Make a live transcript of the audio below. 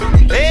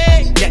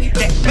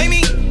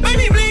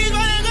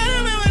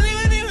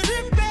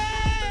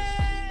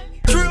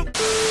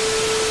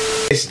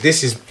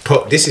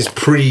is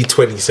pre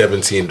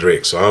 2017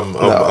 Drake, so I'm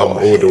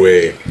all the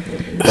way.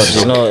 But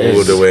you know,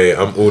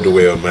 I'm all the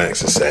way on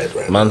Max's side,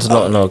 right? Man's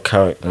not no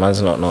character.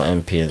 Man's not no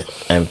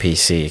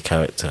NPC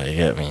character. You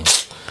get me?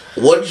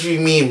 What do you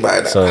mean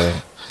by that?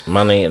 So,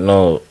 man ain't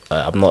no.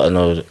 I'm not a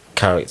no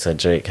character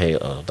Drake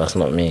hater. That's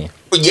not me.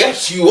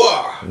 Yes, you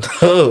are.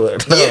 No.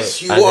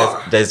 Yes, you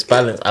are. There's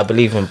balance. I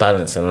believe in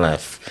balance in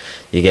life.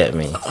 You get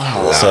me?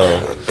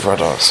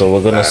 Brother. So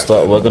we're gonna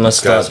start. We're gonna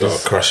start. This guy's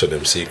got a crush on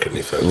him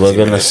secretly. We're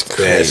gonna.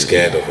 They're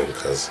scared of him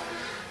because.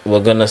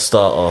 We're gonna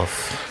start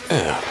off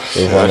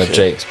with one of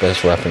Drake's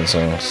best rapping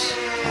songs.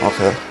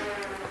 Okay.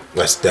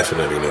 That's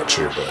definitely not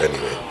true, but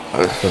anyway.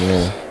 For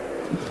me.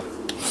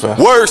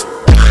 Worst.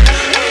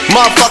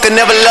 Motherfucker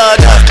never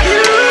loved us.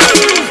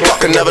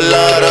 Fucker never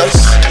loved us.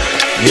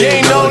 You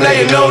ain't know, now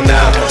you know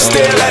now.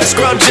 Still like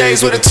Scrum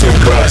J's with a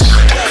toothbrush.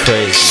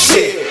 Crazy.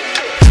 Shit.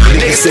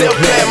 Niggas still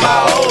playing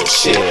my old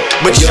shit.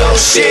 But your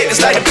shit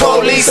is like the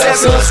police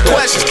asking us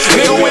questions.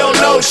 Nigga, we don't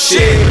know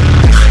shit.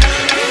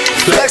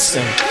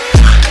 Flexing.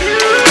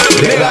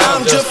 Nigga,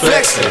 I'm just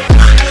flexing.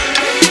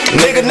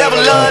 Nigga never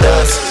loved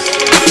us.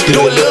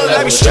 Do it look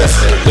like we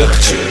stressing. Look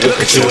at you, look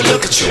at you, and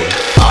look at you.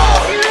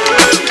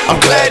 I'm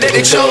glad that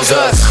they chose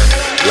us.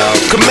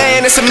 Cause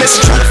man, it's a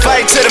mission trying to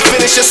fight to the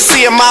finish just to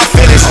see my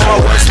finish. On my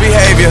worst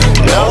behavior,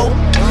 no.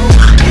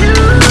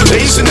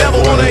 They used to never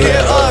wanna hear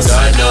us.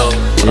 I know.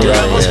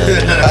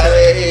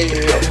 Hey,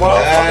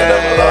 motherfucker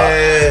never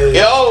loved.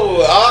 Yo,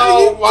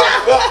 oh my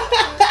god.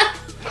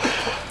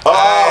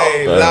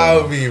 Hey,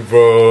 love me,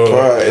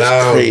 bro.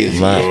 It's crazy,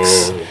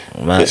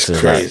 Max is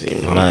crazy,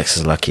 like, man. Max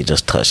is like he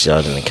just touched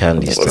yard in the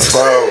candy store.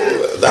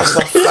 Bro, that's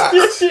a fact.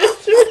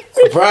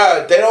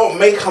 Bro, they don't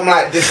make him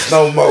like this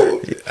no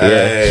more.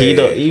 Yeah, he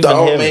don't even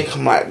Don't him. make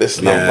him like this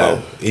no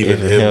more. Even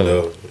him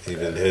though.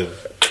 Even him.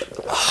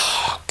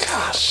 Oh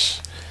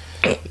gosh,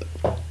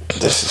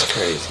 this is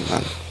crazy,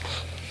 man.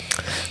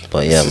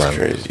 But yeah, This man, is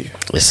crazy.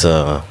 it's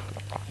I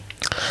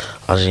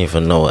don't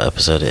even know what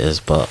episode it is,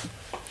 but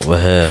we're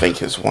here. I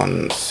think it's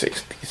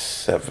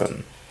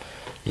 167.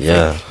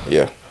 Yeah,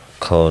 Yeah.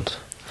 cold,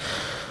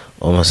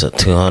 almost at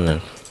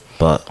 200.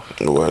 But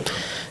Word.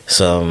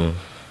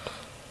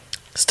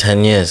 it's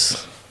 10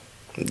 years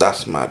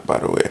That's mad, by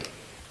the way.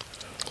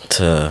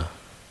 to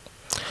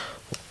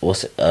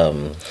what's it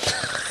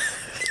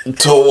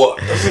To what?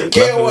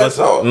 Get what's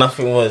up.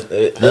 nothing was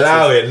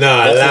Allow it,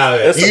 allow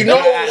it. You know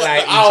what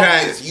the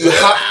album is. You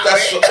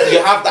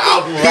have the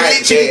album He right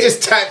literally there.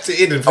 just typed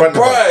it in front of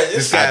Bro, us. this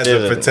This guy's a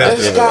didn't. pretender.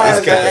 This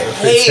guy's a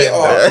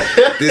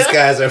hater. This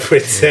guy's a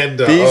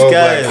pretender. These Oh my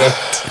guys.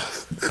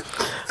 God.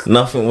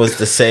 Nothing was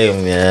the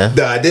same, yeah.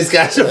 Nah, this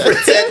guy's a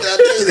pretender.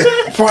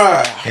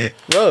 Bro,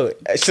 Bro,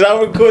 should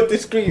I record the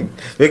screen?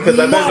 Because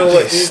I don't know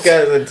what these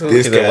guys are talking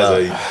This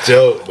about. guy's a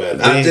joke,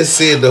 man. I'm just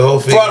seeing the whole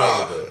thing.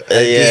 Brother.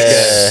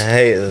 Yeah,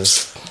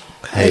 haters.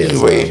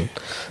 Anyway. Man.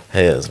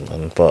 Haters,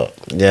 man. But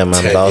yeah,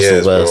 man, 10 that was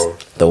years, the worst. bro.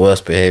 The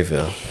worst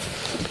behavior.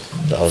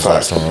 That was that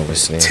Fact. song,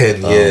 obviously.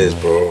 10 years,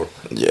 bro.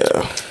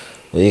 yeah.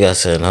 What you guys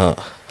saying?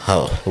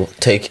 How?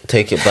 Take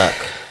it back.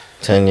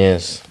 10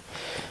 years.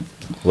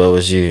 Where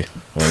was you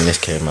when this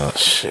came out?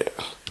 Shit.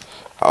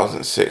 I was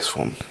in sixth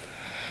form.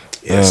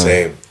 Yeah,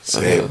 same.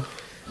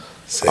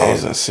 I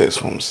was in sixth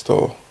form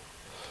still.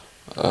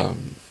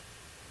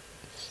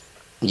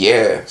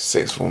 Yeah,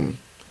 sixth form.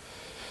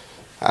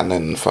 And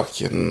then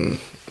fucking,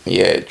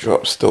 yeah, it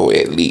dropped still,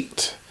 it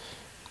leaked.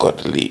 Got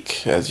the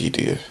leak, as you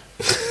do.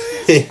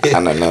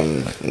 And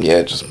then,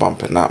 yeah, just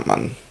bumping that,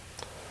 man.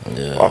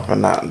 Yeah,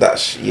 Bumping that,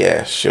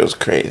 she was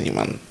crazy,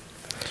 man.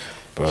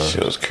 bro. She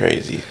was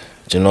crazy.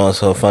 Do you know what's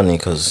so funny?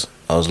 Because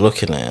I was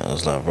looking at it, I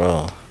was like,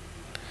 bro,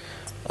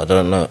 I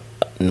don't know.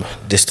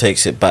 This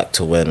takes it back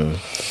to when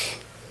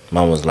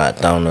man was like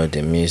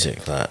downloading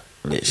music, like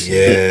literally.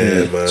 Yeah, Do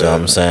you know what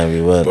I'm saying?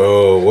 We weren't.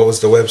 Bro, what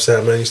was the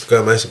website, man? I used to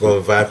go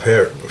on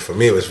Viperium. For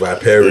me, it was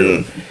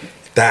Viperium.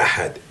 That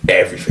had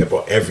everything,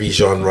 but every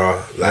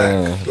genre,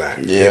 like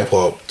hip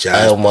hop,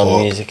 jazz, IM1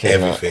 pop, music,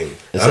 everything.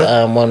 Is it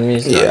IM1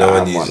 music? Yeah, no I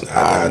one used-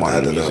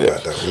 I don't know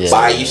about that one. But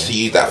I used to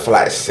use that for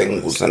like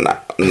singles and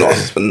that,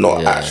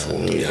 not Yeah. actual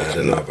music. Yeah, I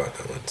don't know about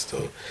that one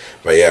still.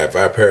 But yeah,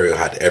 Viperium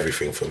had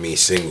everything for me.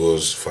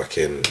 Singles,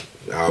 fucking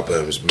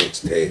albums,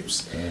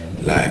 mixtapes.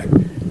 Like,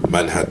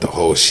 man had the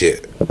whole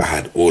shit. I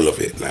had all of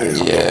it. Like, I'm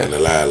not gonna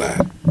lie,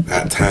 like,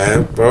 that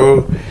time,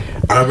 bro.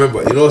 I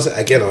remember, you know what,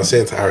 again, I was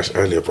saying to Arish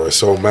earlier, bro, it's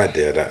so mad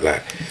there that,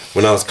 like,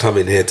 when I was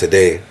coming here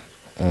today,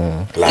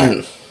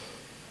 like,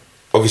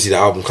 obviously the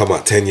album come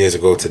out 10 years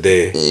ago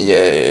today.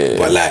 Yeah.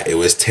 But, like, it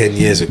was 10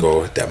 years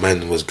ago that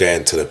man was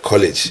going to the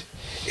college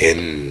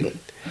in,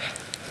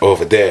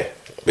 over there,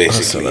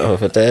 basically.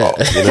 Over there.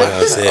 You know what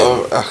I'm saying?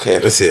 Oh, okay.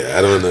 That's it.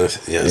 I don't know.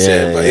 You know what I'm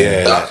saying? But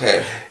yeah. Like,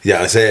 Okay.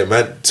 yeah, I'm saying,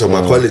 man. So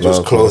my college was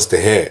close to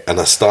here, and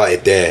I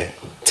started there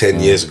 10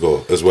 years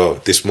ago as well,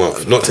 this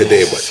month. Not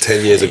today, but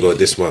 10 years ago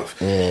this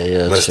month.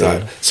 Yeah, Man,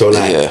 true. so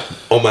like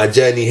on my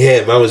journey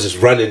here, man was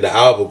just running the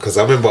album because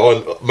I remember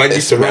man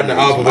used to run the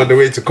album on the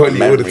way to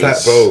Collie all the time,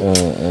 bro.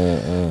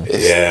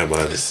 Yeah,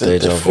 man.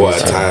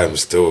 What a time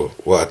still.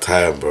 What a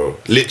time, bro.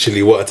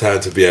 Literally, what a time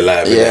to be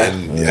alive.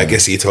 And I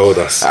guess he told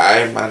us.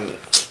 Aye, man.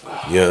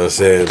 You know what I'm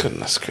saying?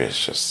 Goodness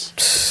gracious.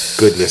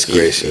 Goodness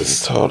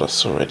gracious. He told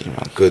us already,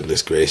 man.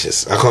 Goodness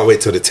gracious. I can't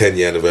wait till the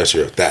 10-year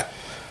anniversary of that.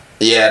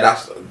 Yeah,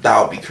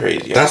 that'll be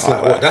crazy. That's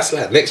like what? That's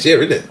like next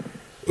year, isn't it?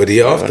 Or the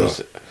year after?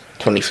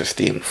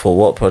 2015. For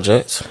what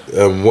project?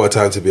 What a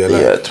time to be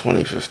alive. Yeah,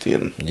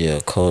 2015.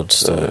 Yeah, cold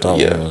still. That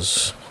one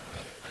was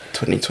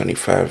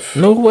 2025.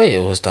 no way.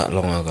 It was that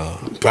long ago.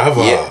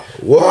 Brother. Yeah.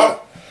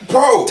 What?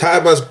 Bro.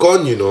 Time has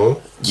gone, you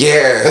know.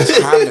 Yeah,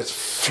 time is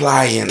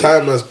flying.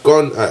 Time has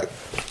gone. I'm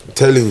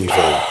telling you,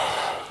 fam.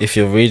 If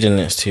you're reading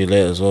it's too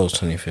late as well. It's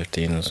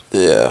 2015.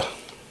 Yeah.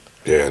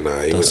 Yeah, nah,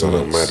 he was That's on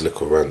a nuts. mad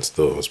little run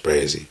still. It was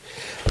crazy.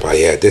 But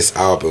yeah, this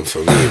album for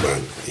me,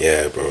 man.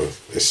 Yeah, bro.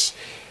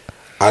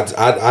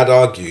 I'd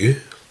argue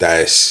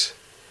that it's,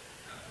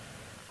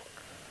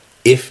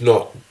 if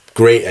not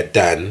greater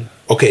than,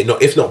 okay, no,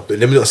 if not,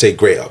 let me not say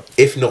greater,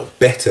 if not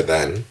better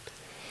than,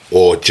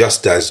 or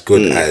just as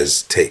good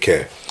as Take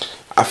Care.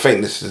 I think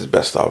this is the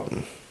best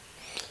album.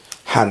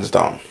 Hands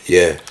down.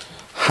 Yeah.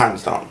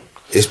 Hands down.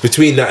 It's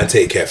between that and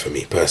Take Care for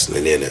me,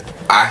 personally, innit?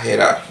 I hear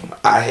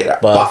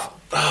that. But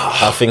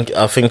I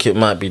think it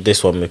might be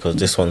this one because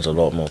this one's a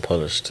lot more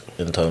polished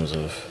in terms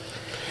of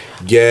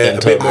Yeah,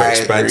 a bit more I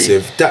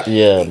expansive. That,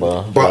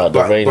 but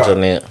the range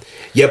on it.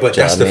 Yeah, but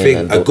Do you that's know the what I mean?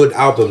 thing. And A good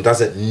album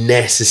doesn't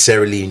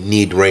necessarily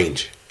need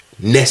range.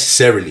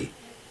 Necessarily.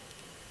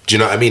 Do you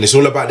know what I mean? It's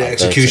all about the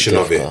execution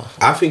of it. differ.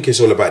 I think it's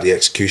all about the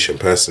execution,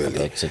 personally.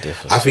 beg to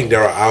differ, I think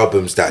there are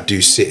albums that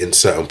do sit in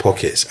certain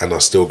pockets and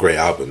are still great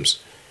albums.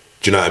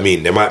 Do you know what I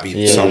mean? They might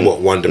be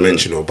somewhat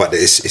one-dimensional, but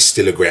it's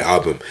still a great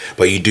album.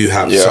 But you do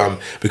have some,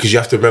 because you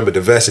have to remember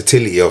the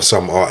versatility of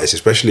some artists,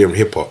 especially in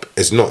hip-hop,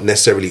 has not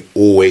necessarily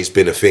always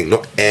been a thing.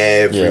 Not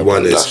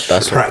everyone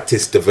has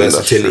practiced the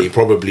versatility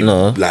probably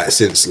like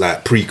since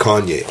like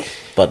pre-Kanye.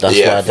 But that's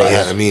why they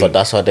had. I mean, but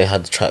that's why they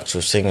had tracks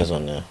with singers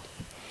on there.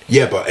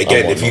 Yeah, but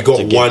again, if you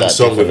got one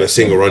song with a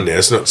singer on there,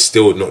 it's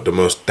still not the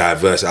most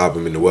diverse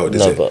album in the world,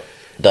 is it? But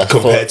that's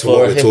compared to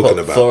what we're talking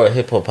about. For a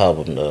hip-hop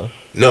album, though.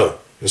 No.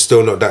 It's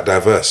still not that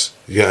diverse.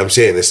 You know what I'm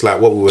saying? It's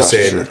like what we were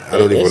saying. True. I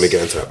don't even want to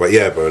get into that, but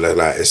yeah, bro.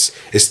 Like it's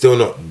still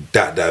not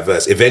that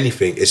diverse. If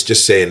anything, it's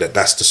just saying that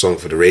that's the song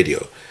for the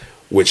radio,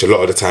 which a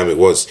lot of the time it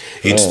was.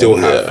 You'd still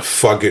have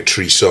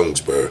fucketry songs,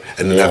 bro,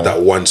 and then have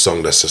that one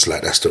song that's just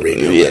like that's the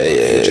radio.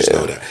 You just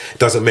know that. It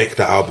doesn't make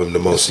the album the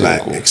most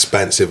like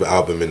expansive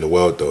album in the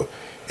world, though.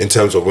 In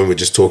terms of when we're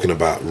just talking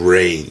about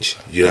range,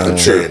 you know what I'm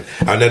saying?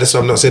 And that's,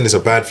 I'm not saying it's a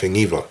bad thing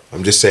either.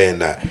 I'm just saying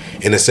that,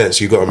 in a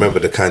sense, you got to remember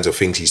the kinds of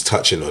things he's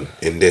touching on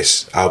in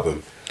this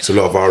album. It's a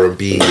lot of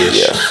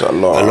R&B-ish, a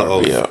lot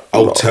of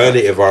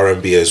alternative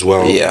R&B as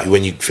well. Yeah.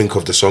 When you think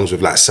of the songs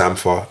with like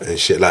Sampha and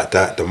shit like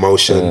that, the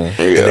motion, and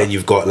then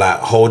you've got like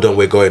Hold On,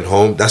 We're Going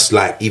Home. That's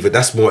like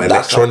that's more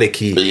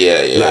electronic-y,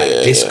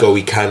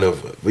 disco-y kind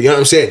of. You know what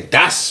I'm saying?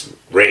 That's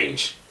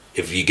range.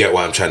 If you get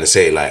what I'm trying to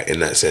say, like in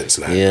that sense,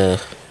 like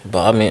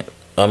But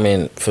I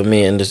mean, for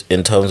me,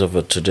 in terms of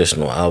a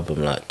traditional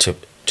album, like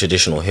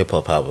traditional hip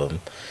hop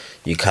album,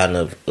 you kind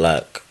of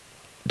like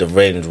the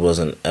range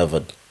wasn't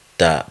ever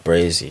that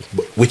brazy.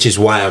 Which is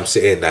why I'm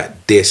saying that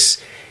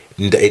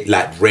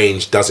like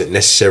range doesn't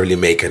necessarily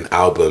make an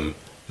album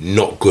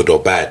not good or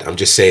bad. I'm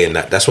just saying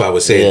that's why I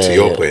was saying to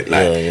your point,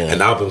 like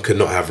an album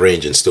cannot have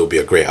range and still be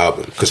a great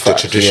album, because the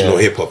traditional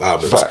hip hop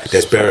albums,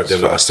 there's bare of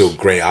them that are still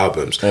great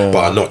albums, but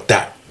are not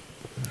that.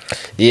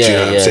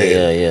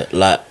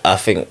 Like I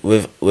think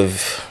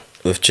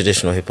with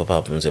traditional hip hop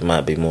albums, it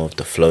might be more of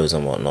the flows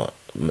and whatnot,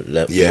 more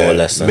or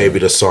less. Maybe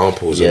the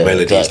samples and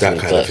melodies, that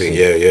kind of thing.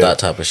 That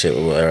type of shit.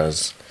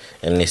 Whereas,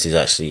 and this has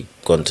actually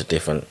gone to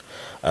different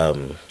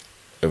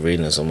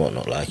arenas and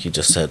whatnot, like you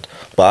just said.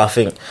 But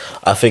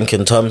I think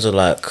in terms of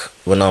like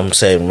when I'm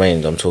saying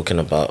range, I'm talking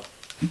about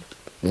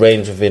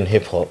range within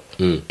hip hop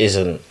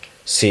isn't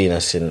seen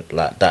as in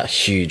like that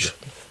huge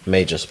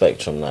major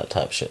spectrum, like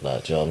type shit,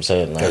 like, do you know what I'm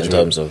saying, like in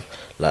terms of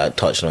like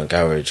touching on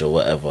garage or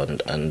whatever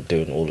and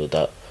doing all of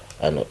that,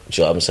 and do you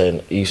know what I'm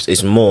saying,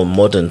 it's more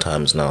modern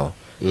times now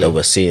that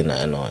we're seeing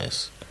that in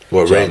artists.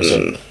 What, range?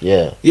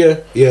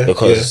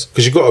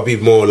 Because you got to be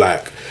more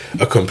like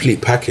a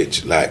complete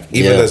package, like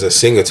even as a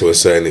singer to a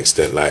certain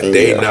extent, like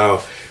they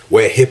now,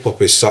 where hip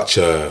hop is such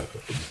a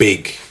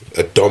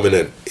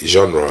dominant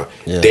genre,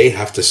 they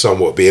have to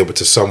somewhat be able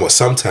to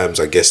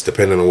sometimes, I guess,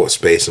 depending on what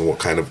space and what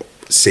kind of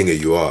singer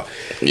you are,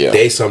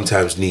 they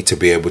sometimes need to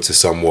be able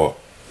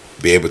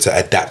to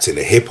adapt in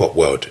the hip hop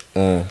world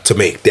to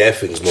make their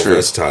things more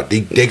versatile.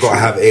 They gotta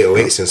have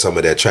 808s in some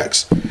of their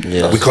tracks.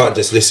 We can't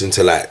just listen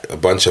to like a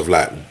bunch of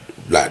like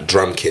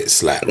drum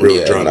kits, like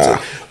real drums.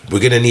 We're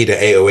gonna need an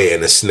 808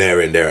 and a snare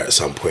in there at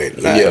some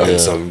point, like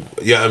and some,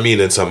 you know what I mean,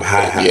 and some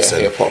hi-hats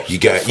and You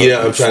get, you know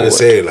what I'm trying to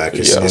say? Like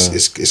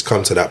it's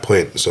come to that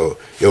point. So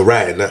you're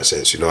right in that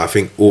sense. You know, I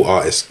think all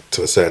artists,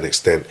 to a certain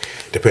extent,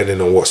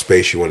 depending on what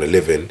space you want to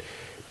live in,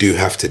 do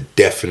have to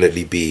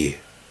definitely be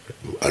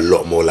a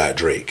lot more like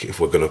Drake, if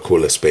we're gonna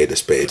call a spade a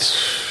spade.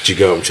 Do you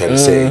get what I'm trying to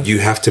say? You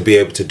have to be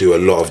able to do a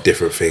lot of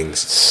different things.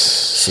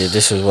 See,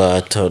 this is why I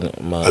told a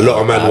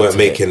lot of men weren't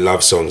making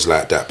love songs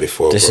like that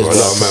before, bro. A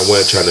lot of men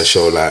weren't trying to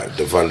show like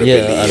the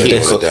vulnerability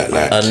and all of that.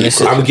 Like,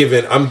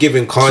 I'm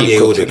giving Kanye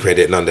all the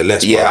credit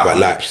nonetheless, yeah, but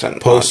like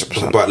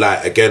 100%. but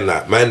like again,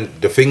 like man,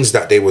 the things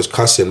that they was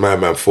cussing my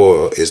man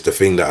for is the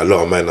thing that a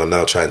lot of men are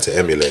now trying to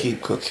emulate.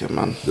 Keep cooking,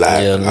 man.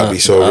 Like, I'll be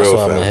so real,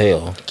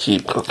 fam.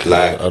 Keep cooking.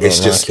 Like, it's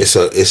just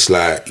it's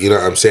like, you know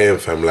what I'm saying,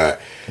 fam? Like,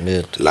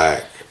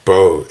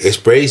 bro, it's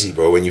crazy,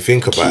 bro, when you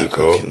think about it,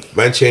 bro.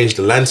 Man changed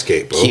the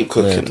landscape, bro. Keep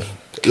cooking.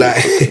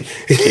 Like,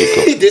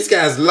 this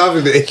guy's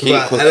loving it.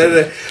 But, I don't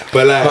know.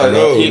 But like,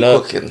 bro,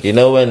 you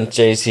know when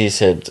JT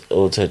said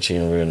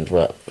auto-tune ruined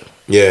rap?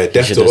 Yeah,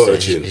 death to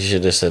auto-tune. He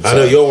should have said something.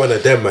 I know you're one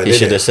of them, man. He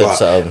should have said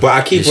something. But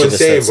I keep on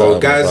saying, bro,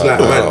 guys like,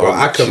 man, bro,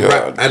 I can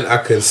rap and I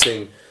can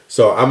sing.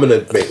 So I'm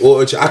gonna make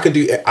auto-tune.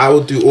 I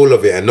will do all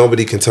of it, and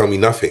nobody can tell me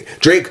nothing.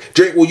 Drake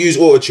will use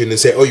auto-tune and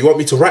say, "Oh, you want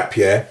me to rap?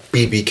 Yeah,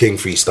 BB King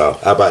freestyle.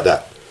 How about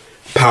that?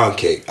 Pound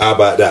cake. How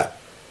about that?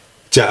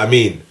 Do you know what I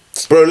mean,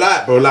 bro?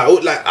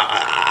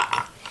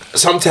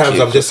 Sometimes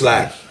I'm just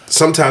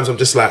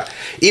like,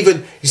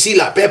 even you see,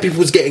 like, bare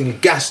people's getting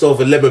gassed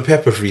over lemon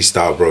pepper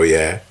freestyle, bro.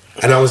 Yeah,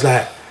 and I was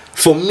like,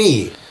 for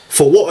me.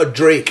 For what a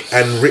Drake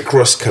and Rick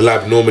Ross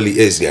collab normally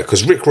is, yeah,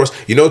 because Rick Ross,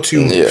 you know,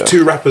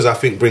 two rappers I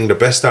think bring the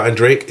best out in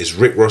Drake is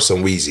Rick Ross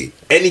and Weezy.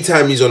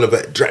 Anytime he's on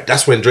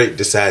that's when Drake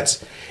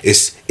decides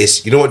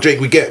it's you know what, Drake,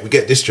 we get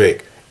this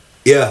Drake,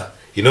 yeah,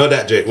 you know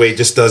that Drake where he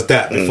just does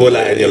that before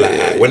and you're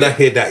like, when I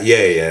hear that,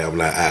 yeah, I'm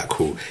like,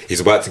 cool. He's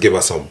about to give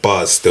us some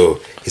bars still.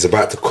 He's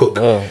about to cook.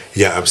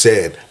 Yeah, I'm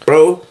saying,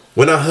 bro.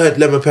 When I heard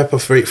Lemon Pepper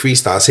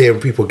freestyle, I was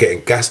hearing people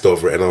getting gassed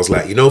over it, and I was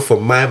like, you know, for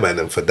my man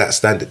and for that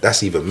standard,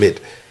 that's even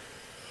mid.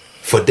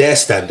 For their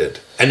standard,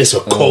 and it's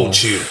a cold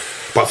tune,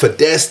 but for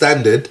their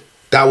standard,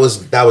 that was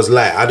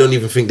light. I don't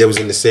even think they was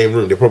in the same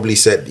room. He probably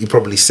sent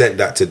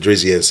that to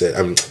Drizzy and said,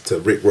 to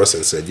Rick Ross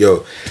and said,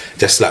 "Yo,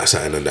 just slap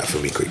something on that for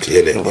me quickly,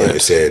 innit?" You know what I'm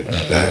saying?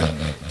 Like, do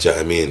you know what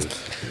I mean?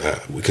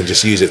 We can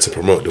just use it to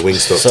promote the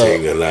Wingstop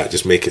thing and like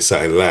just make it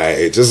something light.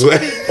 It just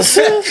like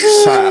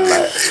something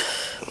light.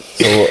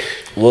 So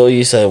what were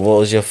you saying? What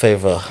was your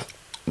favourite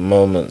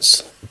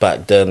moments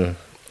back then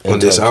on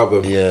this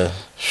album? Yeah.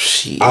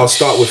 Sheesh. I'll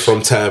start with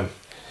From Time.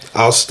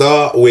 I'll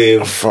start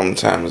with From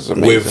Time is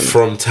amazing. With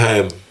From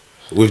Time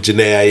with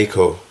Janae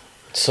Aiko.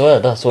 Swear,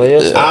 that's what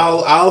you're saying.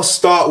 I'll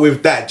start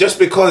with that just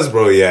because,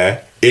 bro.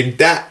 Yeah, in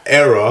that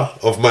era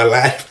of my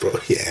life, bro.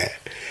 Yeah,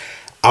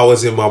 I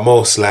was in my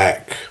most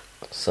like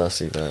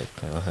sassy bag.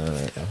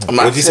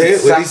 What'd you say?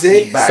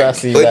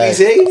 Sassy What'd you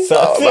say?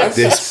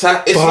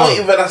 It's not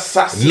even a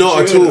sassy.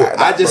 Not at all. Like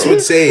I just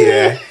would say,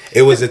 yeah,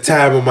 it was a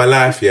time of my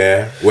life,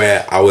 yeah,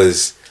 where I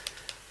was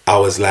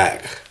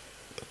like,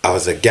 I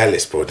was a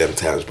gallus, bro. Them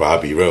times, bro.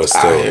 I'll be real.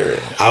 Still,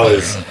 I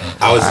was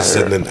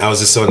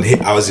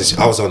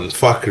on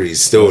fuckeries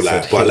still,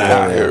 like, but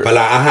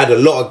I had a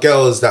lot of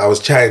girls that I was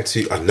trying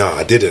to. No,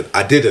 I didn't.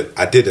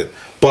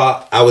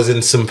 But I was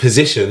in some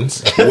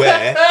positions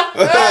where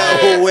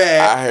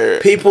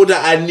people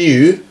that I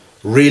knew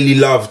really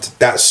loved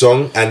that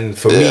song, and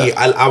for me,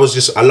 I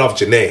love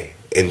Janae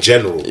in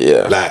general.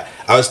 Yeah, like.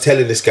 I was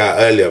telling this guy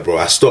earlier, bro,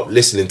 I stopped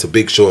listening to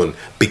Big Sean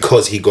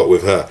because he got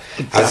with her.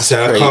 I just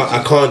said,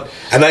 I can't.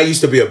 And I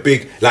used to be a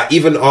big, like,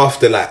 even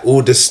after, like,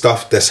 all this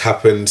stuff that's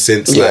happened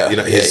since, like, you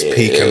know, his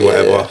peak and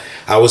whatever,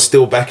 I was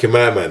still backing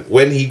my man.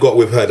 When he got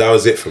with her, that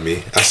was it for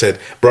me. I said,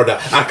 brother,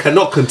 I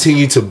cannot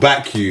continue to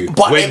back you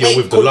when you're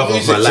with the love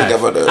of my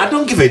life. I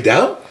don't give a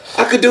damn.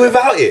 I could do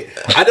without it.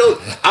 I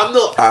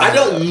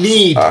don't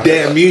need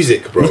their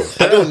music, bro.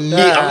 I'm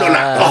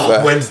not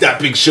like, when's that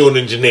Big Sean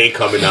and Janae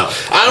coming out?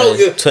 I don't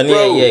get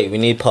 28. We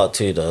need part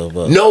 2 though.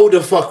 But no,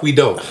 the fuck we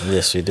don't.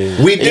 Yes, we do.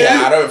 We do.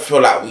 Yeah, I don't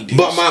feel like we do.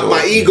 But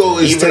my ego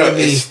is telling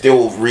me it's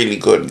still really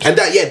good. And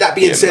that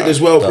being said as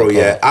well, bro.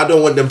 Yeah, I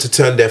don't want them to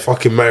turn their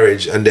fucking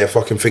marriage and their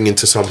fucking thing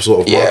into some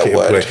sort of marketing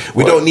play.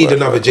 We don't need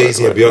another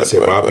Jay-Z and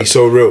Beyonce, bro. I'll be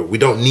so real. We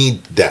don't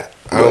need that.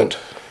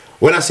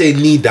 When I say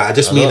need that, I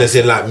just mean as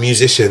in like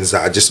musicians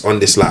that are just on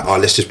this like,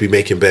 let's just be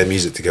making bare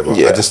music together.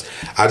 Yeah.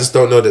 I just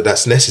don't know that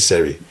that's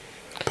necessary,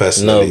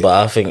 personally. No,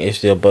 but I think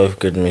if you're both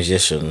good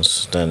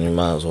musicians, then you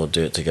might as well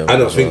do it together. I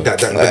don't think that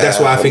but that's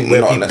why I think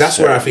that's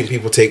where I think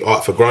people take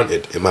art for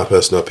granted, in my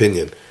personal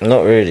opinion.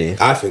 Not really.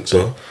 I think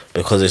so.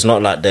 Because it's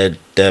not like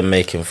they're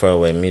making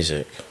throwaway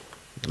music.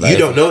 Like, you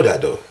don't know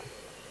that though.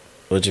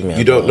 What do you mean?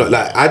 You don't know,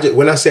 like,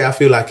 when I say I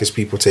feel like it's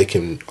people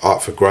taking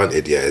art for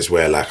granted, yeah, is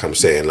where like I'm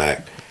saying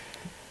like,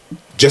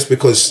 just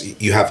because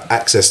you have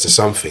access to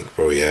something,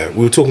 bro, yeah.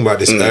 We were talking about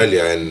this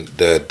earlier in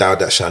the "Thou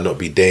That Shall Not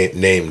Be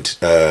Named"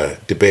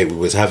 debate we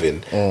was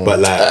having. But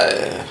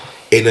like,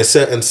 in a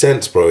certain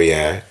sense, bro,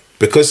 yeah,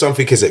 because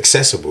something is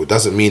accessible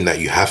doesn't mean that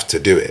you have to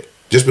do it.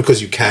 Just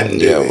because you can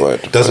do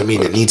it doesn't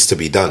mean it needs to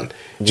be done.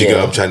 Do you get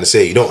what I'm trying to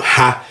say? You don't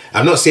have.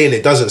 I'm not saying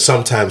it doesn't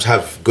sometimes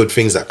have good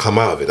things that come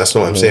out of it. That's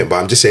not what I'm saying. But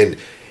I'm just saying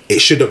it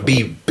shouldn't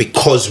be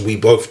because we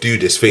both do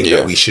this thing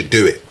that we should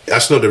do it.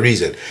 That's not the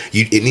reason.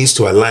 It needs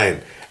to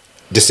align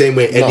the same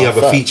way any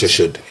other feature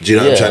should. Do you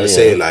know what I'm trying to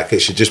say? Like, it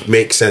should just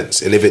make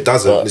sense. And if it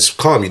doesn't, it's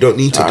calm. You don't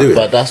need to do it.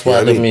 But that's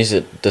why the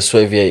music, the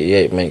Swavey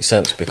 88 makes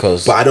sense,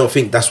 because... But I don't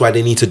think that's why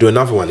they need to do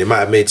another one. It might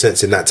have made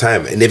sense in that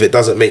time. And if it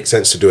doesn't make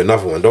sense to do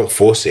another one, don't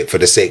force it for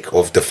the sake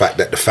of the fact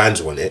that the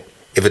fans want it.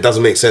 If it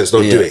doesn't make sense,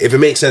 don't do it. If it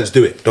makes sense,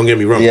 do it. Don't get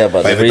me wrong. Yeah,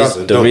 but if it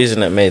doesn't, the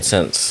reason it made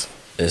sense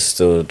is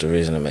still the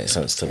reason it makes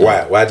sense to them.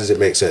 Why? Why does it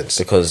make sense?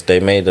 Because they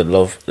made a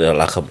love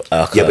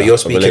but you're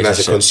speaking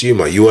as a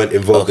consumer. You weren't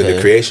involved in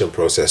the creation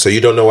process, so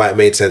you don't know why it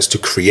made sense to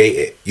create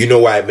it. You know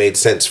why it made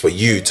sense for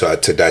you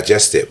to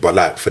digest it, but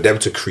like for them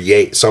to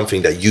create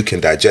something that you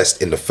can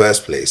digest in the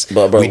first place,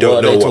 but bro, we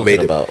don't know what made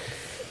about.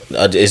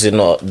 Is it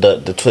not the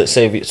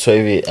Swavey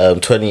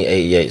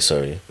 2088?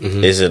 Sorry,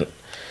 isn't.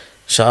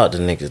 Shout out the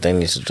niggas, they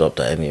need to drop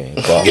that anyway.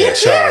 But, yeah,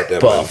 shout out them.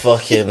 But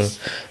man.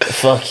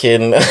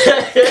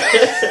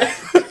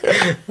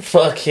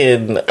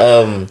 fucking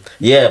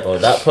yeah, bro,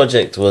 that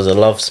project was a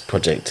love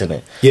project,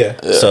 innit? Yeah.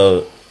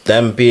 So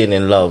them being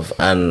in love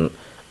and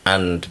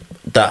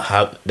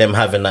that them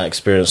having that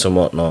experience and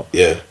whatnot,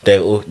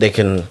 they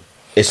can.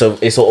 It's an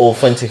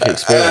authentic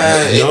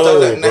experience. No,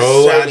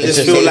 bro. I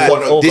just feel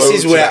like this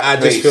is where I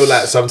just feel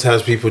like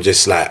sometimes people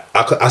just like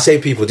I say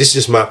people. This is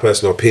just my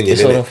personal opinion.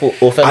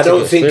 I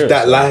don't think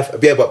that life.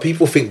 Yeah, but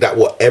people think that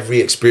every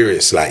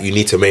experience like you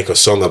need to make a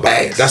song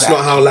about it. That's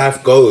not how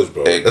life goes,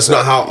 bro. That's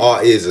not how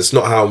art is. It's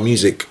not how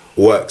music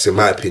works, in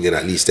my opinion,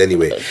 at least.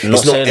 Anyway,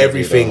 it's not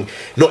everything.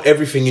 Not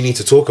everything you need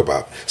to talk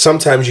about.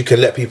 Sometimes you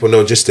can let people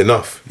know just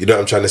enough. You know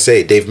what I'm trying to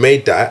say? They've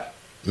made that.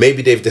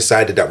 Maybe they've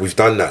decided that we've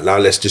done that. Now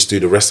let's just do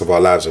the rest of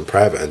our lives in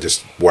private and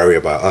just worry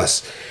about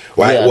us.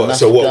 Right?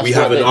 Yeah, we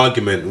have an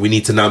argument. We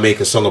need to now make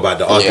a song about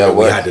the argument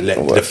we had and let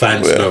the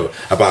fans know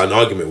about an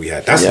argument we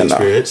had. That's an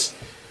experience.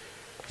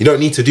 You don't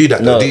need to do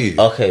that, do you?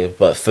 Okay,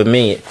 but for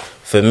me,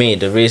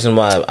 the reason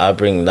why I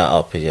bring that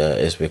up here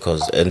is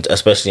because, and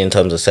especially in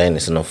terms of saying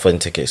it's an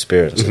authentic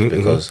experience, is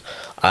because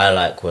I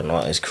like when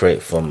artists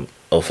create from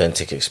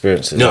authentic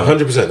experiences. No,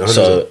 100%.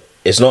 So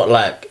it's not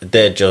like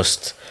they're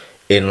just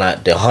in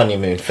like the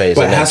honeymoon phase,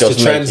 but it has to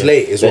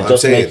translate, is what I'm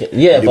saying. But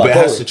it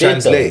has to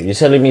translate. You're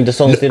telling me the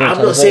songs didn't translate?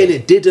 I'm not saying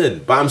it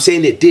didn't, but I'm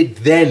saying it did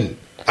then.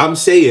 I'm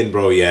saying,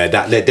 bro,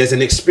 that there's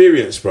an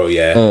experience, bro,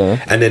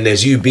 and then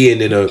there's you being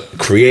in a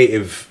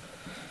creative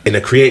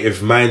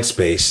mind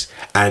space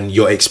and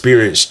your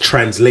experience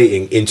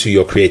translating into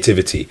your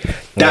creativity.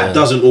 That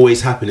doesn't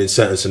always happen in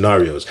certain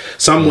scenarios.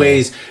 Some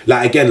ways,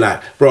 like again,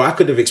 like, bro, I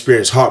could have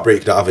experienced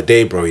heartbreak the other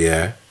day,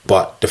 bro,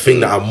 but the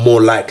thing that I'm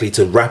more likely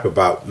to rap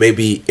about,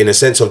 maybe in a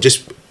sense of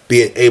just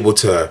being able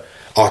to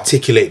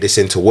articulate this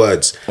into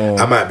words,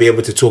 I might be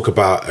able to talk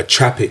about a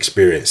trap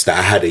experience that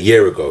I had a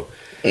year ago.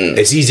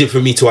 It's easier for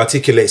me to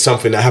articulate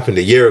something that happened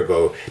a year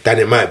ago than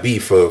it might be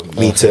for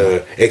me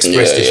to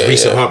express this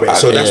recent heartbreak.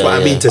 So that's what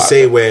I mean to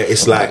say, where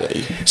it's like,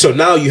 so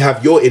now you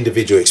have your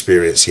individual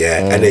experience,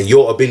 and then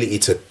your ability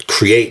to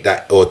create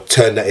that or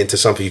turn that into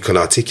something you can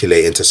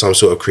articulate into some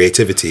sort of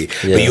creativity.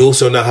 But you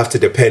also now have to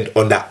depend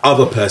on that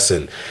other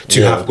person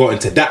to have gotten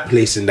to that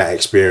place in that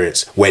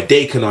experience where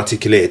they can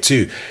articulate it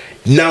too.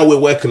 Now we're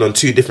working on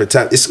two different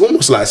times. It's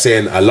almost like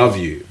saying I love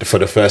you for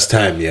the first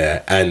time,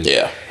 and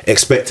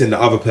expecting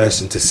the other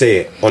person to say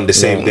it on the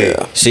same day.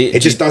 See,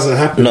 it just doesn't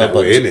happen that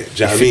way, innit?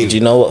 Do you know what I mean? Do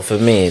you know what, for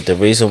me, the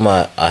reason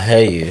why I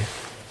hear you,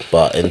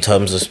 but in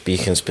terms of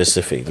speaking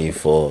specifically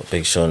for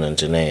Big Sean and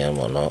Janae and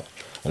whatnot,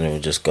 and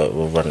then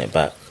we'll run it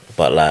back.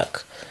 But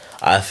like,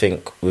 I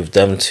think with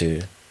them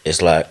two,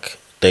 it's like,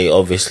 they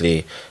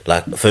obviously,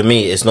 like, for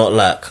me, it's not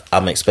like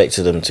I'm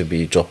expecting them to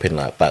be dropping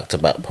like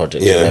back-to-back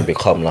projects and then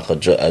become like a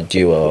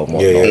duo and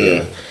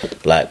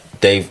whatnot. Like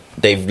they've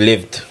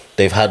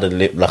had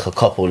a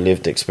couple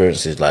lived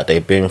experiences. Like,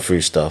 they've been through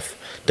stuff.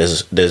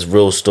 There's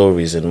real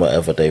stories in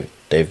whatever they've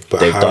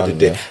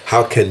done.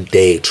 How can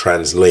they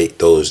translate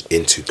those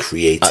into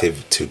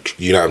creative?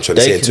 You know what I'm trying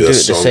to say? Into a song. They can do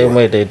it the same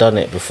way they done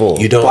it before.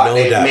 You don't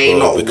know that,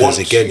 bro, because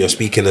again, you're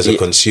speaking as a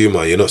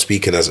consumer. You're not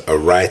speaking as a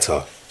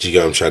writer. Do you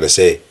get what I'm trying to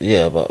say?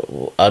 Yeah, but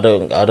I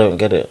don't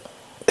get it.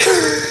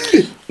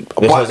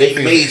 But they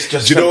may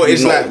just, you know what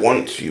it's like?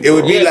 Want you, it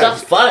would be like,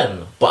 that's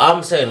fine. But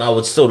I'm saying I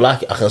would still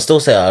like it. I can still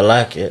say I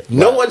like it.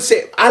 No one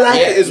said I like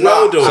it as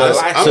well, though.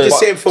 I'm just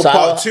saying for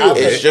part two of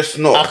it. It's just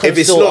not. I can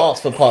still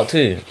ask for part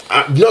two.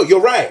 No, you're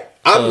right.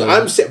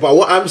 I'm saying, but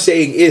what I'm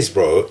saying is,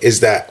 bro,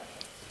 is that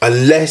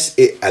unless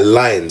it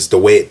aligns the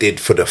way it did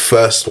for the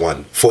first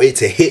one, for it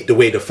to hit the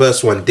way the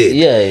first one did,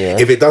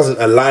 if it doesn't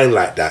align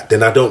like that,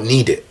 then I don't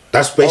need it.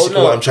 That's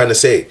basically what I'm trying to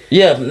say.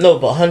 Yeah, no,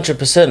 but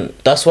 100%.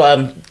 That's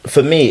why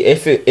for me,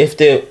 if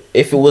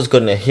it was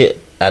gonna hit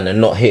and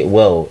then not hit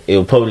well, it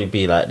would probably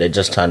be like they're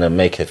just trying to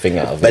make a thing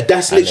out of it. But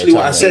that's literally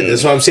what I said.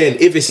 That's what I'm saying.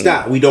 If it's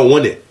that, we don't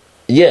want it.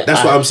 Yeah,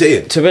 that's what I'm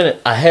saying. To be honest,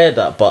 I hear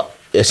that, but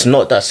it's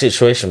not that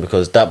situation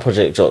because that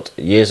project dropped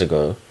years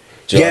ago.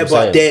 Yeah,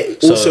 but they're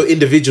also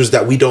individuals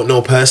that we don't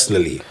know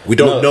personally. We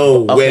don't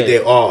know where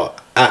they are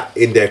at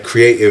in their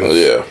creative. Oh,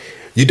 yeah.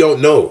 You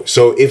don't know.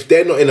 So if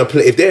they're not in a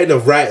if they're in a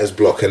writer's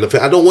block, and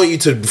I don't want you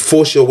to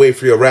force your way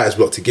through your writer's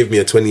block to give me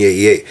a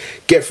 2088.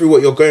 Get through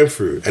what you're going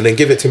through, and then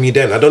give it to me.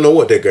 Then I don't know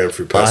what they're going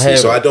through personally,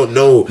 so I don't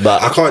know.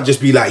 But I can't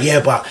just be like,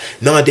 yeah, but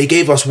no, they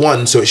gave us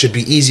one, so it should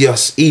be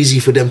easy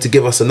for them to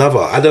give us another.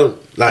 I don't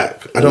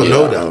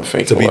know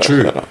that to be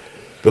true.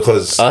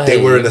 Because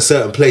they were in a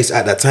certain place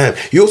at that time.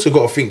 You also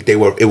got to think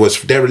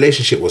their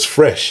relationship was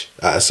fresh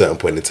at a certain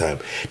point in time.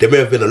 They may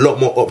have been a lot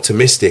more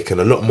optimistic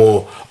and a lot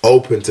more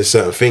open to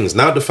certain things.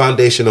 Now the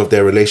foundation of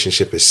their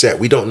relationship is set.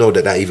 We don't know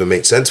that even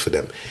makes sense for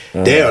them.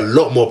 They're a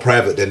lot more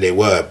private than they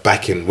were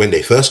back in when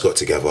they first got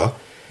together.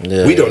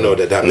 Yeah, we don't know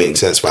that makes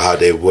sense for how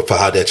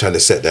they're trying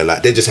to set their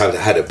life. They just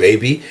had a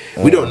baby.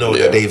 We don't know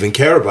that they even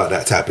care about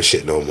that type of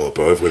shit no more,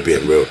 bro. If we're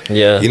being real,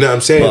 you know what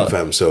I'm saying,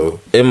 fam. So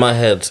in my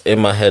head,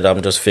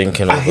 I'm just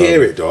thinking. I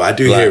hear it though. I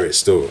do hear it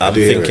still. I'm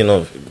thinking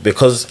of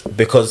because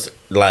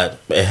like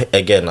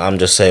again, I'm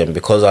just saying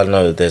because I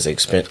know there's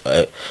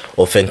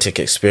authentic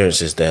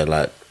experiences there,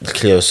 like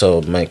Cleo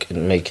Soul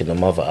making the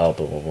Mother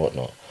album or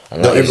whatnot.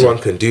 And not everyone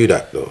can do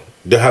that though.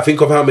 Think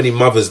of how many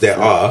mothers there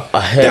are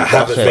that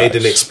haven't made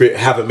an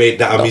experience,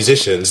 that are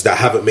musicians that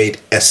haven't made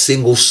a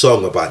single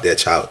song about their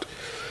child.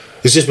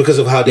 It's just because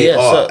of how they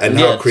are and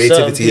how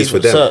creativity is for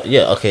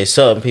them.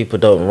 Certain people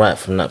don't write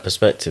from that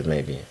perspective,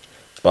 maybe,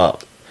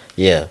 but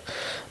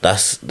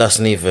that's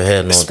neither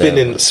here nor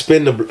there.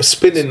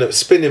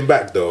 Spinning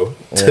back though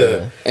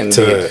to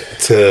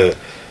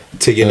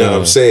you know what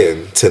I'm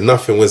saying, to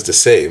Nothing Was the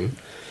Same.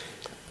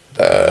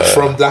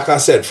 From like I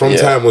said,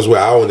 Time was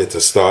where I wanted to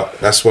start.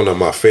 That's one of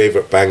my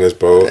favorite bangers,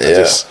 bro.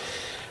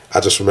 I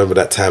just remember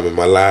that time in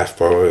my life,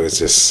 bro. It was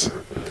just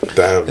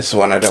damn. It's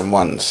one of them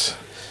ones,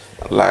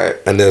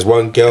 like. And there's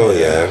one girl,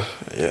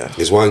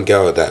 there's one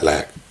girl that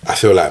like I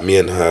feel like me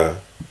and her.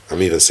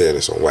 I'm even saying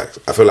this on wax.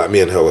 I feel like me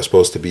and her were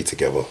supposed to be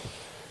together.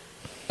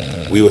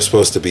 We were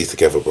supposed to be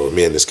together, bro.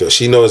 Me and this girl.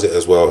 She knows it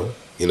as well.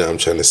 You know what I'm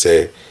trying to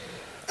say.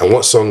 And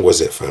what song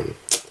was it, fam?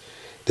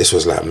 This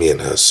was like me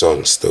and her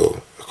song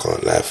still.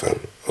 Can't lie, fam.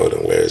 Hold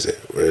on, where is it?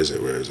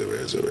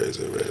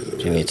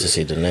 You need to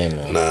see the name,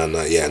 man.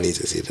 Nah, yeah, I need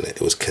to see the name.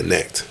 It was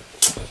Connect.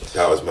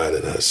 That was mine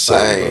and her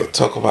song, bro.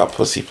 Talk about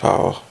pussy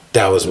power.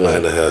 That was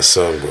mine and her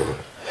song, bro.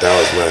 That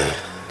was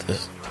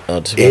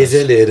mine.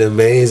 Isn't it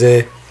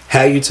amazing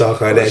how you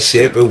talk all that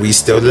shit, but we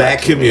still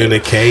lack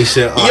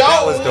communication?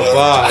 That was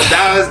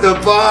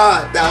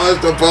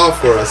the bar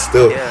for us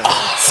still.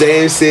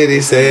 Same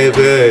city, same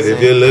bird. If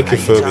you're looking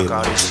for me,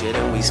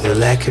 we still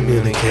lack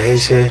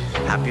communication.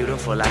 How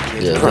beautiful I can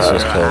this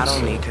was close. I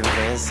don't need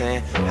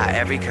convincing. How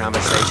every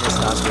conversation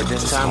starts with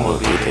this time will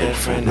be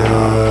different.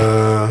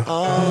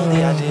 All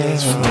the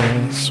ideas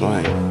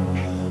swing.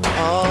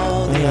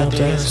 All the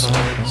ideas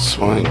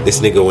swing. This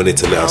nigga wanted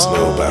to let us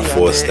know about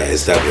force that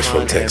his dad was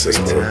from Texas,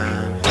 bro.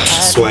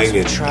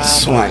 Swanging.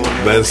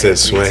 Man said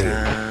swanging.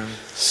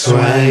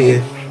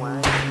 Swanging.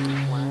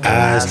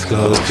 Eyes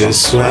closed,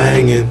 just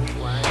swanging.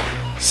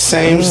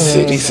 Same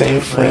city, same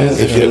friends.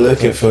 If you're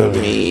looking for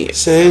me,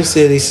 same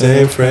city,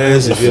 same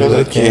friends. If you're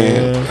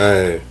looking,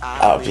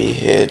 I'll be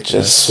here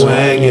just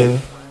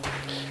swanging.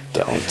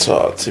 Don't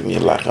talk to me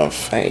like I'm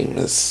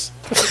famous.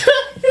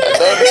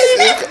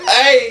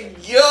 Hey,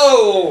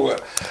 yo!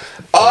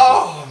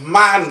 Oh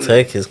man!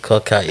 Take his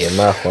cock out your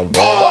mouth, my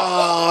bro.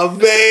 Oh man,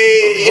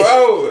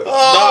 bro.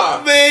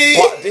 Oh man.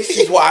 But this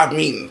is what I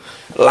mean.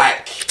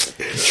 Like,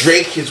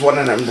 Drake is one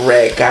of them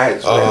rare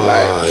guys where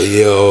like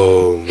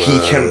he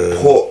can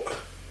put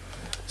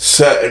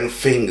certain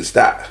things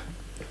that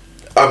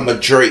a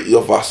majority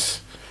of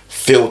us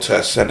feel to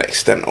a certain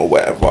extent or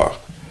whatever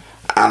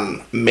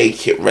and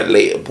make it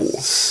relatable.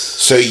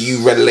 So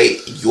you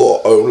relate your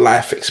own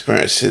life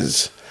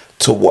experiences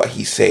to what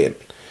he's saying.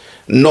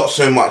 Not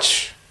so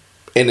much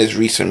in his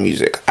recent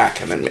music, I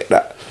can admit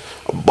that,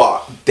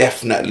 but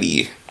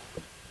definitely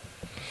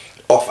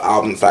off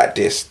albums like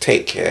this,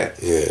 Take Care.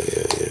 Yeah.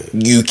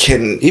 You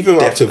can even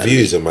up to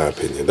Views, in my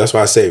opinion. That's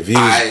why I say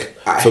Views.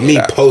 For me,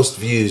 post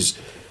Views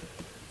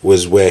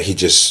was where I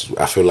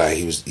feel like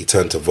he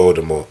turned to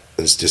Voldemort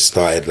and just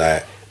started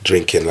like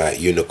drinking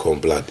like unicorn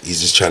blood. He's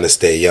just trying to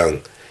stay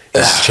young.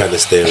 He's just trying to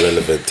stay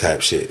relevant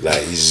type shit.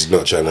 Like he's just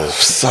not trying to.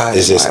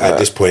 It's just at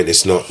this point,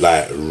 it's not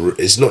like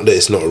it's not that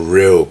it's not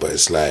real, but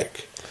it's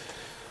like.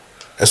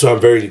 That's why I'm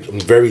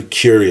very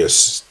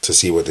curious to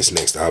see what this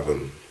next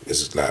album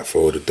is like for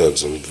all the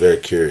dogs. I'm very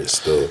curious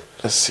still.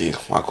 Let's see.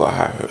 I got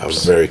high hopes. I'm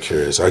very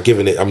curious. I'm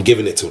giving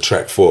it till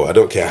track 4. I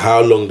don't care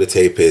how long the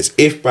tape is.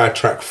 If by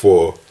track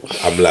 4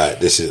 I'm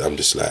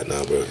just like,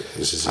 nah, bro.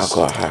 This is. I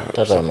got high hopes.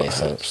 That don't make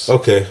sense.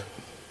 Okay,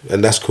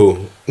 and that's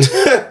cool.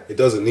 It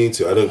doesn't need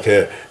to. I don't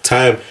care.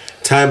 Time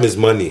is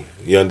money.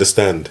 You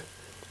understand?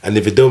 And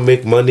if it don't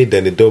make money,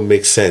 then it don't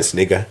make sense,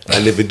 nigga.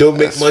 And if it don't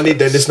make money,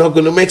 then it's not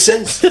gonna make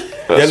sense.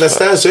 You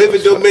understand? So if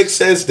it don't make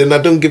sense, then I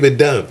don't give a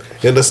damn.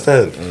 You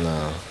understand?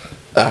 No.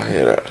 I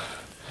hear that.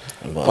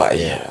 But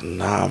yeah,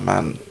 nah,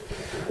 man.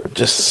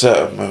 Just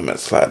certain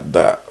moments like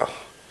that.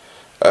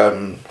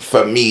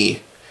 For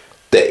me,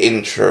 the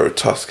intro,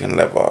 Tuscan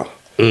Leather,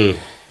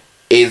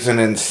 is an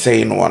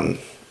insane one.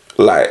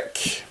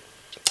 Like,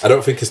 I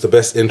don't think it's the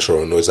best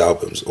intro on those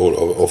albums,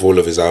 of all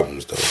of his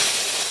albums, though.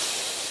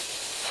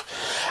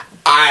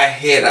 I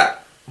hear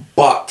that,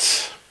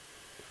 but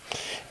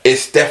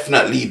it's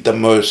definitely the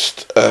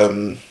most,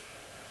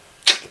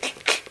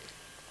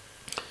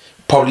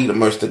 probably the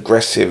most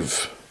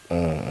aggressive,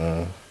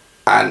 and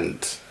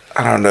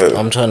I don't know.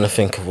 I'm trying to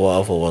think of what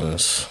other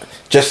ones.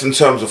 Just in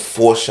terms of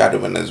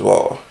foreshadowing as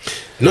well.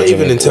 Not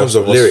even in terms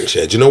of lyrics,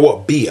 yeah. Do you know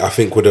what beat I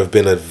think would have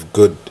been a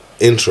good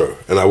intro,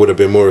 and I would have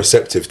been more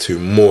receptive to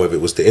more if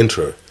it was the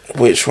intro?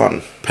 Which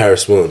one?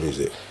 Paris Morton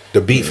music. The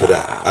beat for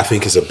that, I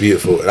think, is a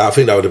beautiful. I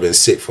think that would have been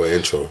sick for an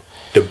intro.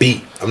 The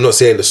beat. I'm not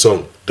saying the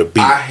song. The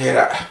beat. I hear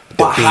that.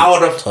 But how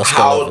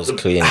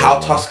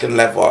Tuscan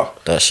Leather,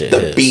 that shit.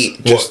 The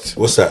beat just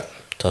what's that?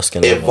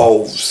 Tuscan Leather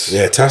evolves.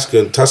 Yeah,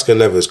 Tuscan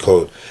Leather is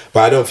cold,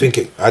 but I don't think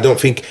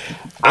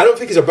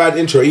it's a bad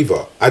intro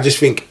either. I just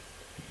think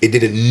it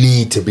didn't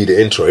need to be the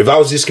intro. If I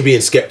was just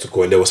being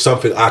skeptical and there was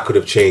something I could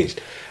have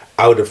changed,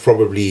 I would have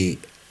probably.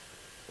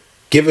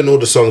 Given all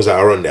the songs that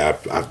are on there,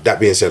 that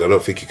being said, I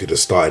don't think you could have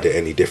started it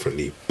any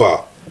differently.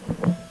 But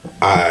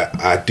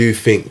I do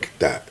think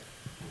that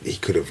he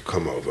could have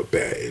come up with a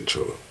better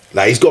intro.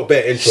 Like, he's got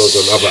better intros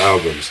on other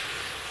albums.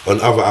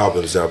 On other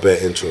albums, there are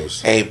better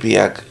intros. AB,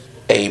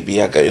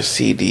 I got your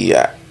CD.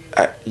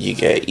 You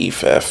get E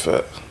for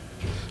effort.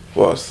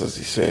 What else does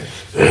he say?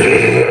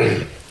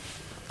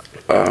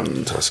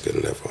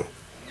 Tuscan Leather.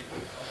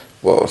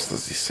 What else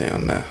does he say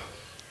on there?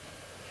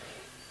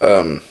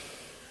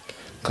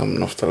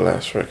 Coming off the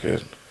last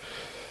record,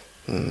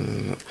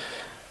 and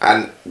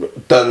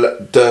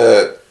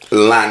the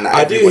line that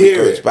I do everybody hear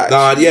goes it. back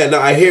No, to. yeah, no,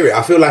 I hear it.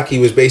 I feel like he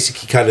was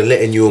basically kind of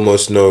letting you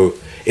almost know,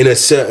 in a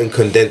certain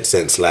condensed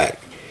sense, like,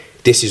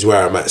 this is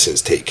where I'm at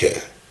since Take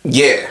Care.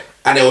 Yeah,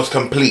 and it was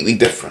completely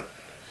different.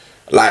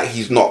 Like,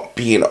 he's not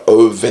being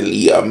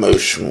overly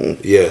emotional.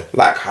 Yeah,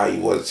 like how he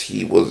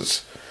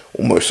was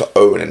almost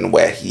owning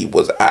where he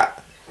was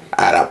at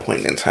that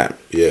point in time.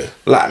 Yeah,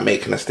 like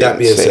making a statement.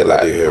 That being say said, like,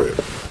 I do hear it.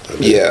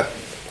 Yeah,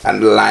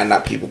 and the line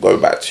that people go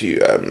back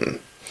to,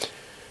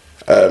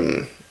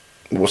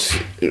 we'll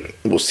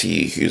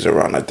see who's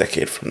around a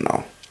decade from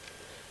now,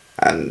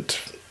 and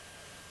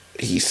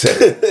he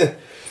said,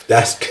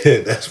 "That's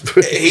good. That's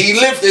brilliant." He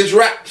lived his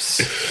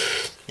raps.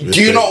 Do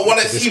you not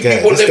want to see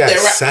people live their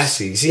raps?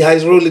 Sassy. You see how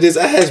he's rolling his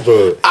ass,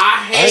 bro?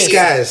 I hate this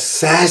guy is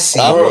sassy,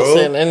 I'm bro. not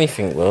saying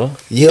anything, bro.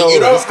 Yo, You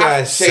don't this guy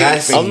have is to say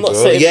sassy, anything. I'm not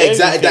bro. saying Yeah,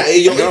 exactly.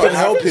 anything. You're You don't even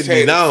have to helping say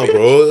me now, anything.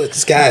 bro.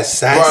 This guy is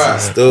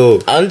sassy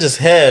still. I'm just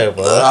here,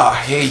 bro.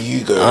 Here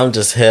you go. I'm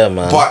just here,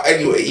 man. But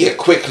anyway, yeah,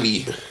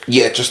 quickly,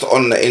 just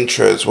on the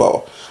intro as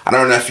well. I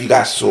don't know if you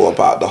guys saw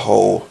about the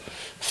whole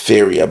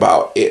theory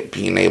about it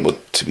being able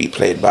to be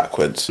played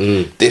backwards.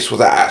 This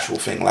was an actual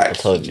thing, like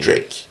told you.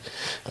 Drake.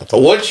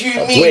 What do you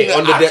mean? Wait,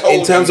 on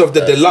in terms of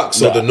the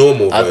deluxe or the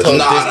normal I version? told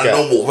Nah, this the guy.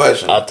 normal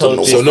version. I told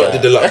The this So normal- not the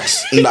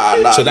deluxe.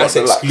 Nah. So that's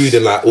not deluxe.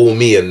 excluding like all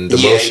me and the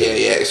Yeah, motion.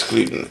 yeah,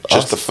 excluding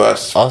just the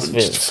first. Ask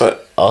just Vinch. the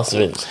Ask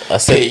Vinch. I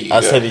Here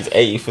you said go. he's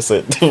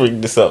 80% to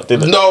bring this up,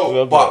 didn't I? No,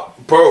 Remember?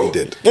 but bro, He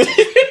did.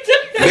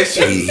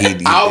 listen,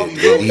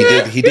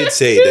 He did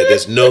say that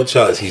there's no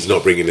chance he's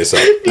not bringing this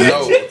up.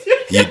 No,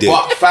 You did.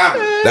 but fam,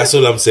 That's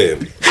all I'm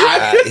saying.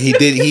 He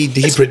did.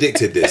 He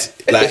predicted this.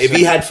 Like, if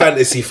he had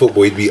fantasy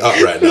football, he'd be up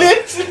right now.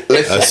 listen,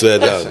 I swear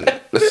down.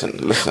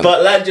 listen.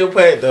 But land your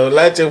point, though.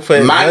 Land your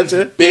point. Man's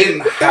been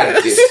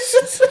had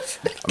this.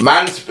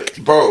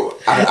 Bro,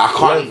 I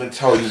can't even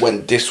tell you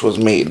when this was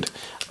made,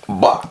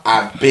 but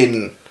I've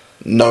been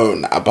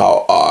known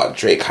about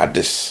Drake had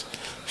this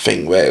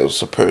thing where it was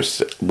supposed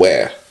to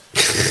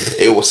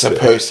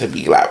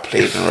be like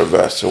played in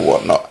reverse or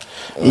whatnot.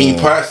 Me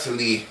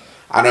personally,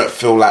 I don't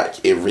feel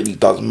like it really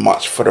does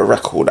much for the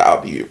record.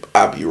 I'll be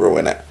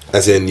ruining it.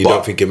 As in, you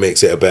don't think it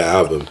makes it a better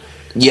album?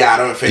 Yeah, I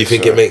don't think. Do you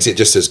think so. it makes it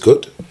just as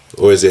good,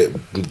 or is it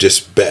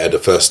just better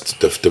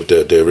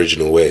the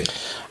original way?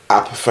 I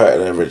prefer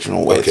the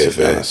original way. Okay, to be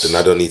fair. honest.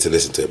 Then I don't need to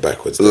listen to it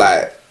backwards. Then.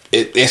 Like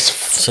it's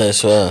So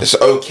it's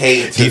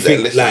okay. To do you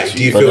think listen like? to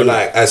Do you feel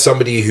like, as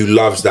somebody who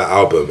loves that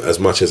album as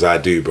much as I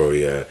do, bro?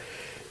 Yeah,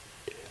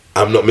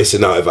 I'm not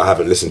missing out if I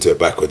haven't listened to it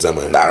backwards, am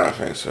I? Nah, I don't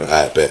think so.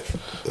 I bet.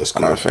 That's I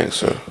cool. don't think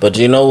so. But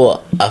do you know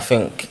what? I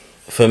think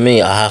for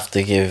me, I have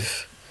to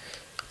give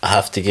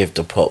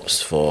the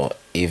props for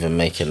even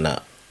making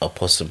that a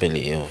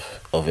possibility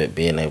of it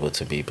being able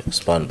to be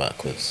spun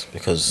backwards,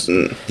 because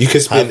You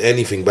can spin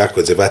anything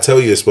backwards. If I tell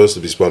you it's supposed to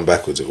be spun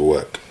backwards, it will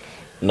work.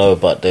 no,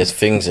 but there's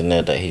things in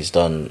there that he's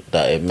done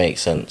that it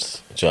makes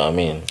sense. Do you know what I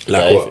mean?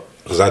 Like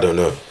what? Because I don't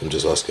know. I'm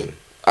just asking.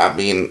 I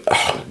mean,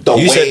 the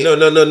You way said no.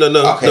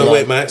 Okay, no, no.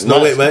 wait, Max.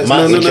 No, wait, Max.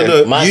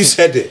 No. Max- You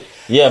said it.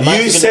 Yeah, Max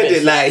you is said gonna it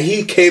be- like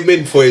he came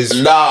in for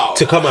his No.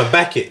 to come and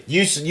back it.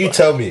 You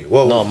tell me.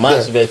 Well, No,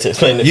 Max better to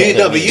explain it. You better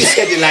know, than but me. you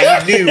said it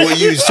like you knew what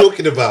you was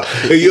talking about.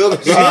 You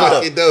obviously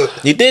fucking don't.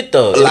 You did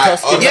though. Like,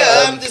 Tuscan Yeah,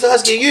 Leather. I'm just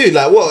asking you.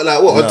 Like what?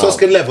 On No.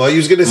 Tuscan level? You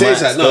was gonna say Max,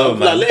 something? no, No,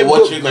 man. let him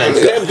What cook, you Max. call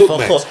it? Let him cook, Fuck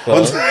Max. off, bro.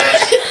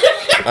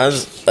 I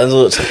was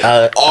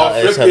I Oh,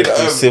 had to do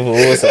flipping. civil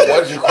war.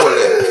 What do you call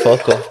it?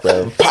 Fuck off,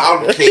 bro.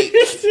 Pound Cake,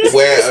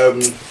 where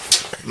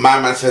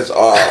my man says,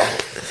 only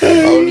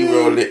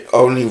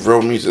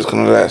real music's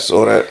gonna last,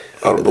 all that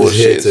other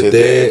bullshit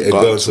today and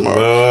go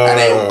tomorrow. And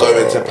then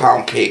go into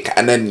Pound Cake,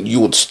 and then you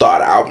would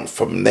start the album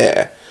from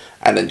there,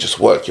 and then just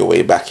work your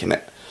way back in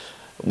it.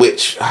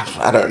 Which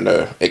I don't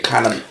know. It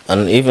kind of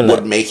and even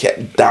would make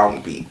it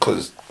downbeat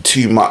because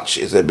too much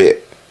is a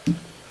bit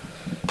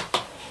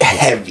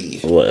heavy.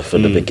 What for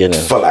the beginning?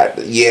 For like,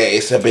 yeah,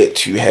 it's a bit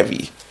too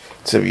heavy,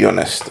 to be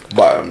honest.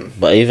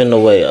 But even the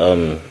way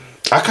I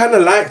kind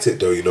of liked it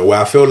though, you know,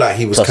 where I feel like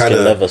he was kind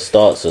of never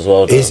starts as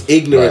well. Though. His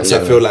ignorance,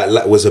 I feel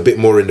like was a bit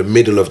more in the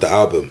middle of the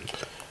album.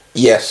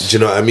 Yes. Do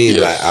you know what I mean?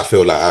 Yes. Like I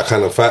feel like I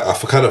kind of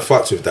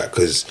fucked with that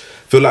because I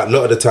feel like a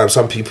lot of the time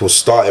some people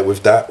started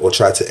with that or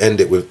try to end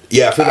it with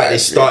I feel like they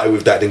started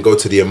with that then go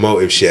to the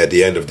emotive shit at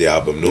the end of the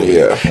album normally.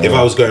 If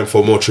I was going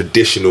for a more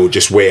traditional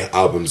just way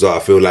albums are, I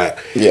feel like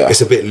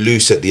it's a bit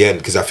loose at the end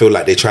because I feel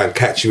like they try and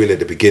catch you in at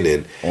the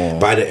begining.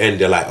 By the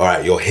end they're like,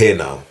 alright, you're here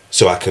now,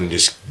 so I can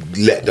just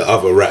let the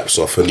other raps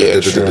off and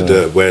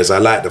whereas I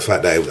like the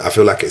fact that I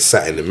feel like it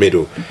sat in the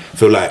middle. I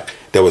feel like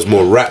there was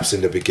more raps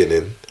in the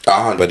beginning,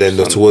 100%. but then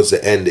towards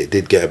the end it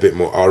did get a bit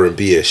more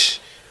R&B-ish.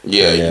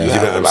 Yeah, you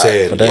know what I'm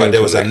saying? But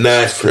there was a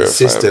nice,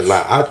 consistent,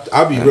 like,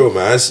 I'll be real,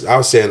 man. As I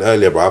was saying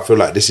earlier, but I feel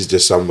like this is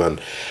just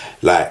someone,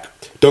 like,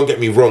 don't get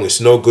me wrong,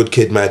 it's no Good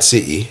Kid, Mad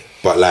City,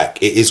 but, like,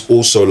 it is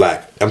also,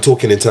 like, I'm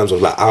talking in terms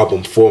of, like,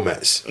 album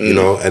formats, you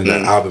know, and the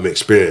album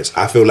experience.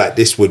 I feel like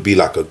this would be,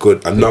 like,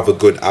 another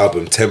good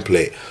album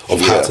template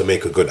of how to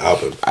make a good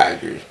album. I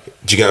agree.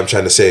 Do you get what I'm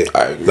trying to say?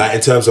 I agree. Like,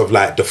 in terms of,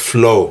 like, the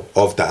flow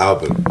of the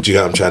album, do you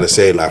get what I'm trying to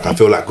say? Like, I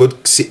feel like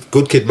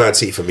Good Kid, Mad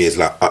City for me is,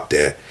 like, up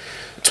there.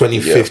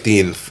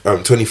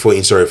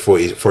 2014, sorry,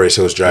 Forest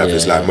Hills Drive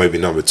is like maybe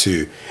number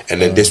 2,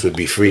 and then this would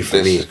be 3 for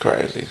me. This is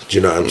crazy. Do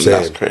you know what I'm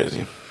saying? That's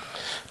crazy.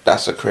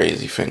 That's a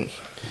crazy thing.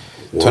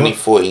 What?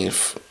 2014.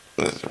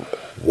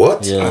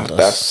 What? Yeah,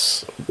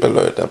 that's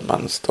below that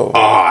man's store.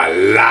 Oh,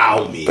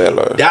 allow me.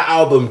 Below. That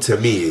album to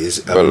me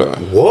is below.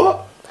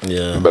 What?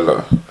 Yeah.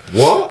 Below.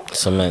 What?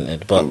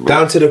 Cemented, but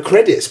down to the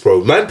credits,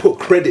 bro. Man put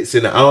credits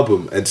in the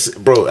album, and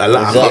bro,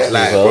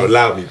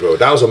 allow me, bro.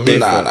 That was a movie.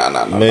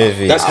 Nah.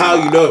 Movie. That's how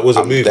you know it was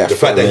a movie. The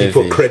fact that he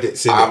put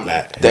credits in it,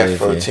 like.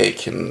 Therefore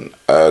taking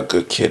a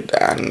Good Kid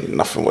and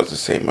Nothing Was the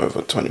Same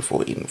over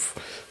 2014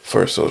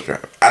 First Soul's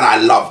Drive, and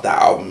I love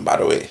that album, by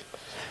the way.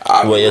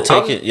 In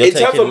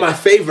terms of my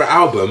favorite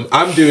album,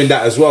 I'm doing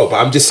that as well.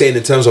 But I'm just saying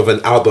in terms of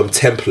an album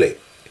template.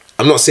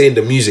 I'm not saying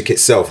the music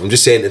itself. I'm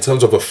just saying in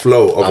terms of a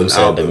flow of an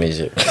album. The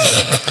music.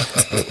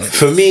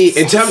 For me,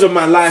 in terms of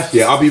my life,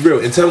 I'll be real.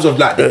 In terms of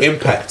like the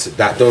impact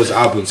that those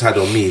albums had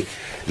on me,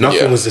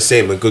 Nothing Was the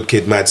Same. And Good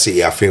Kid, Mad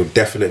City, I feel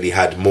definitely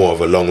had more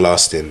of a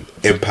long-lasting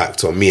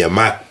impact on me and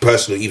my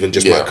personal, even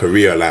just my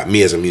career. Like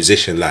me as a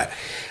musician, like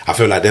I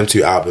feel like them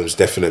 2 albums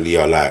definitely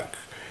are like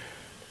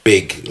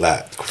big,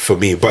 like for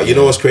me. But you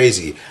know what's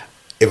crazy?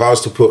 If I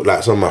was to put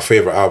like some of my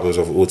favorite albums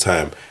of all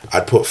time,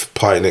 I'd put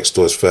Party Next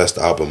Door's first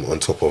album on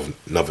top of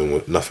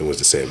Nothing Was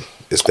the Same.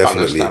 It's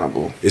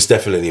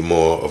definitely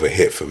more of a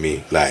hit for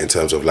me, like in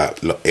terms of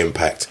like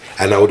impact.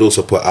 And I would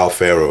also put Al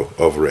Faro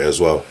over it as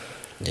well.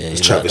 Yeah,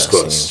 it's Travis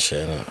Scott's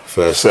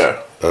first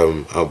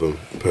album,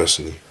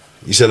 personally.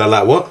 You said I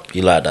like what?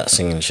 You like that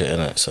singing shit,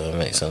 innit? So it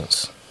makes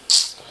sense.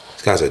 This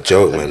guy's a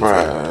joke, man.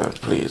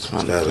 Please,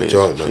 man. This guy's a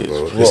joke, man,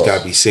 bro. This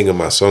guy be singing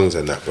my songs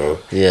and that, bro.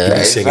 Yeah. He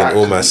be singing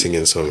all my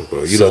singing songs,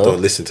 bro. You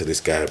don't listen to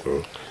this guy,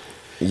 bro.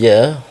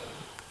 Yeah.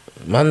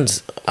 I'm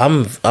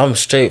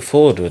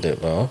straightforward with it,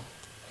 bro.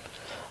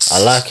 I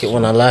like it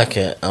when I like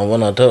it, and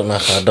when I don't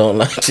like it, I don't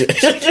like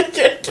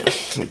it.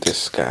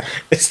 This guy.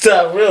 It's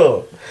that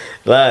real.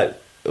 Like,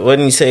 when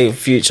you say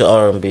future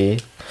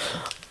R&B,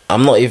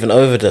 I'm not even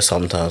over there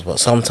sometimes, but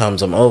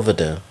sometimes I'm over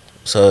there.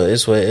 So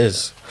it's what it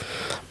is.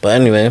 But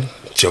anyway,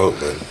 joke,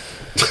 man.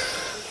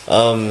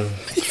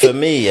 For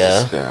me,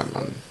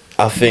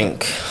 I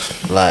think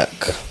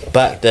like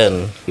back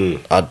then,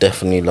 I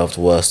definitely loved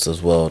Worst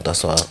as well.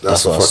 That's what I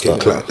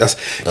started.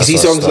 You see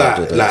songs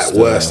like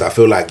Worst. I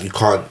feel like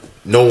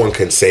no one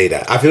can say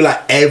that. I feel like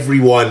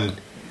everyone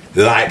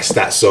likes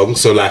that song.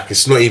 So like,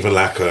 it's not even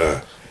like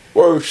a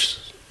Worst.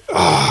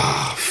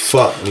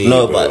 Fuck me.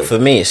 No, bro. but for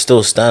me, it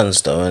still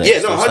stands though. And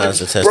it stands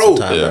the test of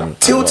time.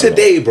 Till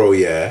today, bro.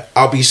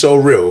 I'll be so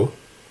real.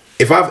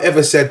 If I've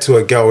ever said to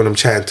a girl when I'm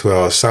chatting to her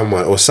or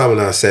someone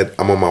else said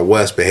I'm on my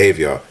worst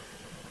behaviour,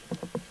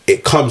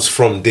 it comes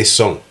from this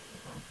song.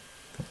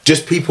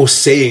 Just people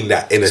saying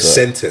that in a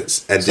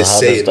sentence and just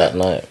saying that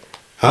night.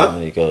 Huh?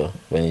 When you go,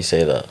 when you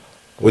say that.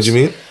 What do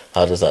you mean?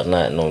 How does that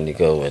night normally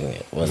go when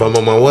if I'm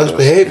on my worst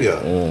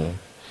behaviour?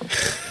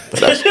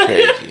 That's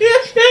crazy.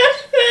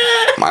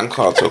 Man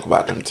can't talk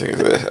about them things.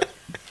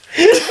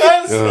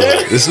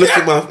 Just look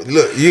at my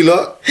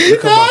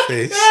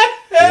face.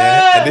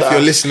 Yeah, and if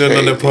you're listening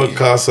on the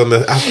podcast on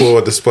the Apple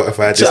or the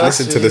Spotify, just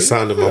listen to the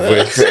sound of my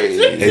voice,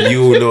 and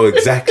you will know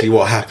exactly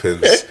what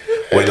happens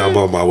when I'm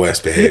on my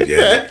worst behaviour.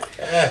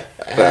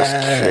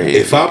 That's crazy.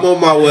 If I'm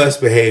on my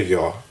worst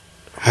behaviour,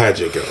 Hide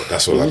your girl.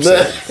 That's all I'm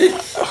saying.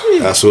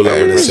 That's all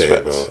I'm gonna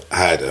say, bro.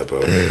 Hide her,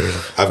 bro.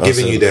 I've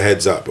given you the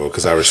heads up, bro,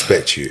 because I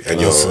respect you and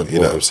your, you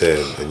know what I'm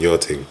saying, and your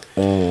thing.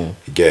 You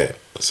get it.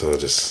 So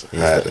just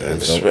hide her.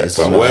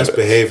 But worst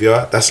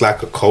behavior, that's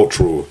like a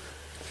cultural.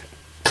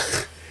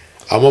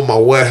 I'm on my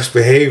worst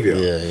behavior.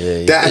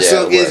 That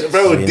song is,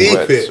 bro,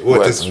 deep it.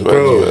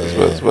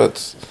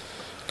 Words.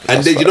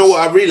 And then, you know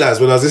what I realized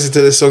when I was listening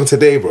to this song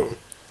today, bro?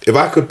 If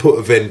I could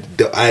put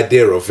the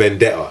idea of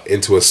vendetta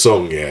into a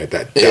song,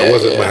 that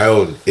wasn't my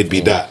own, it'd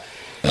be that.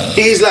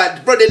 He's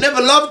like, bro, they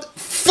never loved.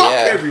 Fuck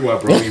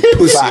everyone, bro. You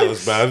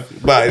pussies, man.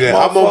 But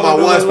I'm on my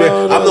worst.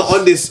 I'm not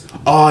on this.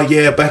 Oh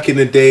yeah, back in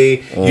the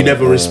day, you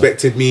never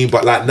respected me,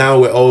 but like now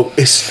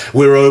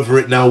we're over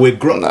it now. We're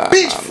grown.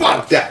 Bitch,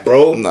 fuck that,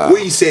 bro. What are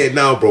you saying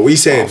now, bro? What are you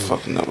saying?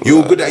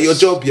 You're good at your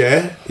job,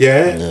 yeah.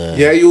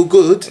 You're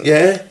good,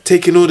 yeah.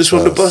 Taking orders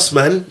from the boss,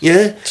 man,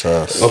 yeah.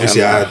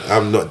 Obviously,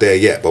 I'm not there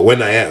yet, but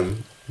when I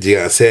am, do you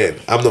know what I'm saying?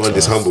 I'm not on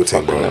this humble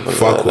thing, bro.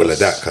 Fuck all of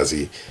that,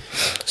 cuzzy.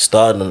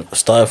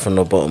 Started from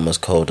the bottom was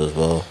cold as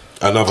well.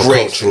 Another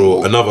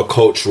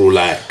cultural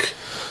like.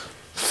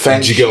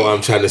 Do you get what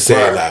I'm trying to say,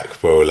 bro? Like,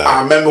 bro? Like,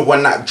 I remember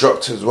when that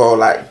dropped as well.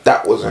 Like,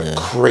 that was a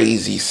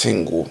crazy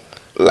single.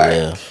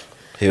 Like,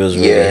 he was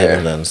really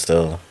hitting then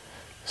still.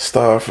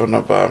 Start from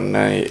the bottom,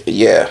 and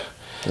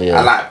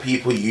like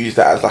people use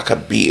that as like a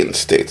beating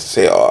stick to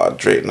say, "Oh,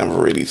 Drake never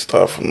really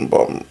started from the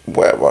bottom,"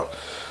 whatever.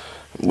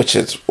 Which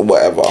is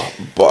whatever,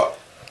 but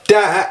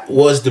that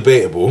was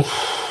debatable.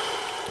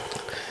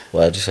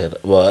 Why did you say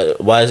that?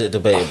 Why is it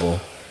debatable?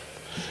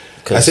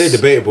 I say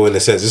debatable in the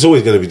sense it's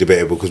always going to be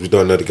debatable because we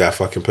don't know the guy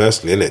fucking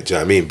personally, innit? Do you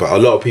know what I mean? But a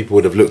lot of people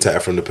would have looked at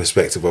it from the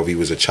perspective of he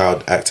was a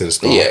child acting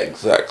star. Yeah,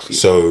 exactly.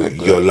 So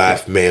your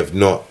life may have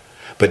not.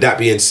 But that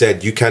being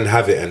said, you can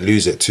have it and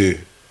lose it too.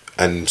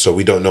 And so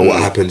we don't know what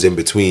happens in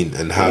between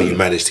and how you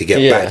manage to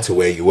get back to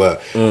where you were.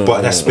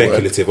 But that's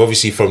speculative.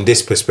 Obviously, from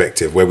this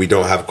perspective, where we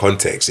don't have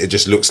context, it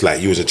just looks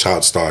like you was a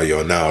child star,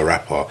 you're now a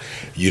rapper.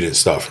 You didn't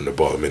start from the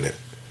bottom, innit?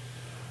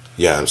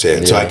 Yeah, I'm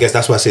saying. So I guess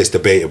that's why I say it's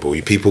debatable.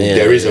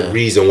 There is a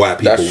reason why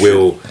people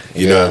will,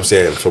 you know what I'm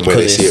saying, from where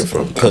they see it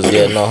from. Because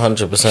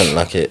 100%.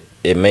 Like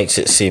it makes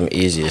it seem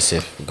easier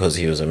because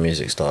he was a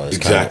music star.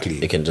 Exactly.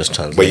 It can just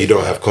translate. But you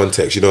don't have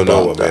context. You don't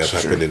know what may have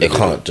happened in the It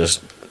can't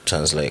just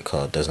translate.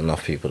 Card. There's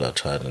enough people that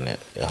tried and it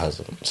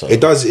hasn't. So it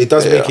does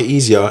make it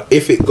easier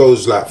if it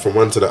goes like from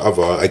one to the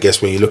other. I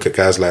guess when you look at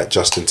guys like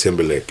Justin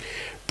Timberlake,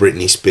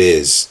 Britney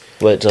Spears.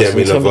 Wait,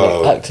 Demi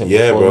Lovato.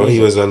 Yeah, bro, he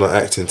was on an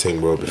acting thing,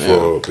 bro.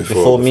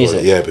 Before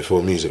music. Yeah,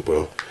 before music,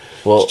 bro.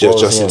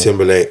 Justin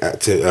Timberlake,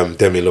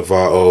 Demi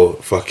Lovato,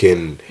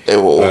 fucking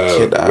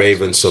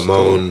Raven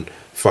Simone,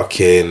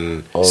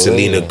 fucking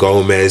Selena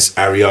Gomez,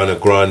 Ariana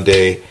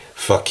Grande,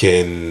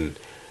 fucking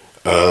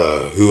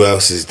who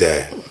else is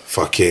there?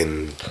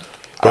 Fucking.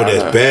 Bro,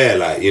 there's bare,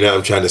 like, you know what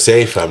I'm trying to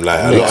say, fam.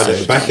 Like, a lot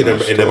of back in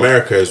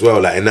America as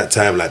well, like, in that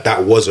time, like,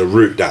 that was a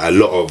route that a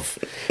lot of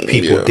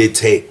people did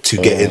take to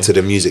get into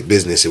the music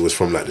business. It was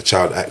from, like, the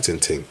child acting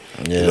thing,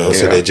 you know?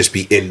 So they'd just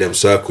be in them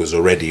circles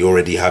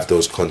already have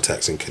those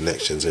contacts and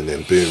connections, and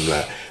then boom,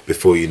 like,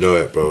 before you know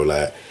it, bro,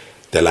 like,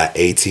 they're, like,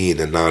 18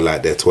 and now,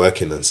 like, they're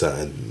twerking and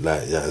something,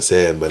 like, you know what I'm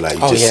saying? But, like,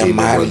 you just see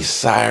Miley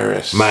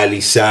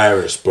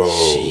Cyrus, bro.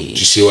 Do you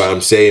see what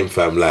I'm saying,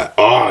 fam? Like,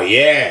 oh,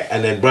 yeah.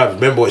 And then, bruv,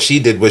 remember what she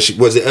did? Was it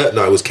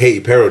no, it was Katy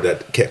Perry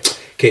that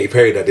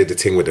did the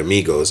thing with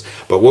Amigos.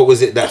 But what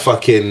was it that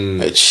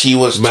fucking... She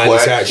was Miley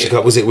twerking.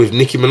 Cyrus, was it with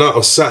Nicki Minaj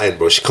or something,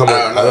 bro? She come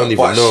on, I don't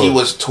even know. She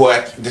was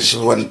twerking. This is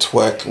when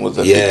twerking was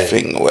a big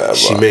thing or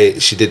whatever.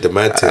 She did the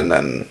mad thing. And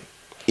then,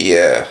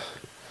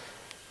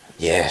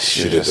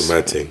 she did the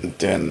mad thing.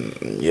 Then,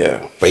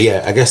 But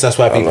yeah, I guess that's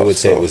why people would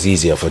say it was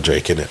easier for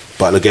Drake, innit?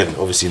 But again,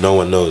 obviously no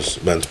one knows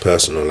man's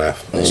personal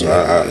life.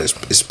 So it's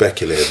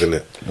speculative,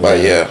 innit? But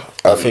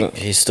I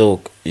think you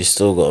still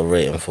got to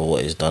rate him for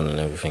what he's done and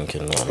everything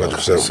and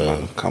whatnot. 100%, so,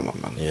 man. Come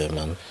on, man. Yeah,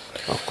 man.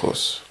 Of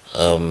course.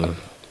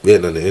 We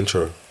ain't done the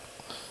intro.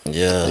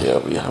 Yeah. Yeah,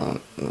 we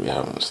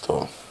haven't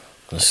still.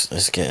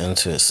 Let's get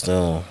into it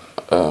still.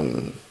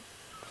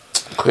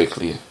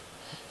 Quickly.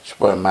 It's your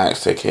boy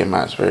Max, aka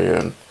Max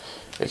Varian.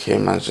 aka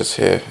Man's just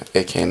here,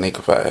 aka Nick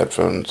without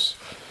headphones,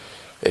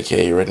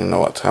 aka you already know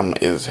what time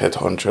it is, head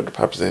honcho of the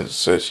Papas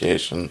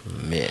Association.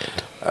 Mid.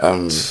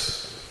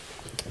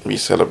 We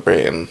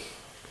celebrating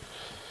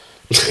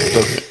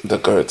the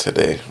GOAT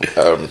today.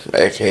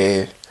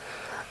 Aka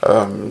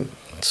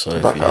sorry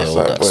if you hear all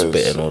that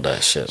spitting, all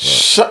that shit. But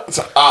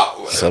shut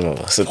up. Some of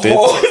us are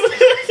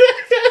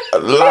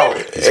allow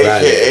it.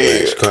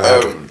 AKA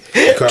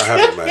you can't have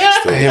it, man.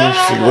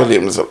 Him,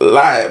 Williams,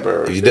 lie,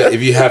 bro.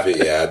 If you have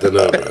it, I don't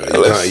know,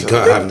 bro. You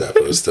can't have that,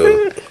 bro.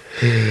 Still,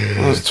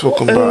 I was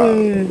talking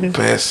about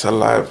bare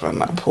saliva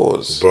and that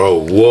pause, bro.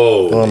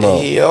 Whoa, oh,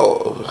 no.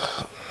 Yo,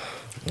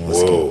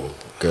 whoa.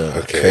 Good.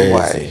 Okay,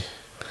 why?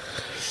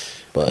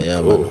 But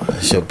yeah, man,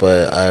 it's your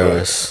boy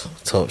Iris,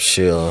 top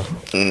shooter,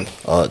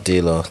 art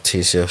dealer,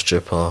 TCF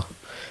dripper.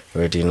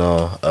 Already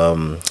know.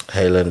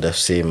 Hayland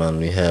FC, man.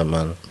 We here,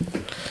 man.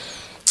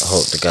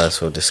 hope the guys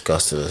feel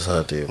disgusted as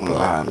I do, but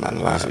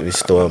Lie, we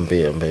still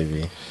unbeaten,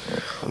 baby.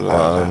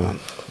 man.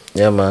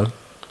 Yeah, man.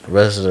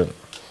 Resident.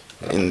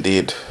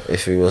 Indeed.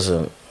 If he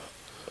wasn't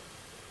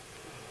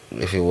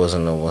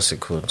a what's it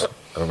called,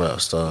 a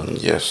rap star,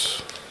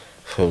 Yes.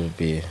 probably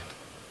be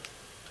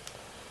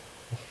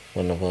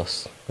one of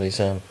us. What are you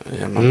saying?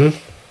 Yeah, man.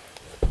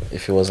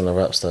 If he wasn't a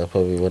rap star,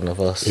 probably one of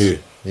us. Who?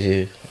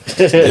 You.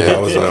 Yeah, I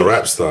wasn't a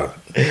rap star.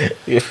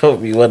 You'd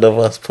probably one of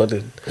us,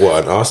 pudding.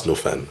 What, an Arsenal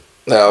fan?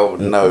 No.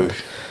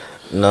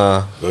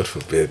 Nah. God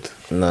forbid.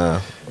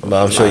 Nah. But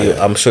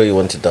I'm sure you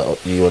wanted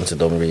that. You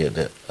wanted Omri at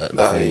the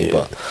thing,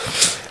 but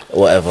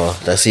whatever.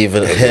 That's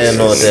either here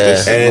nor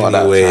there.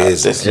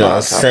 Anyways, you know what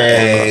I'm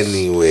saying?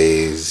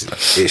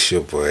 Anyways, it's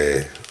your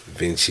boy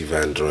Vinci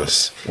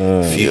Vandross,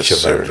 future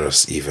Yes, sir.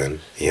 Vandross, even.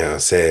 You know what I'm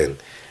saying?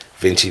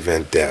 Vinci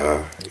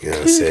Vendetta. You know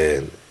what I'm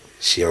saying?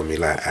 She on me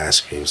like ice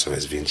cream, so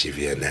it's Vinci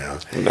Via now.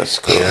 Let's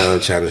go. You know what I'm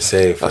trying to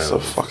say, fam? That's a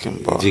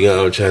fucking bar. Do you get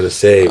what I'm trying to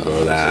say,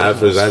 bro? Like, I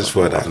just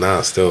thought that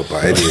now still,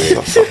 but anyway, you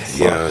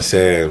know what I'm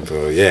saying,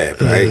 bro? Yeah,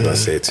 but I ain't gonna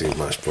say too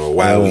much, bro.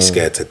 Why are we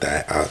scared to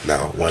die out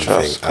now? One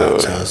Trust thing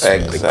out God. now.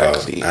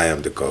 Exactly. I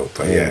am the GOAT.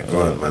 But yeah,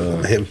 go on, man.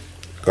 I'm him.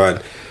 Go on.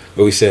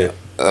 What we saying?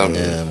 Yeah,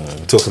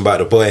 man. Talking about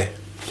the boy.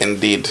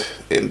 Indeed.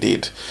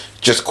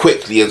 Just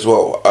quickly as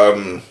well.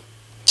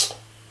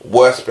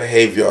 Worst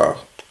behavior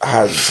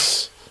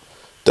has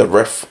it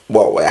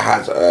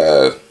has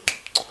a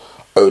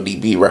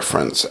ODB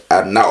reference,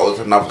 and that was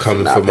another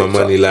Coming thing for that my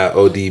money like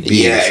ODB.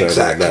 Yeah, and something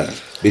exactly. Like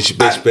that.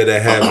 Bitch better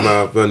have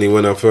my money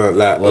when I feel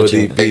like What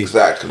you- ODB.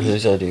 Exactly.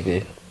 Who's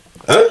ODB?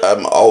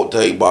 Old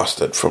Dirty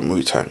Bastard from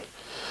Wu-Tang.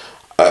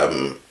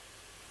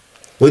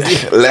 What do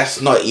you?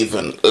 Let's not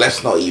even.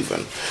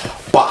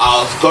 But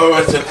I was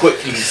going to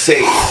quickly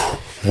say,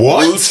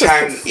 What?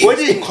 Wu-Tang What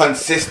do is you-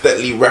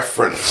 consistently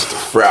referenced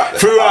throughout the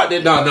Throughout the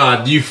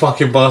no, you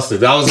fucking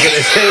bastard. I was gonna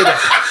say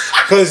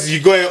that because you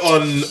got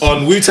it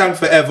on Wu-Tang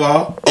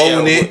Forever,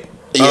 Own It.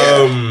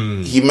 Yeah.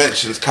 He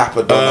mentions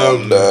Capadon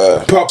on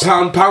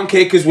the pound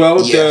cake as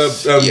well.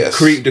 Yes, yes.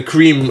 The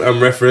cream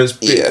reference.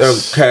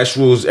 Yes. Cash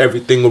rules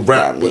everything with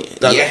rap.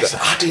 Yes,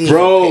 I didn't even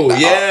Bro, pick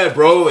that yeah, up.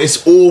 bro.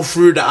 It's all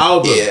through the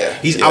album. Yeah,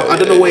 I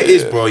don't know what it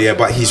is, bro. Yeah,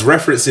 but he's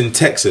referencing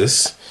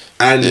Texas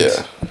and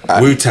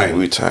and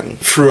Wu-Tang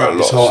throughout A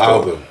this lot whole still.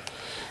 album.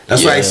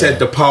 That's why he said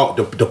the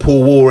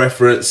Paul Wall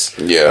reference.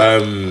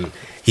 Yeah.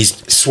 He's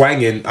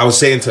swanging. I was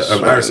saying to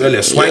Aris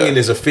earlier, swanging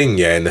is a thing,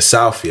 in the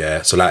South,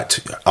 so like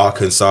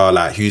Arkansas,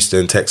 like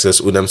Houston,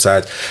 Texas, all them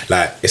sides,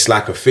 like it's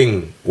like a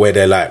thing where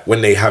they're like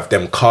when they have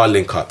them car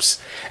link ups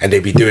and they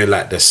be doing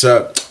like the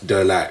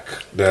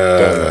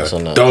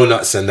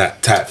donuts and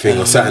that type thing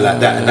or something like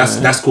that, and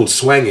that's called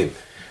swanging.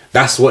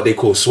 That's what they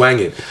call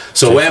swanging.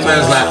 So where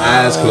man's like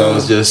eyes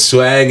closed, just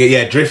swanging,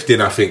 drifting.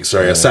 I think, or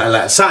something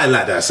like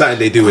that. Something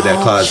they do with their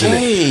cars,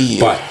 innit?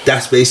 But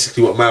that's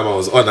basically what my mom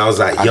was on. I was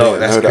like, yo,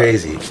 that's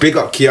crazy. Big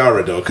up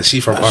Kiara though, because she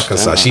from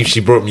Arkansas. She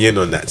brought me in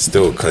on that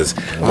still, because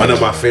one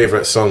of my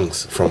favorite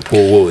songs from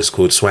Paul Wall is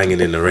called "Swanging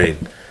in the Rain."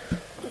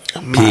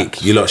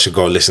 Peak, you lot should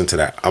go listen to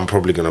that. I'm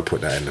probably gonna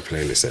put that in the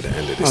playlist at the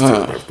end of this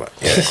time, bro. But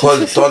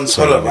Because Don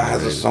Toliver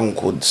has a song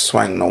called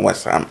 "Swang No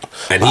West Ham,"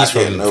 and he's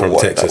from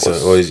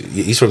Texas, or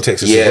he's from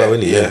Texas as well,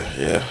 isn't he?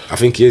 Yeah. I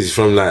think he is. He's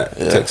from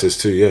Texas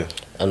too. Yeah.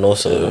 And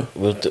also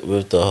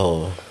with the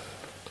whole,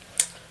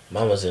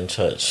 man was in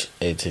church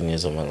 18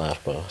 years of my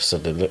life, bro. So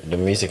the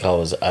music I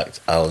was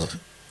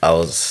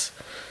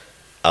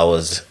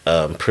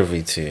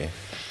privy to,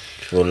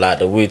 well, like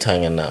the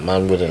Wu-Tang and that,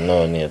 man wouldn't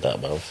know any of that,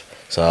 bro.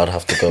 So I'd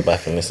have to go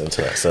back and listen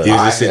to that. So You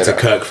was listening to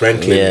Kirk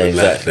Franklin,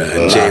 exactly.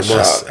 and Jay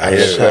Moss. I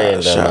hear Lecrae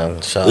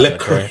man. Shout out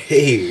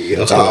Lecrae.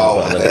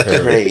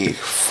 Lecrae.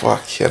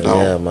 Fuck you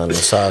know. Yeah, man.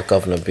 Shout out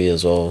Governor B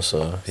as well.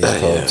 So he's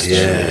close.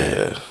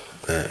 Yeah.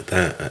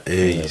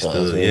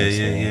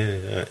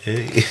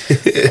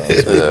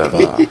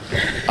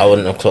 I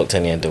wouldn't have clocked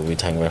any of the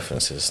Wu-Tang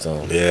references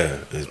still. Yeah,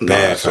 it's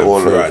bad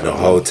throughout the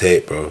whole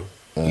tape, bro.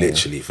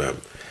 Literally, fam.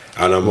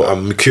 And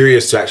I'm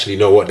curious to actually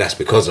know what that's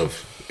because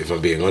of, if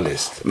I'm being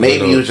honest.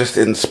 Maybe you just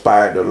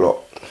inspired a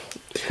lot.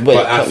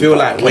 But I feel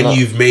like when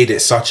you've made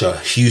it such a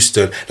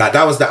Houston, like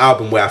that was the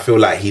album where I feel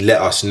like he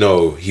let us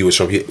know he was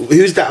from here.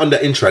 Who's that on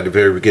the intro at the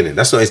very beginning?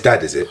 That's not his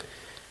dad, is it?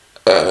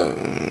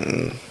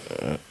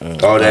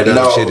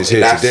 Shit is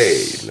here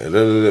today.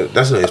 No.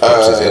 That's not his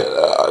pops, is it?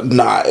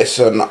 Nah, it's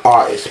an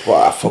artist,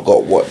 but I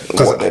forgot what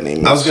their name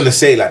is. I was gonna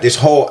say, like, this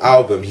whole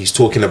album, he's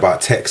talking about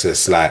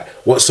Texas. Like,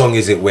 what song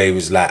is it where he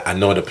was like, "I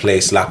know the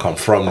place, like I'm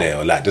from there,"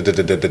 or like,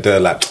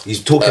 like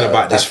he's talking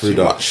about this through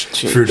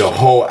the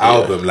whole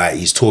album. Like,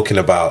 he's talking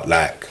about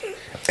like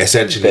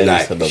essentially Based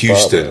like in the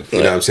Houston, bar, you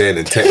know what I'm saying,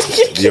 in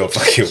Texas. You're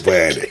fucking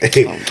weird.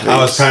 I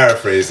was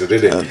paraphrasing,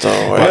 didn't it?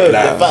 Don't worry. But, The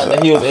like, fact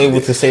that he was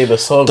able to say the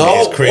song Don't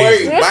is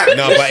crazy. worry, man.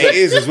 No, but it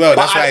is as well.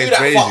 That's why I do it's that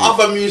crazy. for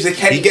other music.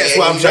 He gets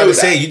what I'm trying to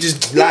say. You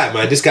just lie,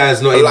 man. This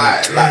guy's not even.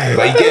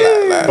 But you get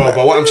it. But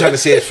what I'm trying to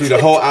say is through the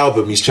whole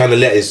album, he's trying to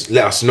let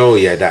us know,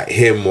 that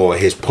him or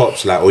his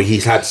pops, like, or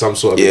he's had some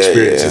sort of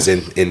experiences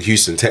in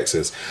Houston,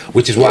 Texas,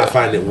 which is why I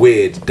find it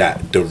weird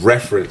that the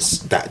reference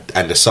that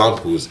and the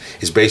samples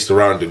is based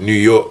around the New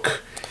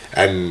York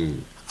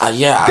and I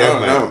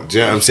don't man. know. Do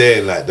you know what I'm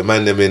saying? Like the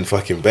man them in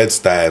fucking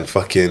Bed-Stuy and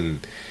fucking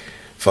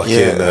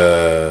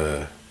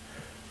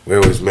where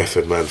was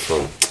Method Man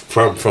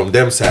from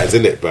them sides,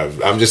 innit,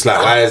 bruv? I'm just like,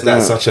 why is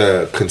that such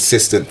a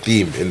consistent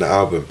theme in the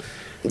album?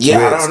 It's Yeah,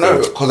 weird I don't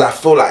know, still. because I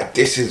feel like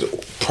this is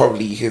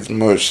probably his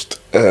most,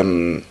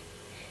 in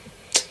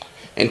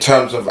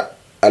terms of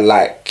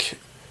a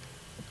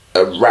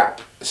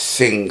rap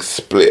sing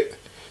split,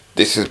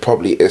 this is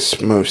probably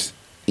its most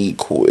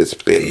equal it's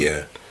been.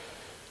 Yeah.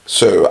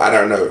 So I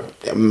don't know,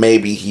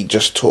 maybe he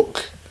just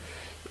took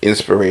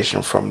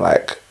inspiration from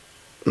like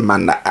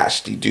man that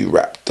actually do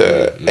rap,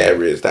 the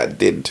areas that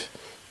did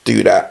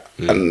do that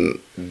and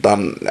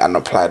done and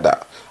applied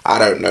that. I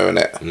don't know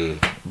innit,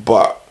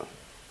 but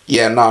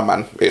yeah, nah,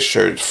 man, it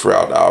showed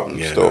throughout the album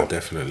still. No,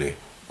 definitely.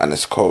 And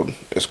it's cold,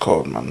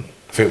 man.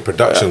 I think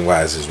production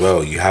wise as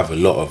well, you have a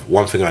lot of,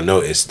 one thing I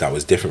noticed that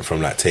was different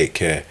from like Take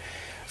Care.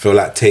 I feel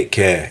like Take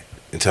Care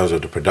in terms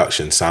of the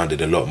production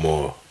sounded a lot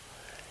more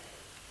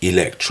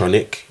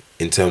electronic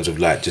in terms of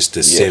like just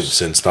the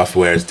synths and stuff,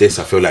 whereas this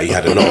I feel like you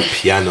had a lot of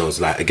pianos,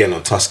 like again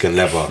on Tuscan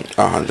Leather,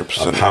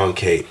 100%. a Pound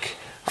Cake,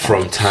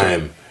 From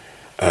Time,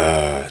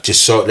 there's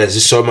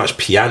just so much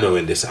piano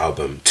in this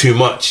album, too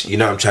much, you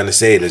know what I'm trying to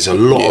say, there's a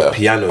lot of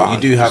piano. You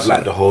do have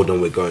like the Hold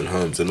On We're Going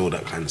Homes and all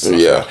that kind of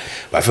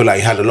stuff, but I feel like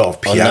you had a lot of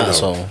piano. on that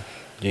song.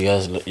 You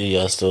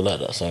guys still like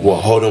that song?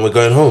 What, Hold On We're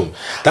Going Home?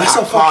 That's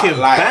a fucking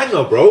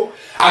banger, bro.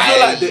 I feel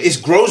like it's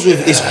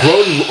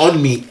grown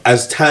on me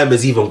as time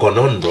has even gone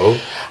on, bro.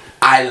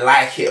 I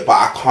like it, but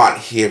I can't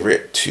hear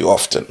it too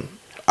often.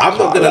 I'm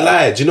not gonna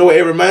lie. Do you know what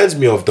it reminds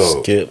me of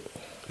though? Skip.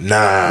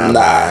 Nah,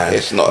 man.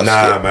 It's not.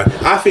 Man.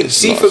 I think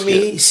see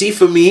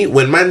for me,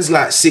 when man's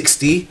like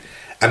 60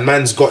 and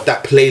man's got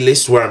that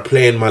playlist where I'm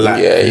playing my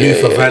like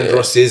Luther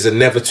Vandrosses and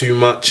Never Too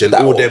Much and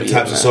That all will them be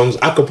types it, of man. songs,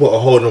 I could put a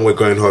Hold On We're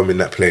Going Home in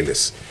that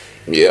playlist.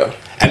 Yeah.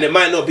 And it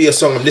might not be a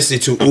song I'm listening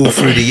to all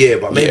through the year,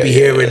 but maybe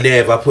here and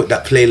there, if I put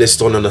that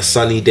playlist on a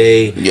sunny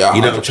day, you know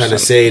what I'm trying to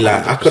say?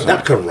 Like,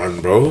 that can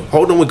run, bro.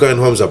 Hold On We're Going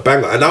Home's a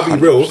banger. And I'll be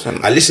real,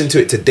 I listened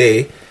to it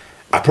today.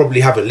 I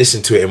probably haven't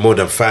listened to it in more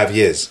than 5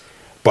 years.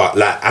 But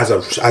like as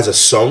a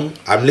song,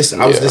 I was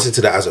listening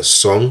to that as a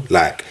song.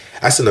 Like,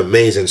 that's an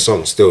amazing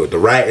song still. The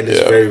writing is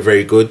very,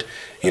 very good.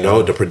 You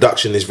know, the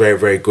production is very,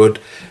 very good.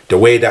 The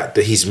way that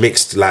he's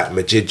mixed like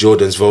Majid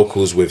Jordan's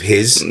vocals with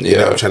his, you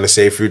know what I'm trying to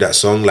say, through that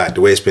song, like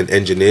the way it's been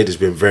engineered has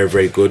been very,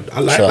 very good. I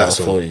like that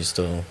song. 40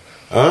 still.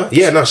 Huh?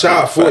 Yeah, no,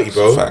 shout out 40,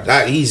 bro. Facts.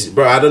 That easy,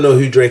 bro. I don't know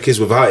who Drake is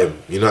without him.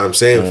 You know what I'm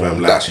saying, fam?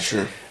 Like, That's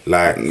true.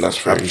 Like, That's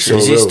very I'm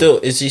true. so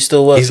Is he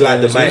still working? He's like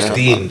on the his new Mike stuff?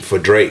 Dean for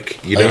Drake.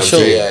 You know Are what you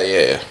I'm sure?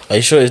 saying? Yeah. Are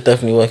you sure he's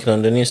definitely working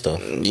on the new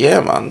stuff? Yeah,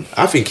 man.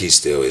 I think he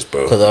still is,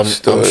 bro. Because I'm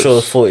Still sure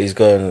is. 40's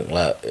going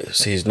like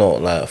he's not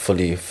like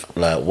fully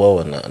like well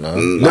in that. No.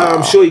 No,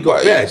 I'm sure he got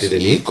But better, didn't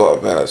he? He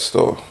got better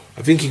still.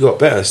 I think he got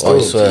better still.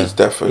 I swear. He's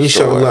definitely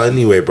still Inshallah working.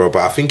 anyway, bro.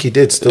 But I think he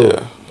did still.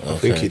 Yeah. I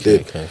think he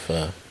did. Okay,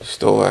 fair.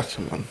 Still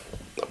working, man.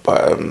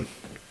 But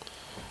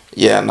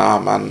yeah, nah,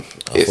 man.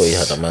 I thought he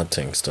had a mad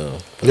thing still.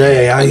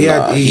 Yeah. He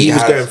was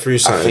has- going through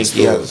something. I think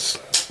he still. has.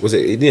 Was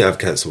it? He didn't have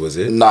cancer, was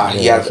it? Nah,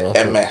 he Yeah, has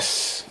okay.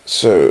 MS.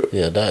 So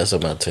Yeah, that is a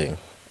mad thing.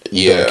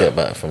 You yeah, don't get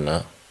back from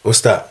that.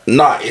 What's that?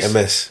 nah, it's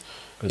MS.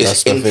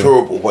 it's the thing.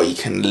 incurable, but you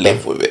can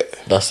live with it.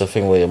 That's the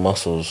thing where your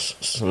muscles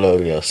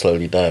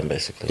slowly dying,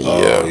 basically.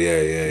 Oh,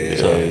 yeah.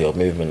 So your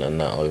movement and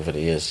that over the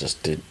years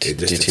just It just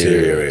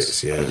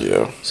deteriorates. deteriorates, yeah.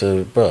 Yeah,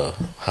 So, bro,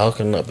 how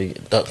can that be?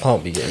 That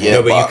can't be getting. Yeah,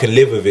 No, but you but- can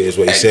live with it, is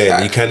what you're saying.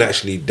 You Exactly. can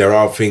actually. There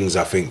are things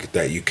I think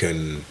that you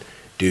can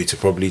do to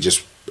probably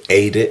just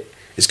aid it.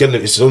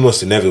 It's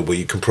almost inevitable.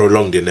 You can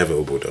prolong the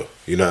inevitable, though.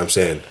 You know what I'm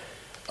saying?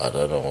 I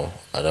don't know.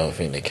 I don't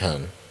think they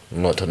can.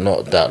 Not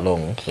that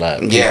long.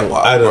 Like yeah, people-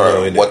 but I don't bro,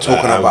 know. innit? we're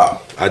talking Like,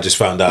 about I just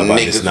found out about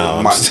this niggas now.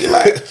 with money,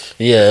 like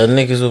yeah,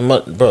 niggas with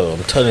money, bro.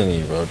 I'm telling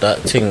you, bro.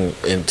 That thing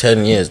in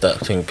 10 years, that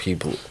thing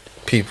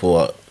people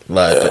are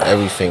like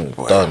everything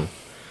done.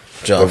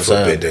 Do you know God what I'm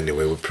saying? forbid,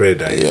 anyway. We pray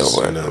that. Yeah, is,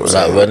 well, you know what I'm well,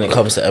 saying? Like when it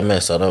comes to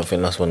MS, I don't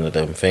think that's one of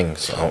them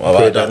things. Pray I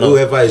that don't know.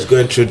 whoever is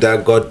going through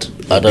that, God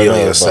will I don't be on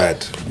know, your but-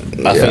 side.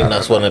 I Yeah. think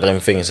that's one of them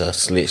things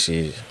that's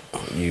literally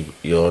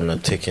you're on a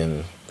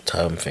ticking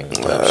time thing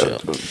type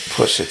shit.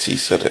 Pusha T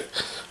said it.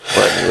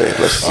 But anyway,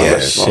 let's Yeah,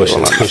 let's not go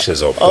on that.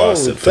 Pusha's on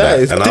bastard for that that.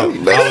 is And I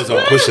was on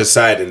Pusha's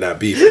side in that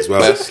beef as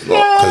well. Let's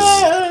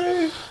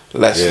not.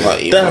 Let's Yeah. not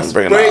even That's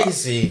bring that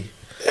crazy.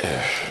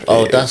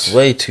 Oh, that's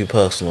way too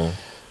personal.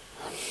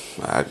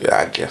 up.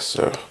 I guess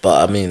so.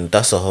 But I mean,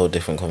 that's a whole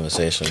different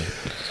conversation.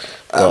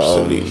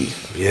 Absolutely.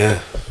 Yeah.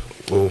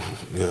 Well,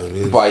 you know what I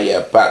mean? But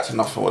yeah, Back to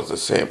Nothing was the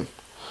same.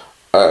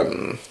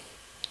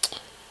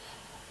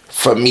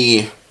 For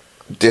me,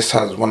 this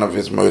has one of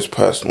his most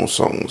personal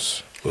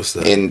songs. What's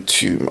that? In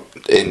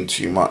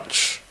Too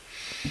Much.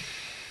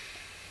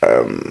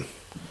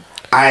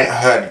 I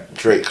heard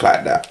Drake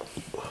like that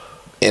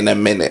in a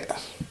minute.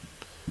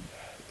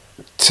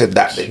 To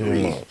that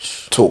degree,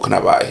 talking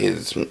about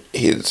his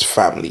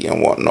family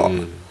and whatnot.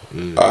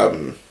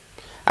 And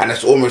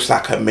it's almost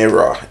like a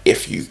mirror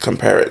if you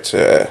compare it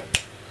to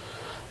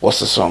what's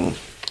the song?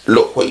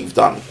 Look What You've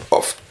Done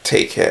of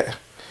Take Care,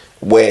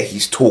 where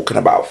he's talking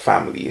about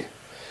family,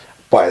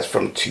 but it's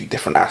from two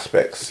different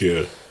aspects.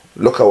 Yeah.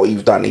 Look at what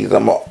you've done. He's a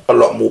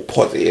lot more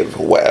positive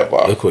or whatever.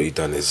 Look what you've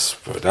done is,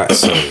 bro, that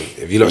song.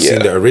 Have you not seen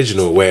the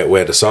original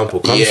where the sample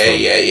comes from?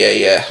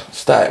 Yeah.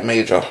 Static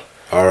Major.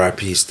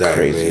 R.I.P. Static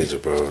Crazy. Major,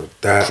 bro.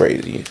 That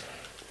Crazy.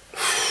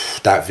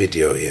 That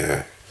video,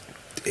 yeah,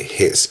 it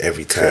hits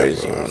every time,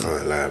 Crazy, bro. I man.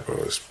 can't lie, bro.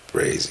 It's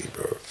crazy,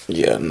 bro.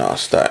 Yeah, no,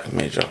 Static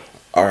Major.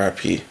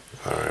 R.I.P.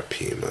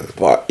 R.I.P. man.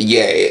 But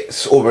yeah,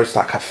 it's almost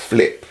like a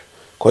flip.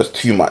 Because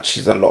Too Much,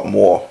 he's a lot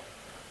more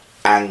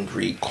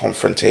angry,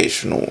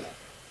 confrontational.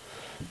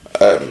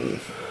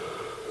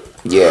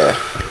 Yeah.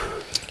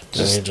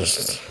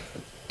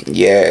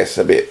 Yeah, it's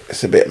a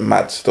bit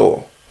mad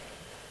still.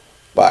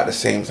 But at the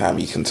same time,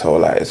 you can tell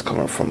like it's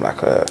coming from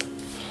like a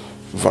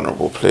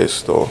vulnerable place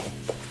still.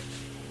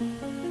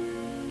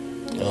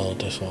 Oh,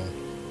 this one.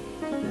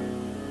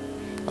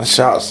 And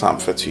shout out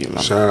Sanford to you,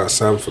 man. Shout out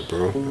Sanford,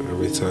 bro.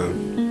 Every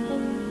time.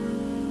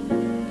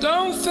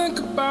 Don't think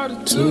about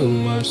it too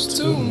much,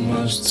 too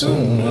much, too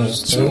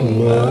much, too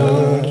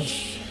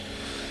much.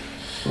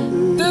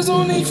 There's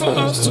no need for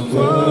us to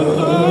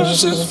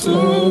rush it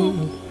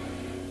through.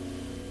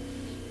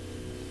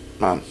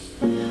 Man.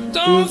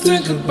 Don't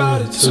think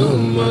about it too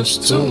much,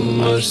 too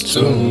much,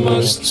 too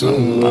much, too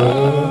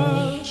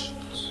much.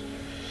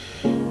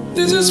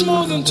 This is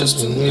more than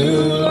just a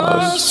new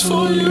lust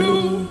for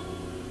you.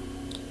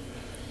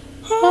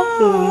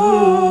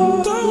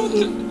 Don't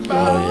think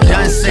about it.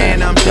 Done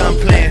saying I'm done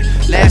playing.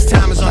 Last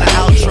time was on the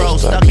outro.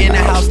 Stuck in the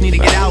house, need to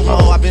get out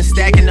more. I've been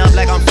stacking up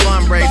like I'm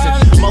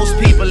fundraising. Most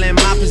people in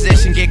my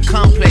position get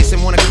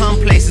complacent. Wanna come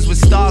places with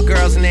star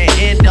girls and they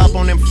end up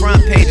on them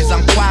front pages.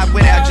 I'm quiet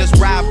with it, I just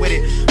ride with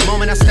it.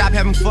 Moment I stop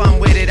having fun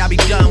with it, I'll be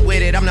done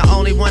with it. I'm the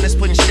only one that's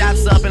putting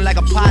shots up and like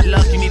a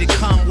potluck, you need to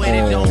come with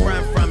it. Don't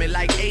run from it.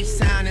 Like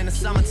H-Town in the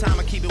summertime,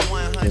 I keep it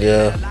 100.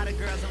 Yeah. A lot of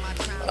girls on my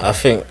time. I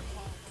think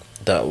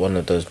that one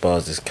of those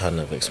bars is kind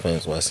of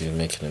explains why he's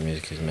making the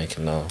music he's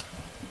making now,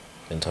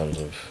 in terms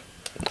of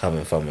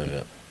having fun with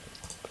it.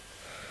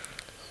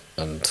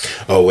 And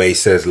Oh, where he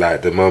says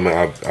like the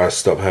moment I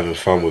stop having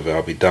fun with it,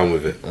 I'll be done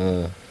with it.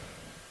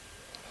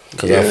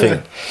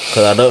 because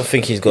I don't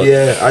think he's got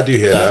I do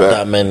hear that.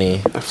 that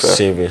many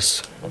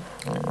serious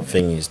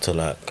thingies to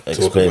like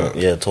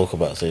explain. Talk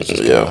about. So he's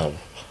just gonna have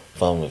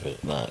fun with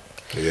it, like.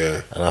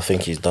 Yeah. And I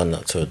think he's done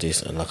that to a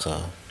decent,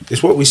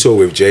 It's what we saw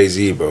with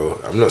Jay-Z,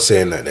 bro. I'm not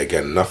saying that,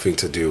 again, nothing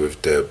to do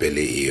with the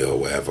ability or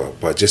whatever,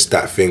 but just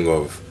that thing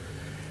of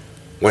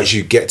once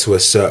you get to a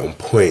certain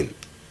point,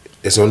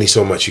 there's only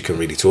so much you can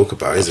really talk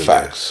about, isn't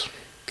Facts.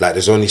 there? Like,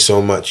 there's only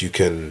so much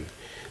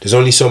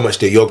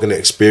that you're going to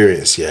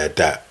experience,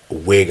 that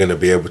we're going to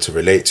be able to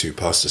relate to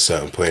past a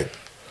certain point.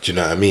 Do you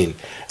know what I mean?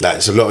 Like,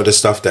 it's a lot of the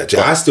stuff that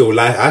I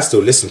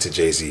still listen to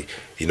Jay-Z.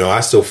 You know,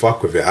 I still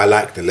fuck with it. I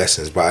like the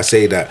lessons, but I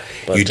say that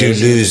you do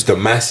lose the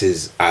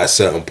masses at a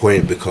certain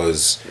point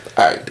because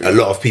a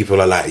lot of people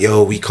are like,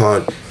 yo, we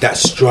can't, that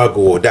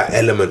struggle or that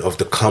element of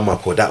the come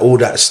up or that all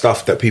that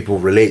stuff that people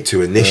relate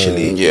to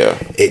initially,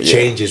 it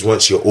changes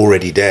once you're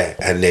already there,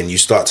 and then you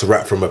start to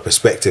rap from a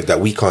perspective that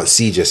we can't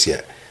see just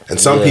yet. And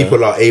some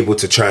people are able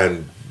to try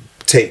and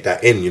take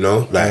that in, you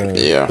know, like,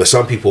 but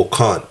some people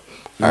can't.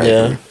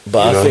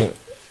 but I think.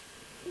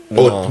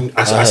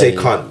 I say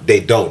can't. They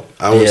don't.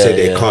 I won't say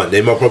they can't.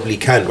 They probably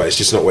can, but it's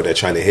just not what they're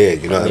trying to hear.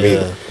 You know what I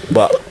mean?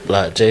 But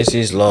like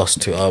Jay-Z's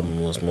last two albums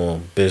was more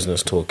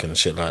business talk and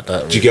shit like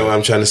that. Do you get what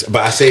I'm trying to say?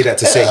 But I say that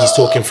to say he's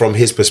talking from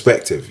his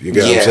perspective. You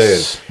get what I'm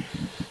saying?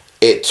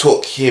 It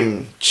took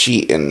him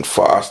cheating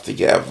for us to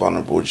get a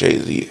vulnerable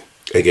Jay-Z.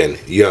 Again,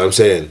 you know what I'm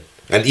saying?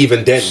 And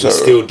even then, we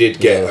still did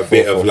get a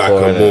bit of like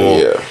a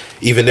more.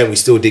 Even then, we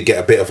still did get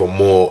a bit of a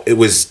more. It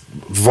was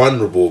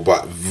vulnerable,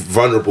 but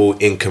vulnerable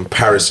in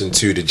comparison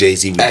to the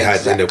Jay-Z we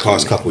had in the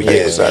past couple of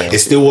years. It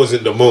still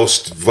wasn't the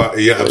most, you know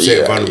what I'm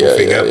saying, vulnerable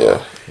thing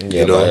ever.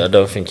 You know? But I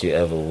don't think you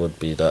ever would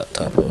be that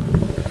type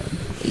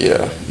of.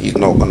 Yeah, he's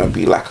not gonna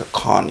be like a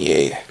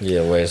Kanye.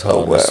 Yeah, where his heart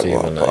on the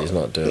sleeve and that he's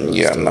not doing that.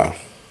 Yeah, no.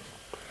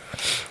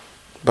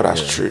 But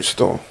that's true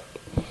still.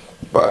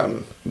 But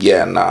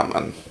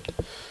man.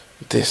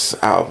 This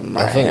album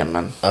here,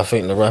 man. I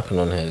think the rapping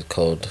on here is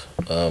cold.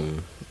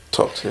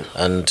 Top tier.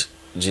 And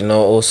do you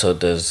know also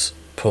there's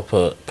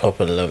proper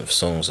length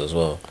songs as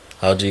well.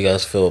 How do you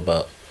guys feel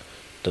about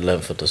the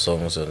length of the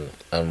songs and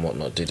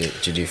whatnot? Did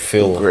you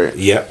feel great?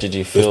 Yeah. Did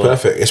you feel it was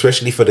perfect,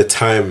 especially for the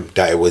time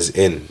that it was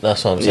in?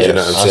 That's what I'm saying. You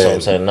know what I'm saying? That's what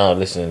I'm saying now,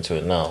 listening to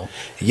it now.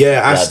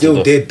 Yeah, I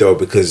still did though,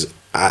 because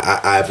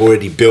I've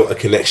already built a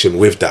connection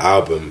with the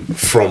album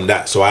from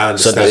that, so I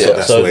understand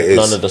that's what it is.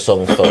 None of the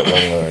songs felt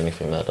wrong or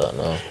anything like that,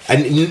 no.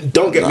 And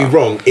don't get me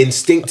wrong,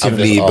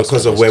 instinctively,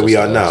 because of where we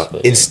are now,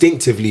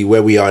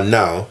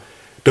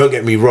 don't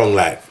get me wrong,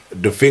 like,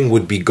 the thing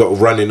would be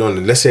running on,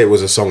 and let's say it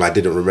was a song I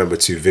didn't remember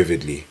too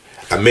vividly.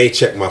 I may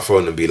check my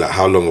phone and be like,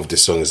 how long of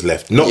this song is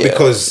left? Not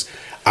because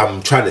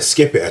I'm trying to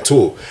skip it at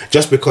all,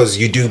 just because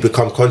you do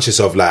become conscious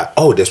of like,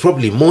 oh, there's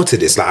probably more to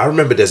this. Like, I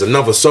remember there's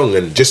another song,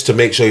 and just to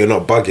make sure you're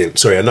not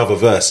bugging, another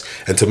verse,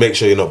 and to make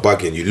sure you're not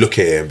bugging, you look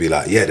at it and be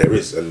like, yeah, there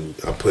is, and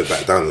I put it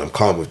back down and I'm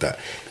calm with that.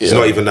 It's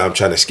not even that I'm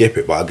trying to skip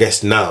it, but I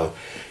guess now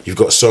you've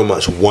got so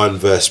much one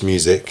verse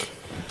music,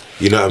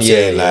 you know what I'm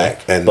saying?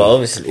 Like, and but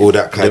obviously, all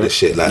that kind of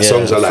shit. Like,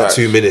 songs are like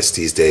 2 minutes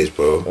these days,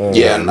 bro.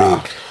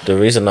 The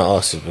reason I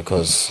asked is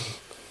because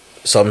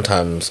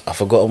sometimes I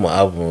forgot what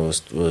album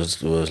was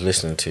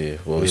listening to,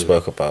 what we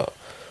spoke about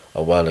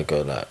a while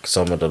ago, like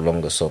some of the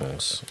longer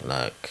songs,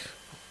 like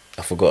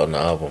I forgot on the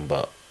album,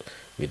 but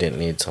we didn't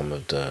need some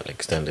of the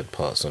extended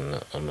parts on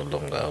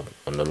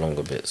the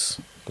longer bits,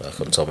 like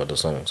on some of the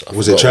songs.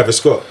 Was it Travis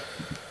Scott?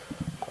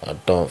 I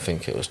don't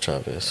think it was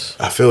Travis.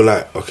 I feel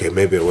like, okay,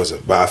 maybe it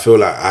wasn't, but I feel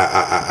like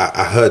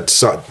I heard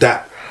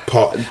that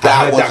part.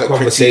 That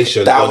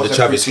conversation on the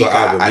Travis Scott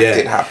album.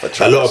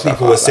 A lot of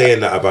people were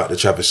saying that about the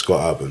Travis Scott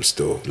album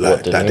still,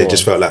 like that they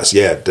just felt like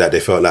that they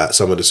felt like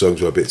some of the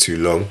songs were a bit too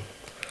long.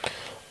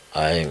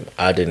 I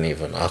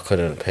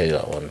couldn't pay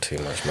that one too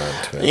much,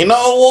 man. To me. You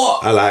know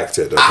what? I liked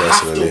it though,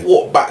 personally. I have to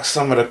walk back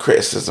some of the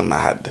criticism I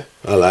had.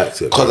 I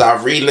liked it because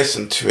I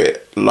re-listened to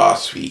it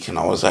last week and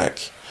I was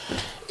like,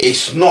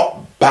 it's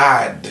not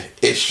bad.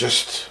 It's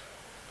just,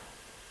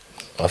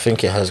 I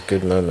think it has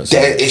good moments.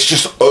 It's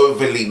just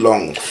overly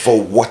long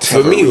for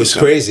whatever. For me, reason. what's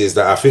crazy is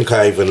that I think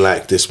I even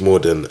like this more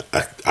than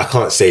I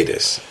can't say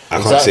this. I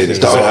can't say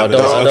this. I'll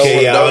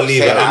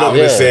leave it. I'm not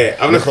gonna say it.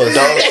 Don't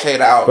say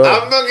that out.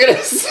 I'm not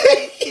gonna say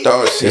it.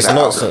 Don't say it's that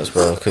nonsense,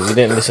 bro. Because you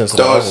didn't listen to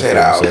don't the say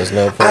that. So there's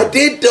no point. I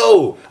did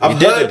though.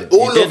 I've heard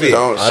all of it.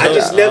 I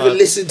just never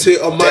listened to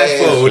it on my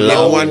phone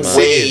in one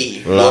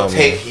sitting.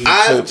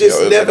 I've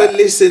just never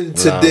listened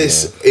to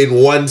this in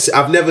one.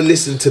 I've never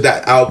listened to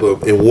that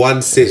album in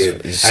one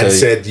sitting and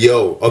said,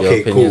 "Yo,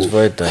 okay, cool."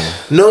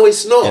 No,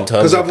 it's not,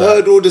 because I've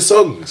heard all the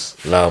songs.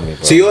 Allow me,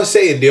 bro. So you're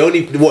saying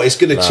it's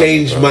gonna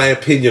change my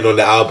opinion on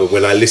the album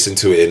when I listen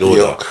to it in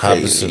order?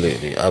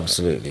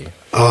 Absolutely.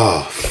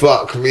 Oh,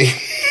 fuck me.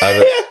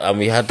 And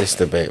we had this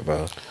debate,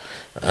 bro.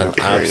 And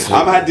I've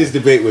had this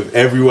debate with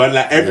everyone.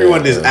 Like,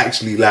 everyone is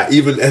actually, like,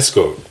 even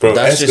Esco, bro.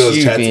 That's Esco's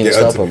just you being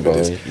stubborn,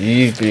 bro.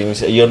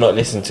 You're not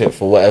listening to it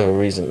for whatever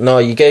reason. No,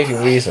 you gave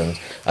your reasons.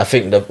 I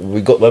think that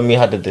when we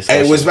had the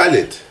discussion, it was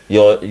valid.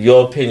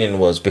 Your opinion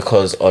was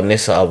because on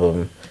this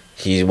album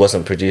he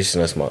wasn't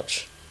producing as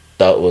much.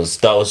 That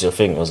was your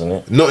thing, wasn't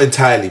it? Not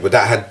entirely, but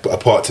that had a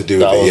part to do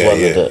with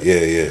it.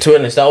 Yeah. To be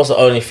honest, that was the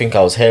only thing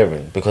I was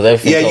hearing, because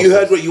everything. Yeah, you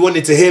heard what you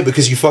wanted to hear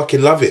because you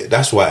fucking love it.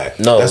 That's why.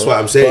 No, that's what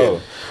I'm saying.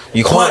 Bro,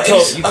 you can't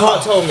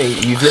tell me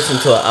you've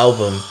listened to an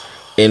album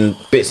in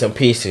bits and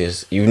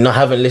pieces. You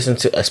haven't listened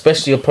to,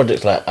 especially a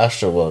project like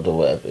Astroworld or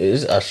whatever. It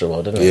is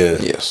Astroworld, isn't it? Yeah.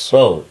 Yes.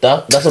 Bro,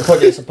 that's a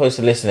project supposed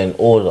to listen in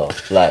order.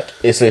 Like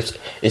it's supposed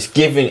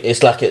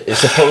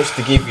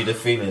to give you the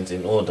feelings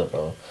in order,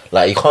 bro.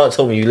 Like, you can't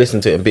tell me you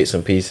listen to it in bits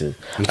and pieces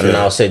and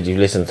now said you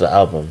listened to the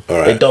album. All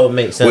right. It don't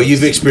make sense. Well,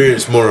 you've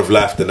experienced more of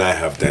life than I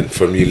have then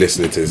from you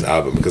listening to this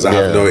album, because I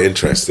have no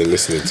interest in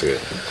listening to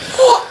it.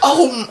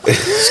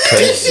 It's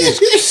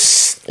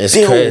crazy. It's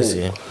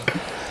crazy.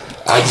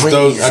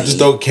 I just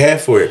don't care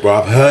for it, bro.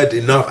 I've heard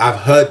enough. I've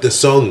heard the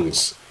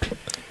songs.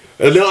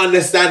 I don't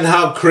understand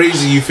how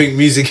crazy you think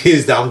music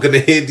is that I'm gonna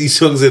hear these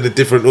songs in a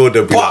different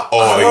order. But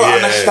I don't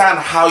understand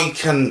how you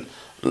can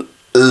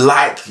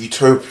like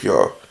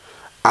Utopia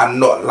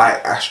and not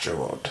like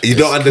Astroworld. You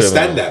don't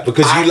understand that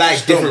because you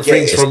like different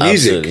things from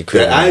music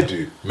that I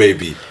do,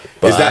 maybe.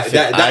 Because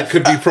that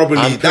could be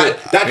probably that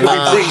could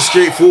be pretty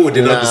straightforward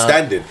in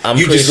understanding.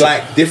 You just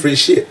like different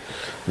shit.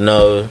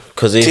 No,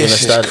 because even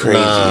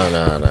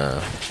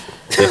no.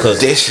 Because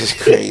this is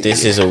crazy.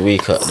 This is a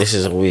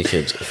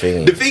wicked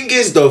thing. The thing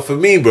is, though, for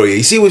me, bro,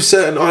 you see, with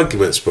certain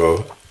arguments,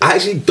 bro, I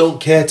actually don't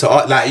care to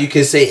like. You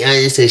can say,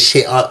 it's a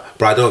shit up,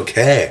 but I don't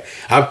care.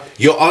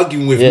 You're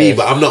arguing with me,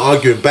 but I'm not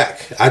arguing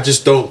back. I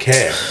just don't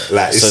care.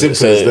 Like, it's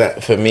simple as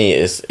that. For me,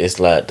 it's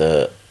like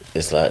the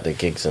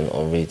Gigs and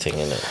Henri thing,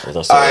 innit?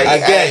 I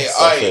guess.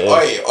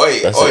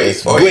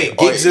 Wait,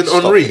 Gigs and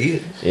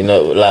Henri? You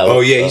know, like...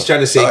 Oh, yeah, he's trying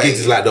to say Gigs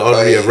is like the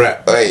Henri of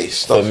rap.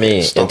 For me,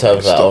 in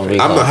terms of Henri...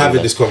 I'm not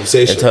having this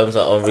conversation. In terms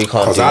of Henri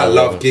can't do because I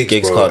love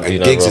Gigs, bro.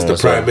 And Gigs is the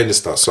Prime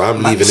Minister, so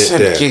I'm leaving it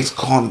there. Gigs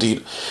can't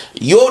do...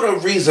 You're the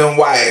reason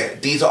why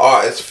these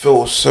artists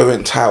feel so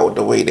entitled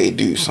the way they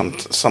do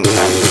sometimes.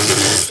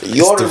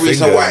 You're the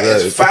reason why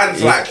it's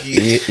fans like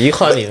you. You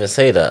can't even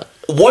say that.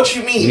 What do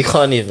you mean? You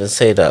can't even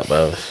say that,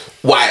 bro.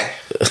 Why?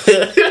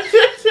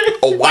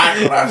 Or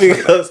why?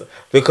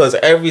 Because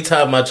every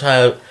time I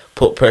try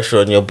put pressure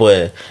on your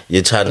boy,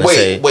 you're trying to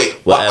say But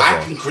whatever.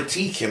 I can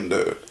critique him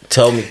though.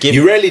 Tell me,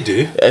 You rarely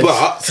do, but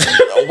I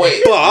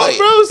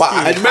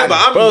remember,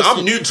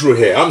 I'm neutral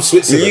here. I'm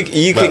Switzerland.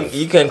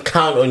 you can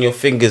count on your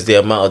fingers the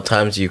amount of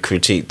times you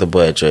critique the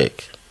boy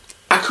Drake.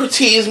 I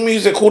critique his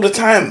music all the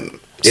time.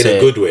 In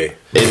a good way.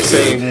 It's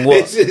saying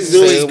what? It's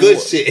always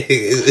good shit.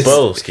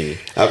 Broski.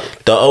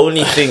 The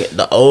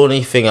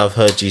only thing I've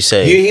heard you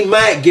say. He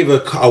might give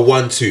a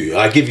 1-2.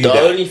 I give you that.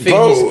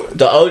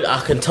 I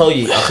can tell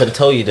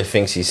you the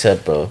things he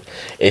said, bro.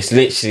 It's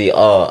literally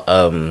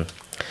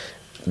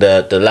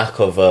the lack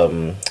of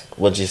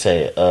what do you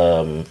say?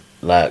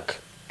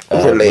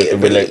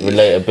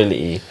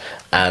 Relatability,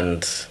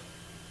 and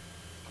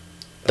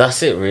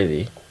that's it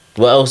really.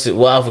 What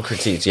other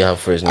critiques do you have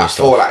for his new stuff?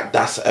 I feel like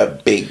that's a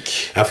big...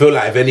 I feel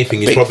like if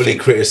anything, he's probably thing.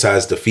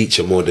 criticised the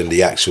feature more than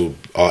the actual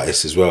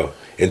artist as well.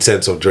 In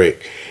sense of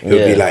Drake,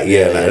 he'll be like,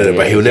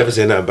 but he'll never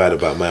say nothing bad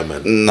about my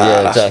man.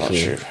 Nah, that's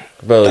exactly. Not true.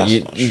 Bro,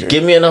 you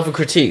give me another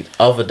critique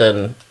other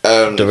than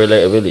the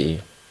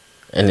relatability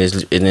in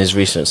his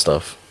recent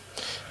stuff.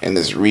 In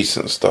his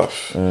recent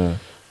stuff,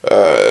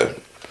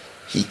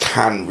 he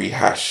can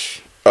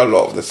rehash a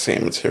lot of the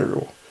same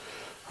material.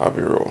 I'll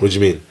be real. What do you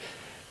mean?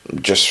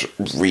 Just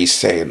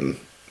re-saying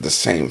the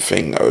same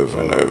thing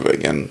over and over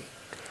again.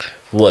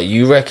 What,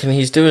 you reckon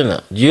he's doing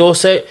that? You all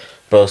say...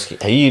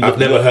 Broski, I've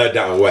never heard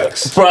that on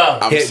Wax. Bro,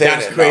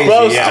 that's crazy.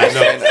 Yeah, I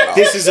know.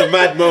 This is a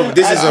mad moment.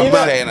 This is a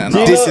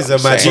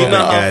mad moment,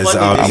 guys.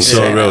 I'll be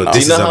so real.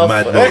 This is a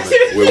mad moment.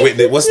 We're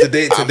witnessing. What's the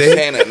date today? I'm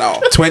saying it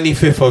now.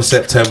 25th of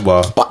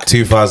September,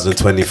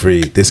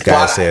 2023. This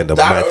guy is saying the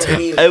mad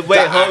thing.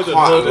 Wait, hold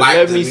on.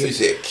 Let me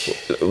music.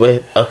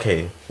 Wait,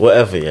 okay,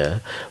 whatever, yeah.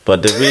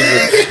 But the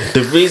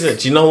reason,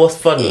 do you know what's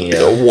funny? Yeah?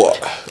 You know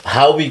what?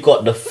 How we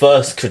got the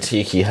first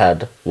critique he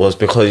had was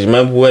because you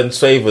remember when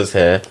Swave was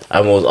here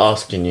and was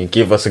asking you,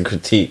 give us a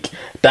critique.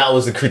 That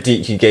was the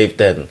critique you gave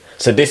then.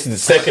 So this is the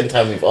second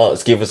time we've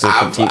asked, give us a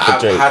critique for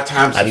Drake. I've had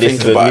time to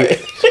think about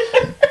it.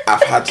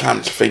 I've had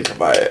time to think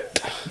about it.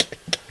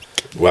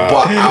 Wow.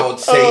 But I would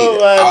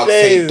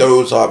say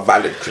those are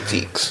valid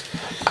critiques.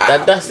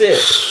 That's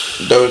it.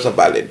 Those are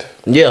valid.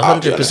 Yeah,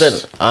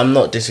 100%. I'm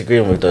not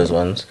disagreeing with those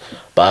ones,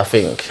 but I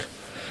think,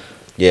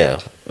 yeah,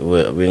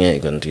 we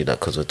ain't gonna do that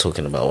because we're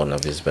talking about one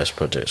of his best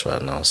projects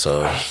right now.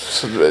 So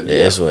it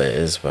is what it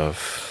is, bruv.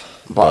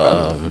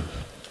 But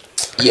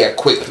yeah,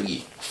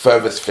 quickly,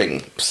 furthest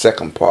thing,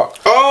 second part.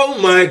 Oh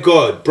my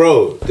god,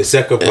 bro! The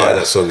second part of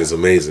that song is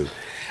amazing.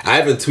 I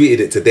haven't tweeted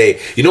it today.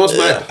 You know what's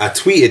mad? I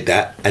tweeted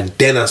that, and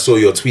then I saw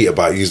your tweet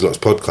about Use Lot's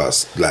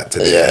podcast like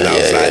today, and I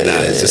was like,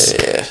 nah, it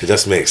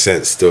just makes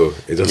sense. Still,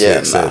 it just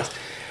makes sense,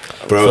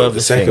 bro.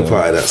 The second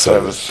part of that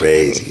song is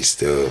crazy.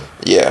 Still,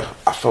 yeah,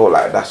 I feel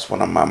like that's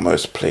one of my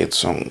most played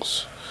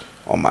songs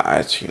on my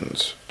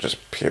iTunes. Just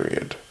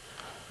period.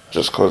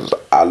 Just because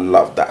I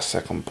love that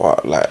second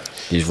part. Like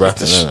he's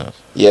rapping, innit?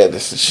 Yeah,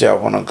 this is shit I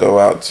want to go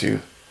out to.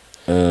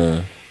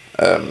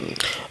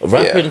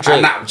 Rapping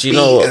Drake, do you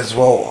know what? As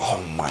well? Oh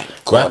my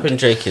god, rapping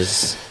Drake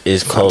is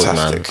cold,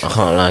 man. I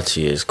can't lie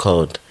to you, it's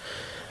cold.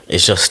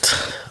 It's just,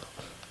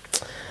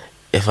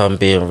 if I'm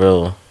being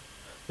real,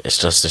 it's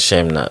just a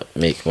shame that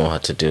Meek Mill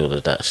had to deal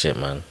with that shit,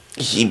 man.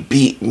 He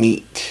beat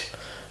Meek.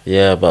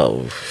 Yeah,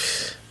 but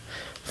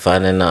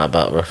finding out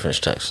about reference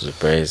tracks was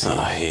crazy.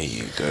 Oh, here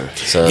you go.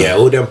 So, yeah,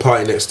 all them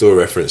Party Next Door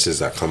references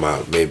that come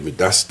out, maybe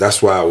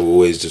that's why I will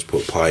always just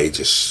put Party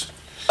just.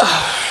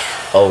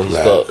 Oh,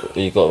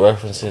 he's got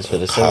references for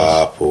the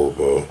couple,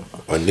 bro.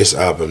 On this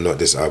album, not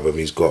this album,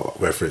 he's got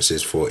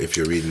references for If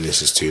You're Reading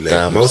This Is Too Late.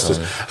 Damn, a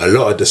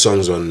lot of the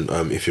songs on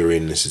If You're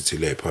Reading This Is Too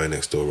Late, Party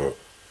Next Door wrote.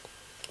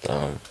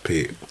 Damn.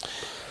 Pete.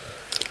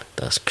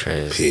 That's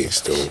crazy. Pete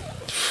still.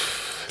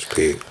 It's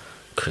Pete.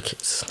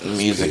 Crickets.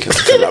 Music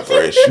is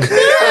collaboration.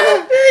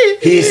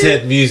 He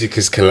said music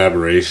is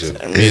collaboration.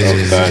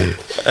 Hey,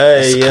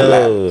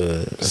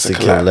 yo. It's a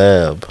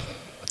collab.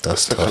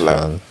 That's tough,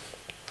 man.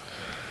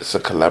 It's a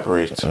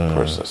collaborating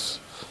process.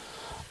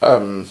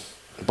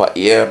 But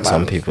yeah, man.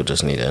 Some people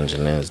just need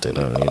engineers. They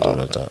don't need all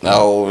of that.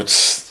 No,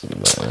 it's...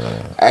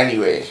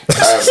 Anyway.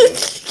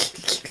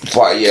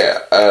 But yeah.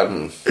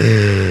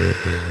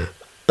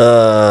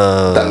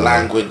 The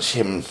language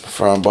him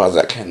throwing bars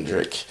at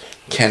Kendrick.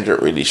 Kendrick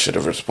really should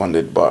have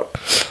responded, but...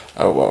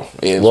 Oh well.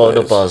 What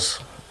are the bars?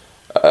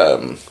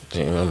 Do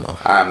you remember?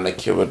 I'm the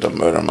kid with the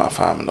murder mouth.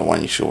 I'm the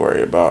one you should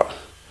worry about.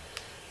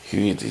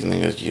 Who these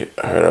niggas you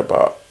heard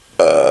about?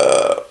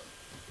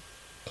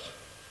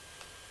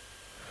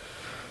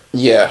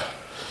 Yeah,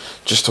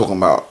 just talking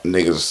about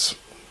niggas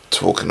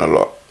talking a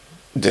lot.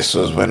 This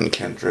was when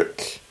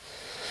Kendrick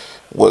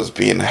was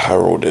being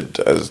heralded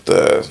as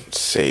the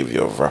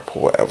savior of rap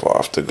or whatever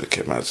after Good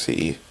Kid, Mad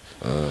City.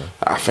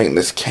 I think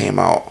this came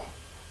out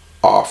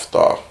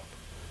after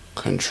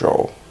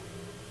Control.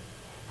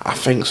 I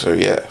think so,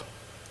 yeah.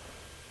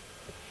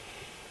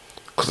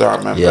 Because I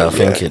remember. Yeah, I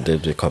think it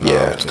did come out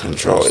after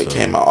Control. It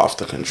came out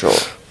after Control.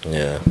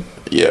 Yeah.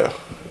 Yeah.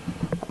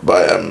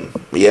 But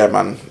yeah,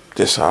 man,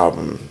 this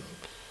album,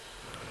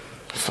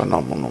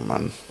 phenomenal,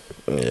 man.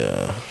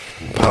 Yeah.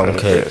 Pound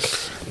cake.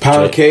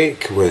 Pound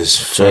Cake was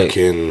Drake.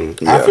 fucking.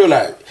 Yeah.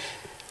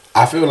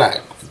 I feel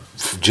like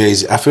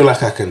Jay-Z. I feel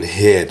like I can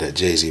hear that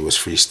Jay-Z was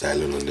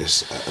freestyling on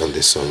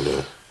this song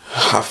though.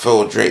 I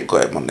feel Drake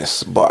got him on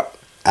this, but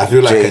I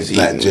feel like Jay-Z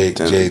Jay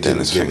didn't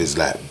didn't give his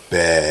like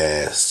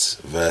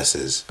best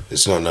verses.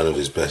 It's not none of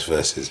his best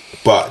verses.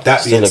 But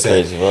that Still being a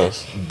said, crazy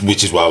verse.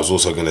 which is what I was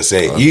also gonna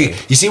say. Okay.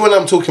 You see when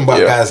I'm talking about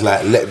Yeah. guys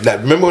like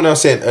remember when I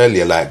was saying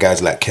earlier like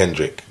guys like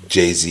Kendrick,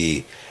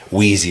 Jay-Z,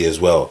 Weezy as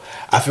well.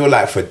 I feel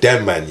like for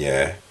them, man,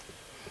 yeah.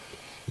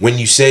 When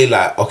you say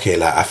like okay,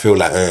 like I feel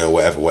like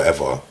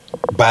whatever,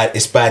 but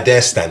it's by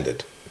their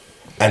standard,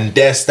 and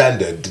their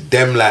standard,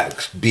 them like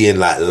being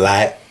like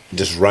light,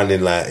 just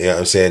running like, you know what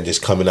I'm saying,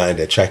 just coming out in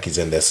their trackies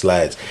and their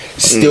slides.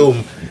 Still,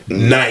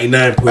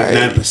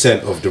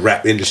 99.9% of the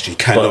rap industry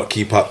cannot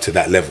keep up to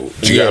that level.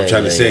 Do you know what I'm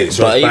trying to say?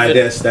 So But it's by even-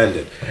 their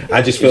standard.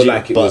 I just feel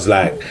like it was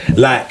like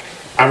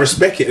I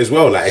respect it as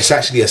well. Like it's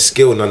actually a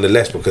skill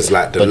nonetheless because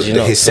like But you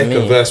know, his for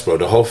second me- verse, bro,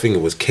 the whole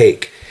thing was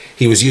cake.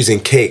 He was using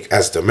cake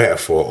as the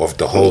metaphor of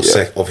the whole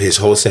of his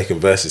whole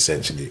second verse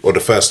essentially, or the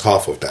first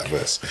half of that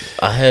verse.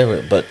 I hear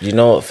it, but you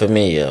know what? For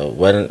me, yeah,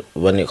 when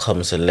it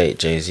comes to late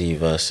Jay-Z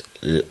verse,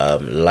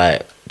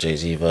 light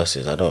Jay-Z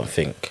verses,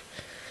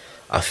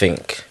 I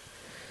think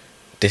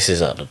this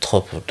is at the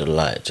top of the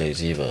light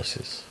Jay-Z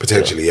verses.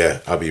 Potentially, yeah.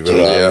 I'll be real.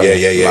 Yeah.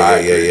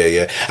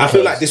 Yeah. I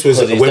feel like this was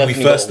Because he's when we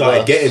definitely first got started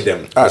worse. getting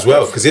them as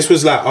well, because this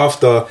was like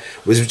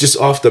just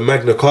after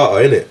Magna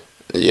Carta, innit?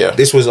 yeah,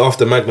 This was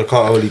after Magna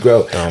Carta Holy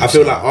Grail. Damn, I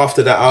feel son. like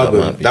after that might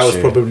album, be that was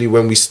true. probably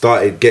when we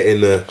started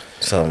getting the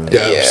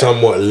Yeah.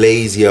 somewhat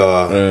lazier.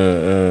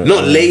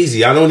 Not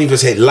lazy. I don't even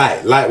say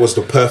light. Light was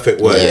the perfect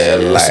word. Yeah,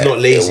 It's light. not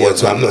lazy. It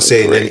So I'm not wasn't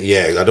saying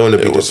great. I don't want to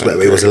be It wasn't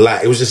disrespectful. It was great.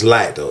 light. It was just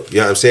light though. You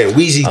know what I'm saying?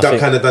 Weezy I think-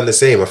 kind of done the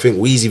same. I think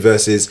Weezy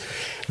versus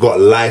got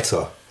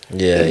lighter.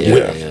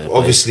 Yeah.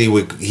 Obviously,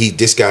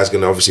 this guy's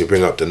gonna obviously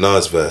bring up the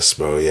Nas verse,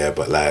 bro. Yeah,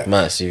 but like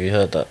Max, have you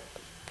heard that?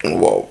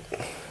 whoa.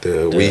 the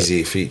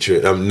Weezy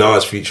featuring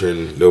Nas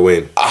featuring Lil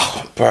Wayne.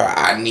 Oh, bro,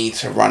 I need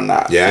to run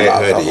that. Yeah, I ain't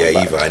last heard it yet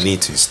album either. back. I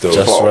need to still.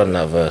 Just Bro. run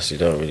that verse. You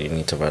don't really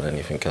need to run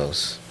anything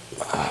else.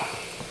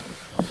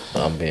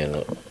 I'm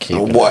being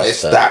keeping What it is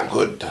stat- that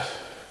good?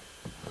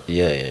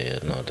 Yeah.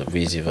 No, the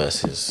Weezy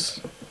verses.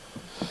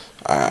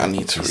 I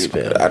need to read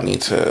Spit. it. I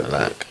need to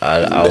Like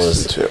I listen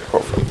was. to it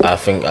properly. I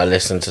think I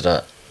listened to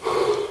that.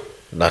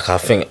 Like I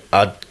think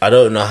I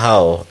don't know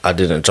how I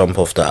didn't jump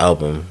off the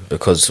album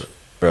because,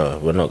 bro,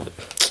 we're not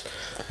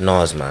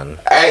Nas, man.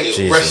 Hey,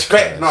 Jesus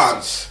respect Christ.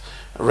 Nas.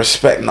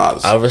 Respect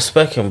Nas. I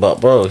respect him, but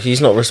bro,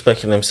 he's not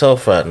respecting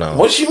himself right now.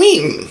 What do you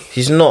mean?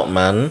 He's not,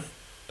 man.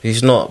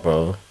 He's not,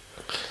 bro.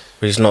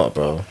 He's not,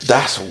 bro.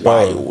 That's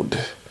wild.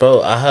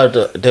 Bro, I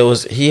heard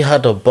he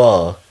had a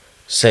bar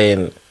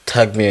saying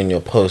tag me in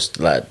your post,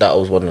 like that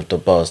was one of the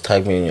bars,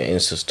 tag me in your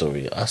Insta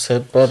story. I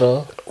said,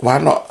 brother, Why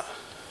not?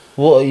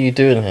 what are you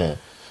doing here?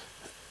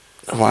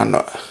 Why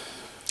not?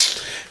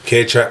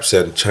 K-Trap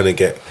said trying to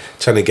get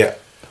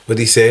what did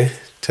he say?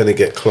 Trying to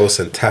get close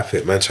and tap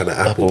it, man. Trying to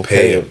Apple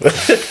Pay him.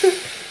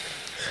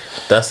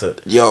 That's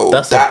it. Yo,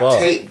 That's a that bar.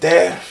 tape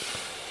there.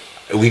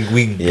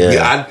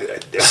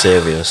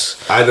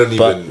 Serious. I don't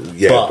even.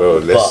 Bro.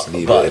 Let's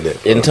leave it in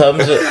it. In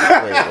terms of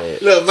wait.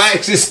 Look,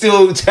 Mike's is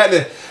still trying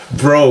to,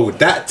 bro.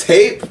 That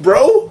tape,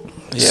 bro.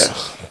 Yeah.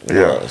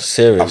 What,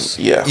 serious.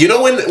 Yeah. You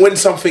know when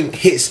something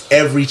hits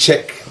every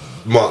check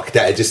mark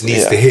that it just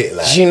needs Yeah. to hit,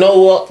 like. Do you know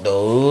what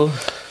though?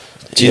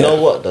 Do you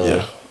know what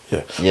though?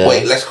 Yeah. Yeah.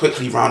 Wait, let's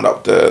quickly round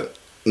up the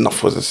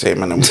enough was the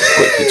same and then we'll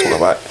quickly talk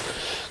about it.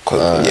 Cause,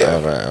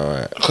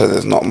 Alright. Because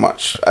there's not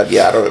much. I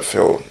don't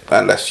feel,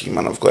 unless you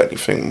man have got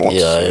anything more to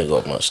Yeah, I say. ain't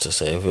got much to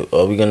say.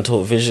 Are we gonna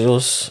talk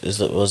visuals?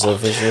 Was there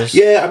visuals?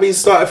 Yeah, I mean,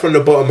 started from the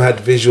bottom, had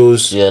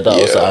visuals. Yeah, that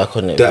was the Yeah.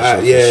 iconic The, visual.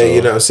 for yeah, sure.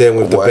 you know what I'm saying,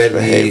 with the Worst Bentley,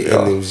 behaviour.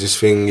 and it was this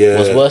thing, yeah.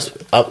 Was worse. In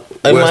Worst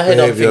my head,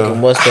 I'm behaviour.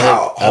 thinking worst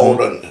How- behaviour.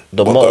 hold on.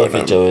 The What motor going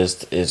on? video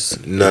is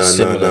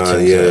similar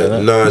to yeah.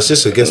 No, it's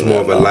just, I guess, more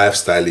of a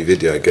lifestyle-y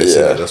video, I guess.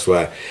 Yeah. Yeah. That's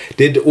why.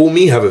 Did All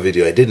Me have a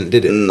video? I didn't,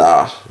 did it?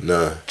 Nah.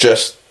 No.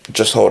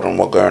 Just hold on,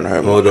 we're going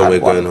home. Hold on, had we're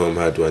one. going home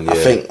had one, yeah. I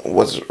think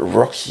was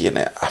Rocky in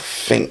it. I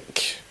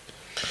think.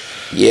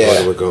 Hold Yeah.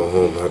 on, we're going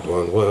home had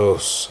one. What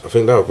else? I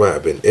think that might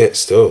have been it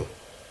still.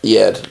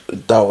 Yeah,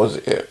 that was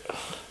it.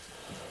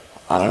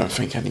 I don't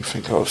think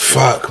anything else.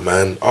 Fuck,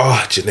 man.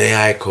 Oh,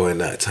 Janae Aiko in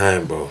that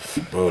time, bro.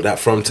 Bro, that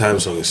From Time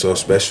song is so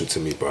special to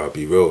me, bro. I'll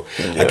be real.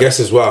 I guess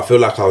as well, I feel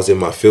like I was in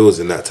my fields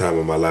in that time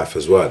of my life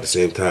as well at the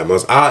same time. I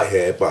was out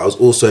here, but I was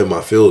also in my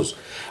fields.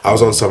 I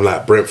was on some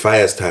like Brent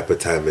Fires type of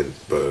timing,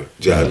 bro.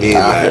 Do you know what I mean?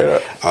 I hear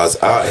Like, that. I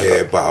was out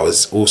here, but I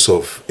was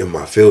also in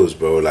my fields,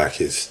 bro. Like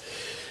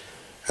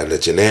and the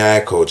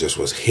Janae Aiko just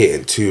was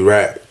hitting too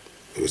right.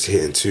 It was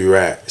hitting too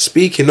right.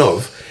 Speaking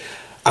of,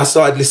 I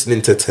started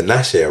listening to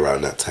Tinashe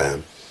around that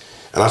time.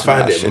 And I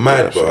find it Tinashe,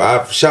 mad, bro.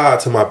 yeah. Shout out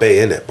to my bae,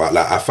 innit? But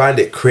like, I find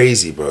it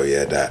crazy, bro,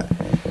 yeah, that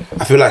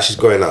I feel like she's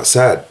going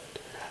outside.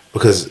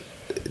 Because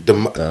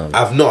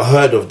I've not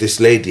heard of this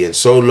lady in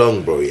so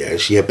long, bro. Yeah,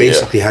 she had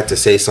basically had to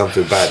say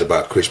something bad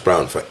about Chris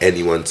Brown for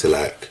anyone to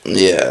like.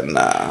 Yeah,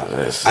 nah.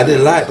 I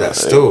didn't like that.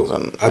 Still,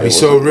 I'll be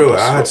so real.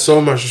 I had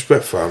so much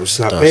respect for her. I'm just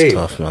like, That's babe,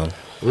 tough, man.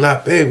 I'm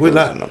like, babe, we're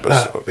come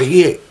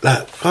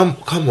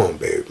on,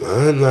 babe,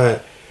 man,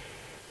 like.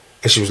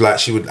 And she was like,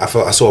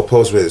 I saw a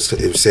post where it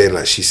was saying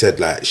like, she said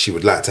like she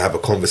would like to have a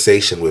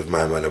conversation with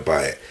my man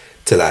about it.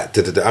 To like,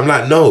 I'm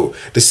like, no,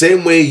 the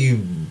same way you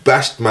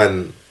bashed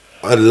man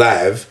on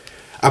live,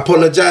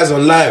 apologize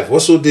on live.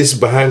 What's all this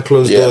behind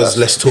closed doors?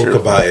 Let's talk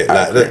about it.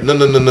 Like, no.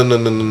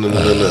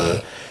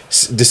 The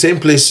same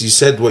place you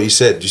said what you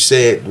said, you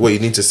say it what you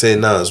need to say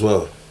now as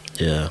well.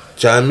 Yeah.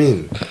 Do you know what I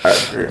mean? I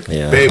agree.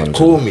 Yeah, babe, 100.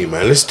 call me,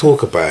 man. Let's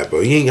talk about it,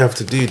 bro. You ain't have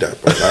to do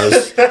that, bro. Do you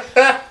know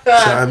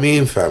what I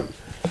mean, fam?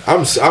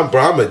 I'm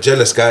a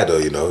jealous guy though,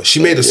 you know. She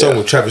made a song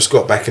with Travis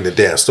Scott back in the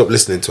day. I stopped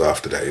listening to her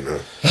after that, you know.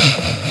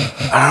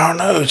 I don't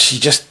know. She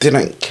just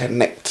didn't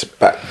connect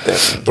back then,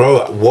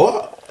 bro.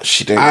 What?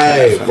 She didn't.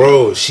 Connect,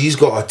 bro. She's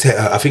got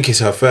I think it's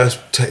her first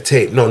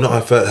tape. No, not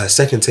her first. Her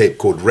second tape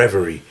called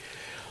Reverie.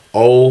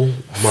 Oh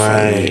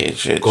my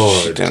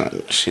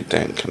God! She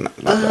didn't connect.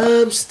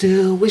 I'm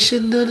still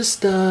wishing on a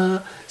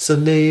star.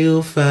 Someday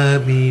you'll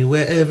find me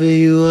wherever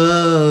you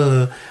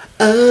are.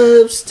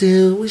 I'm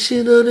still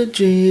wishing on a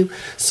dream.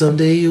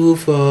 Someday you will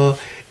fall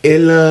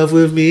in love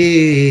with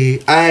me.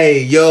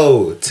 Aye,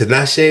 yo,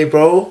 Tinashe,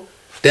 bro.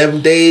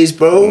 Them days,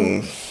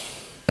 bro.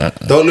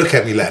 Don't look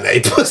at me like that,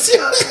 you pussy.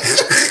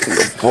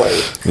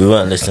 We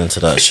weren't listening to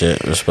that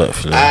shit,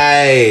 respectfully.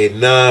 Aye,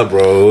 nah,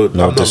 bro.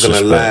 No I'm not gonna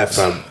lie,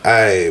 fam.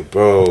 Aye,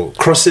 bro.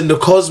 Crossing the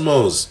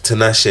Cosmos,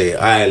 Tinashe.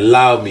 Aye,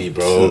 allow me,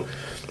 bro.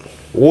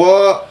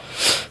 What?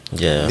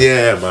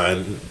 Yeah,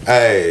 man.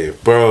 Hey,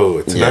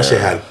 bro. Tinashe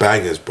had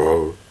bangers,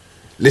 bro.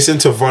 Listen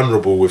to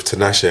Vulnerable with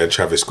Tinashe and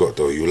Travis Scott,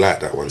 though. You like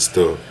that one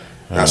still.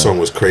 That song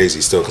was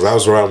crazy still, because I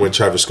was around when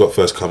Travis Scott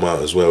first come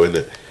out as well,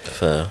 innit?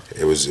 Fair.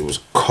 It was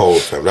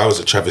cold, fam. That was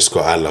a Travis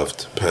Scott I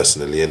loved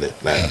personally,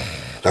 innit? Like,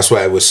 that's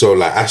why it was so,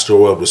 like,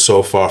 Astroworld was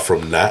so far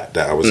from that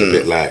I was a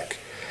bit like,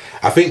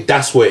 I think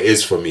that's what it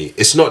is for me.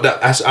 It's not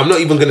that I'm not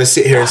even gonna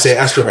sit here and say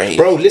Astro,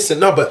 bro. Listen,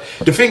 no, but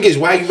the thing is,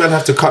 why you man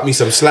have to cut me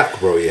some slack,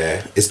 bro?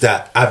 Yeah, is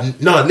that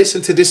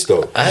listen to this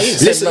though.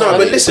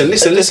 Listen.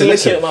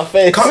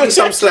 Cut me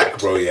some slack,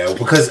 bro. Yeah,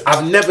 because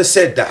I've never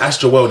said that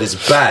Astroworld is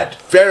bad.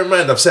 Bear in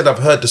mind, I've said I've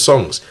heard the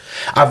songs.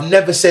 I've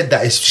never said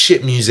that it's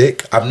shit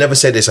music. I've never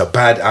said it's a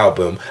bad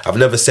album. I've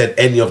never said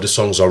any of the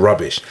songs are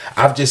rubbish.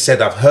 I've just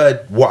said I've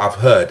heard what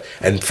I've heard,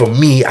 and for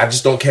me, I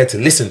just don't care to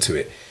listen to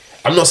it.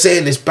 I'm not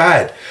saying it's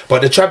bad,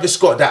 but the Travis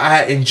Scott that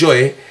I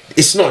enjoy,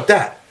 it's not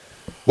that.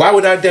 Why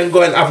would I then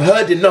go and I've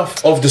heard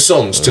enough of the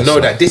songs to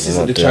know that this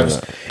isn't the Travis?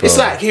 It's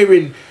like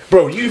hearing,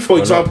 bro. You for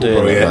example,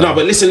 bro. Yeah. No,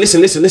 but listen. You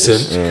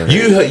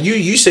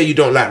say you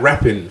don't like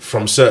rapping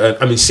from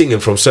singing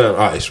from certain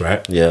artists,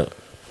 right? Yeah.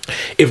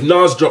 If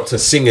Nas dropped a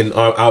singing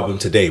album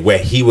today where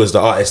he was the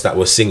artist that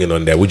was singing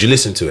on there, would you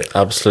listen to it?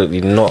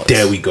 Absolutely not.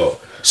 There we go.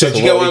 So do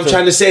you get what I'm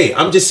trying to say?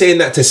 I'm just saying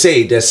that to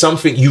say there's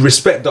something, you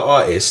respect the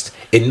artist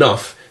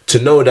enough to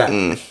know that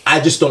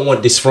I just don't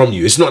want this from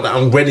you. It's not that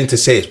I'm ready to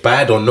say it's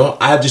bad or not.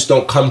 I just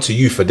don't come to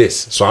you for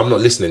this, so I'm not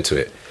listening to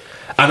it.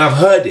 And I've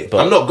heard it. But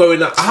I'm not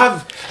going out.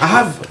 I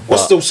have.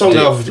 What's the song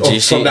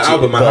from the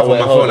album I have on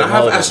my phone? I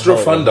have Astro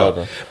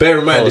Thunder. Bear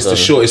in mind, it's the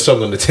shortest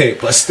song on the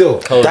tape, but still,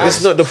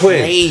 that's not the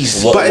point. But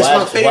it's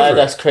my favorite. Why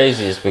that's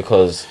crazy is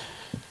because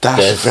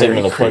there's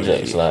similar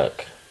projects.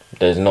 Like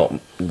there's not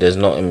much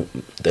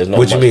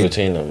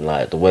between them.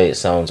 Like the way it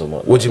sounds and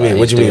whatnot. What do you mean?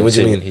 What do you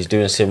mean? He's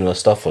doing similar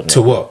stuff on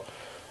to what?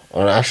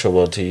 On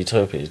Astroworld to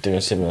Utopia, he's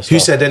doing similar stuff. Who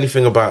said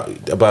anything about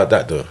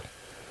that though?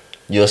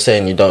 You're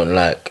saying you don't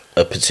like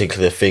a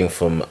particular thing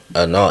from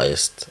an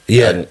artist.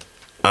 Yeah. And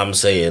I'm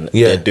saying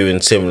they're doing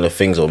similar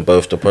things on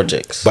both the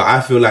projects. But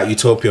I feel like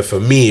Utopia, for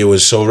me, it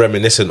was so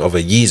reminiscent of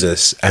a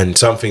Yeezus and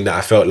something that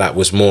I felt like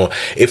was more...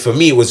 For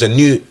me, it was a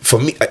new... For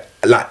me,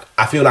 like,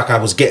 I feel like I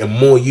was getting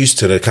more used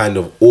to the kind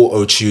of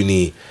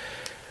auto-tuney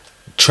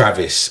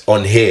Travis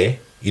on here.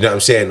 You know what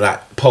I'm saying?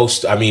 Like,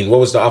 what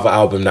was the other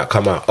album that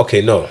come out?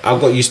 Okay, no, I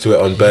got used to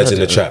it on Birds in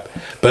the Trap.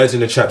 Birds in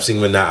the Trap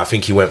singing that, I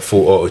think he went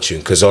full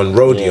auto-tune. Because on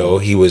Rodeo,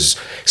 he was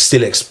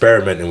still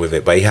experimenting with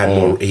it. But he had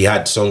more. He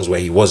had songs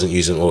where he wasn't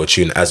using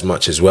auto-tune as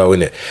much as well,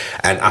 innit?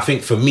 And I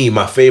think for me,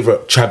 my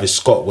favourite Travis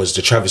Scott was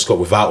the Travis Scott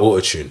without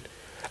auto-tune.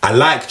 I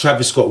like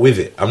Travis Scott with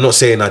it. I'm not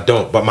saying I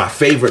don't. But my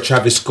favourite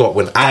Travis Scott,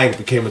 when I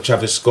became a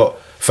Travis Scott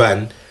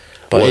fan,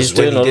 but was he's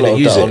doing when he a lot didn't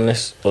use of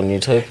that on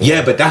Utopia.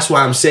 Yeah, but that's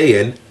why I'm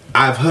saying...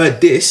 I've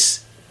heard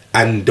this,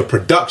 and the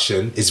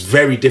production is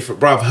very different,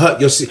 bro. I've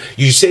heard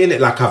you saying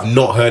it like I've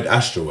not heard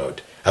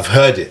Astroworld. I've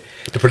heard it.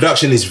 The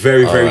production is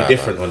very, very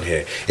different on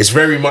here. It's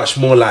very much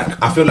more like,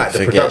 I feel like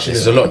the production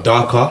is a lot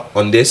darker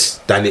on this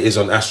than it is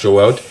on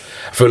Astroworld.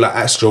 I feel like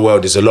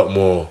Astroworld is got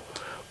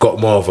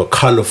more of a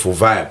colourful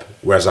vibe,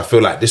 whereas I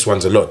feel like this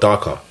one's a lot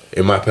darker,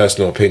 in my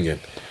personal opinion.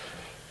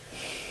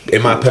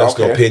 And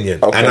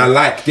I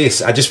like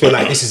this. I just feel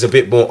like this is a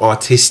bit more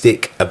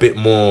artistic, a bit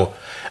more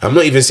I'm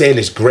not even saying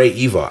it's great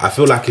either. I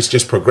feel like it's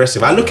just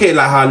progressive. I look at it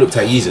like how I looked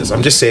at Yeezus.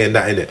 I'm just saying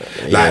that,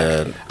 innit?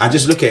 Like, I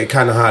just look at it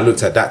kind of how I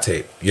looked at that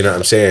tape. You know what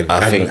I'm saying?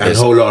 I think and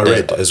Whole Lot of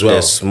Red as well.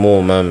 There's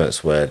small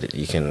moments where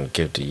you can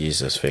give the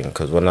Yeezus thing,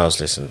 because when I was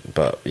listening,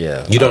 but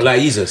yeah. You don't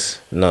like Yeezus?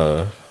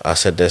 No, I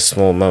said there's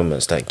small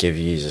moments that give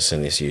Yeezus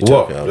in this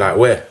Utopia. What? Like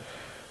where?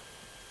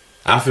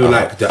 I feel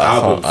like the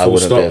album Full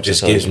Stop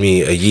just gives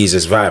me a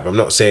Yeezus vibe. I'm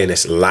not saying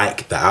it's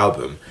like the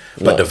album,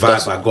 but the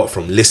vibe I got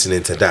from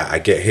listening to that, I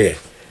get here.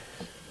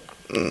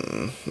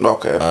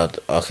 Okay.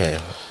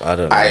 I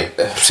don't know.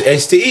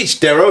 It's to each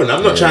their own.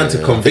 I'm not trying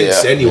to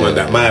convince anyone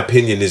that my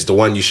opinion is the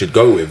one you should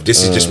go with.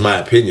 This is just my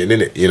opinion,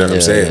 innit? You know what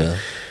I'm saying? Yeah.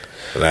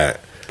 Like,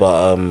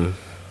 but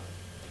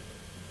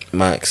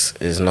Max,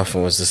 is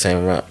Nothing Was the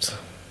Same rapped?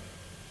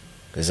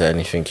 Is there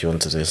anything you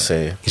wanted to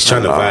say? He's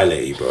trying to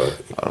violate you, bro.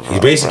 He's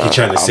basically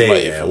trying to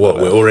say, what,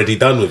 we're already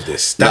done with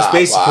this. That's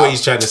basically what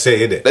he's trying to say,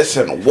 isn't it?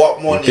 Listen,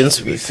 what more needs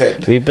to be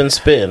said? We've been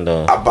spitting,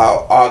 though.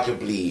 About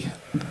arguably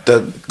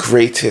the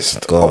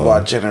greatest of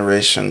our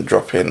generation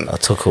dropping. I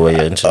took away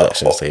your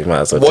introduction, so you might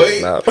as well take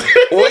it now.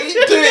 What are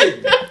you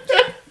doing?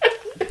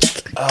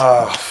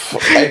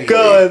 Anyway.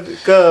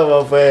 Go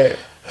on, my boy.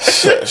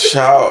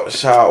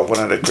 Shout out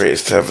one of the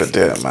greatest to ever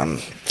do it, man.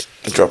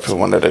 Dropping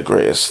one of the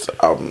greatest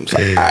albums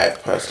I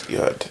personally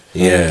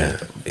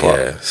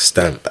heard.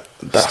 Stamp.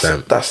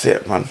 That's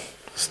it, man.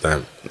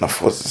 Stamp.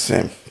 Nothing Was the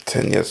Same.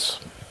 10 years.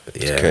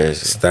 Yeah,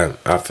 crazy. Stamp.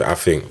 I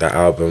think that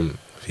album,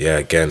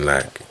 again,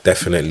 like,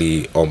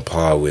 definitely on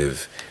par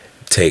with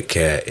Take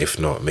Care, if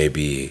not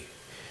maybe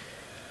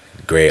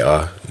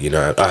greater, you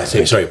know.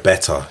 Sorry,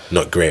 better,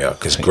 not greater,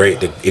 because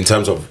in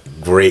terms of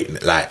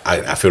great, like,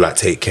 I feel like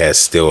Take Care is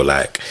still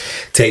like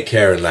Take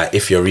Care, and like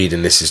If You're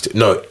Reading This is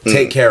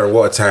Take Care and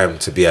What a Time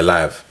to Be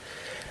Alive.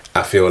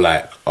 I feel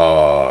like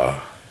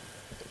I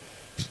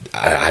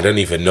don't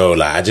even know,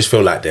 like, I just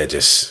feel like they're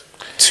just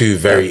two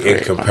very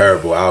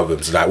incomparable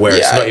albums, like, where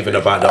it's not even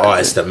about the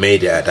artist that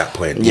made it at that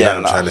point. You know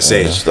what I'm trying to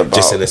say?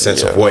 Just in the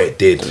sense of what it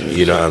did.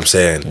 You know what I'm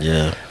saying?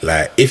 Yeah.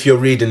 Like, If You're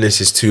Reading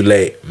This Is Too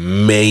Late,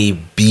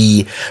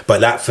 maybe,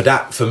 but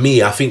for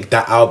me, I think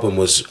that album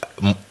was.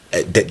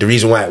 The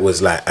reason why it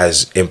was like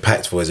as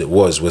impactful as it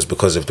was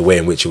because of the way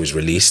in which it was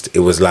released.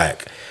 It was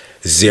like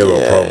zero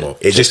promo.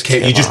 It just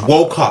came. You just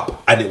woke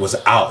up and it was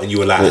out, and you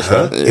were like,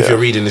 If You're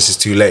Reading This Is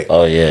Too Late.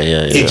 Oh yeah.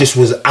 It just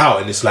was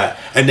out, and it's like,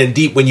 and then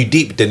when you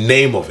deep the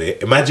name of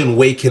it, imagine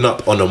waking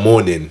up on a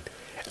morning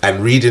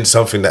and reading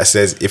something that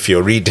says, If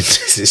You're Reading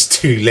This Is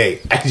Too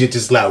Late, and you're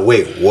just like,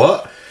 wait,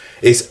 what?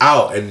 It's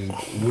out, and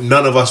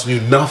none of us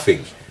knew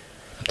nothing.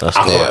 I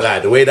can't lie,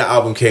 the way that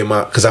album came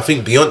out, because I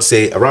think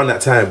Beyonce around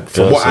that time,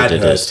 from what I'd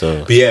heard,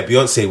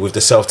 Beyonce with the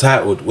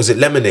self-titled, was it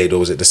Lemonade or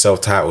was it the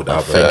self-titled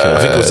album? I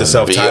think it was the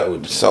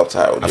self-titled.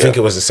 I think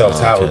it was the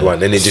self-titled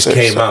one, and it just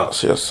came out.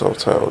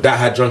 Self-titled. That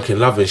had Drunken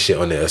Love and shit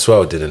on it as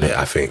well, didn't it?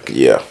 I think.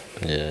 Yeah.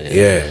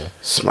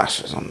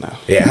 Smashes on there.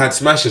 Yeah, it had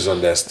smashes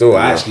on there still.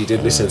 I actually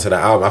did listen to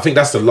that album. I think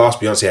that's the last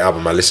Beyonce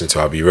album I listened to,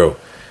 I'll be real,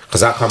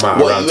 because that came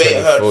out around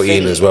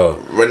 2014 as well.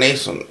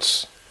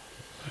 Renaissance.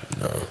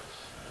 No,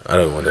 I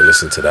don't want to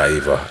listen to that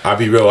either. I'll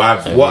be real.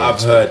 I've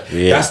heard.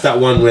 That's that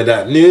one where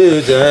that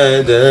new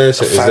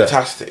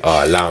fantastic.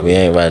 Allow me. We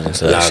ain't riding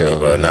to that show,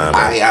 bro. Nah,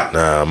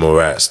 I'm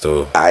alright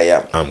still.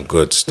 I'm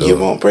good still. You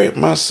won't break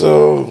my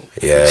soul.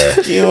 Yeah,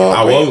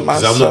 I won't.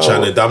 Cause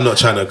I'm not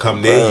trying to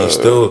come near you.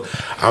 Still,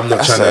 I'm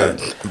not trying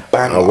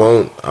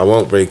to. I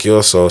won't break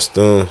your soul.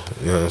 Still,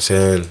 you know what I'm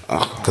saying?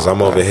 Because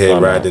I'm over here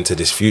riding to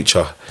this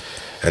future.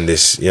 And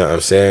this, you know what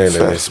I'm saying?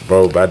 And this,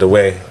 bro, by the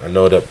way, I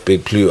know that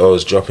Big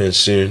Pluto's dropping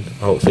soon,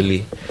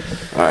 hopefully.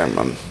 Alright,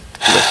 man.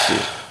 Let's see.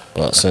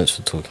 Well, since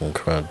we're talking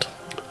crud.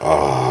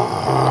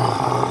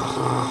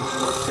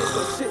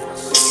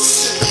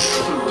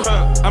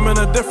 I'm in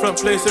a different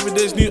place, every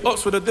day's new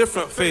ops with a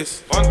different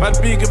face. Bad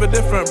B give a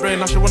different brain,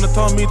 now she wanna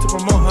tell me to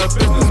promote her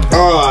business.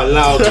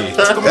 Allow me.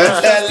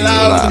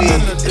 Allow me.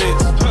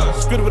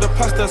 Squid with a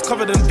pasta that's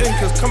covered in ink,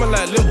 is coming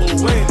like Lil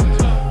Wayne.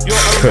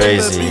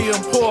 Crazy. I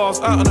was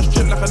out on the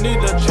strip like I need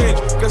a change.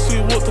 Guess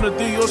who walked on the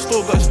D your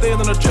store, got staying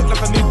on the trip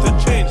like I need to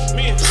change.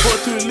 Me,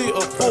 2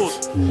 liter Ford.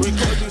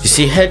 You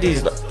see,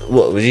 Heady's.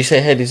 What would you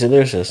say? Heady's a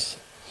lyricist.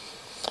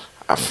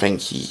 I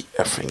think he.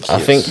 I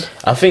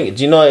think.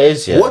 Do you know what it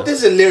is? Yeah. What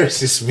does a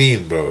lyricist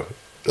mean, bro?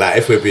 Like,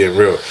 if we're being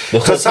real,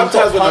 because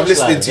sometimes when I'm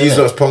listening to you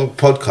lot's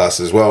podcasts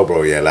as well,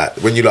 bro. Yeah, like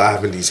when you lot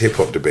having these hip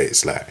hop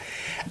debates, like,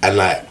 and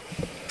like.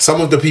 Some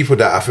of the people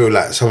that I feel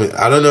like,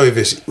 I don't know if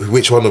it's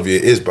which one of you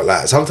it is, but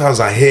like sometimes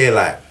I hear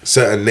like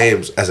certain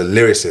names as a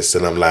lyricist,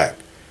 and I'm like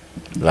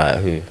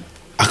who?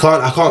 I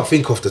can't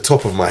think off the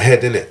top of my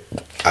head, innit?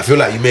 I feel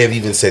like you may have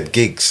even said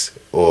Gigs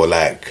or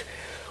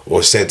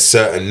said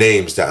certain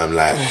names that I'm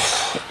like.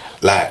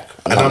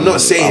 And I'm not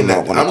saying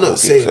that man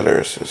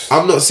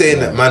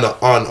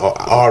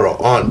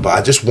aren't, but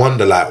I just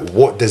wonder, like,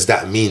 what does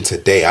that mean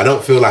today? I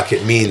don't feel like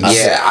it means.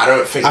 Yeah, I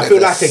don't think. I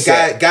feel like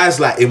guys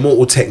like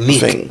Immortal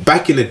Technique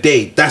back in the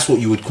day. That's what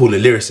you would call a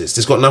lyricist.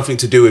 It's got nothing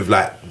to do with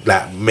like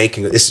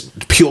making. It's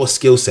pure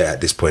skill set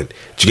at this point.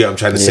 Do you get what I'm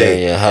trying to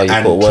say? Yeah. How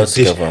you put words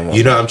together.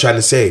 You know what I'm trying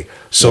to say?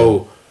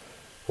 So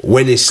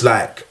when it's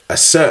like a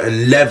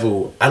certain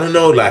level, I don't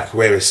know, like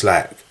where it's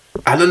like,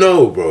 I don't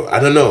know, bro. I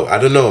don't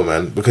know,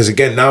 man. Because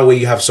again, now where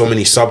you have so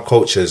many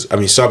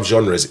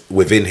subgenres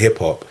within hip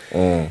hop,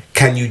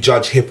 can you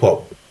judge hip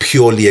hop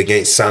purely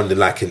against sounding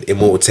like an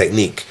Immortal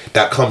Technique?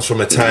 That comes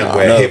from a time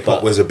where hip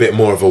hop was a bit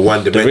more of a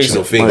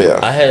one-dimensional thing.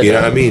 I heard you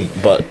know what I mean?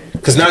 But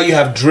because now you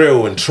have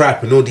drill and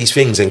trap and all these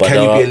things, and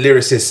can you be a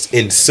lyricist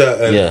in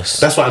certain? Yes.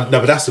 That's what.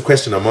 But that's the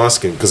question I'm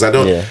asking, because I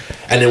don't. Yeah.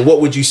 And then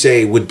what would you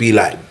say would be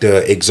like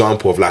the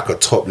example of like a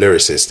top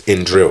lyricist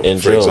in drill,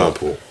 for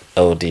example?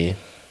 LD.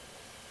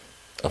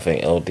 I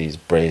think LD's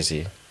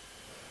brazy.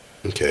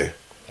 Okay.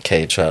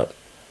 K-Trap,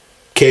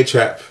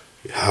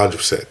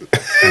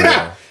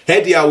 100%.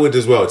 Heady, I would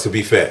as well. To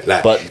be fair,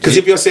 like, because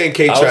if you're saying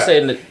K-Trap,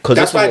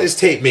 that's why this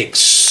tape makes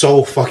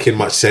so fucking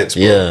much sense,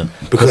 bro. Yeah,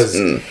 because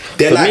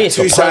they're like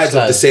two sides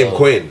of the same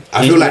coin.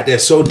 I feel like they're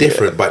so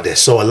different, but they're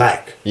so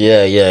alike.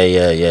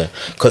 Yeah.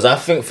 Because I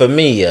think for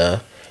me, I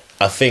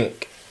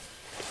think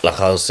like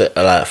I was saying,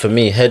 like for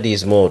me,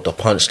 Heady's more the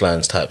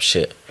punchlines type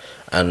shit,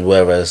 and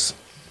whereas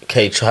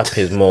K-Trap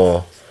is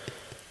more.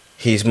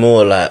 He's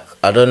more like,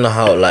 I don't know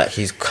how, like,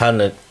 he's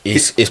kind of,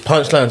 it's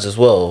punchlines as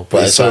well,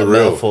 but it's so like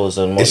real. metaphors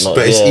and whatnot.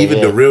 But it's even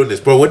the realness.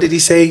 Bro, what did he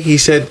say? He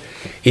said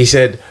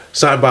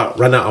something about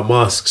run out of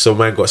mask, so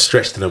man got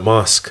stretched in a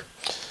mask.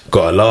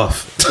 Gotta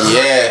laugh.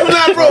 Yeah. I'm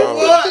like, bro,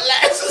 what?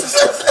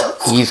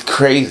 He's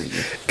crazy.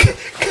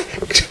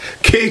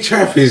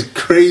 K-Trap is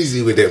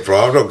crazy with it,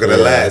 bro. I'm not gonna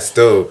lie,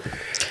 still.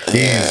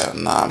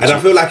 And I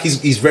feel like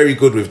he's very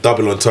good with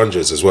double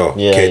entendres as well.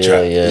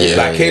 K-Trap.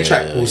 Like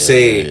K-Trap will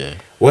say...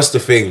 What's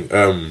the thing?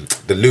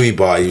 The Louis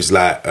bar. He was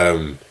like,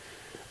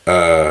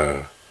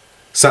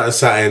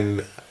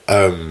 something.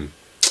 I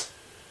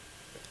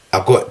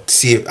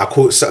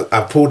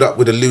pulled up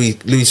with a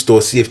Louis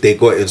store. See if they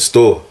got it in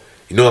store.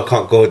 You know I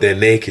can't go there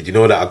naked. You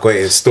know that I got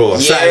it in store.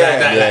 Something like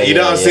that. Like, you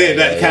know what I'm saying?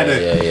 That kind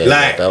of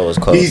like that was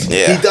cool. He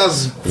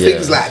does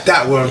things like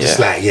that where I'm just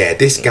like,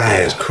 this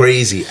guy is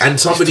crazy. And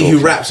somebody who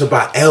raps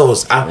about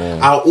L's,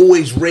 I'll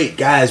always rate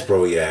guys,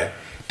 bro.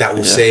 That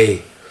will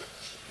say.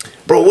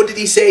 Bro, what did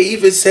he say? He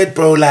even said,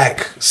 bro,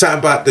 like something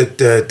about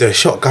the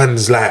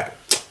shotguns, like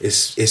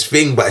it's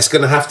thing, but it's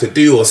gonna have to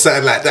do or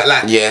something like that.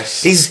 Like,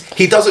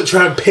 he doesn't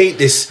try and paint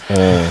this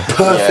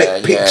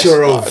perfect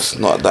picture of. It's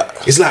not that.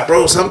 It's like,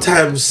 bro,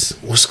 sometimes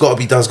what's gotta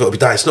be done's gotta be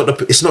done.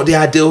 It's not the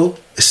ideal.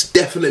 It's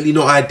definitely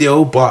not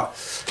ideal, but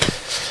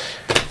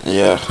we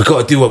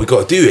gotta do what we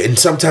gotta do. And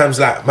sometimes,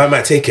 like, man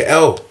might take an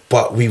L,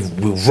 but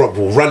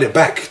we'll run it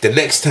back the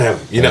next time.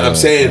 You know what I'm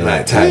saying?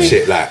 Like, type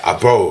shit. Like,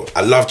 bro,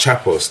 I love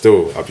Chapo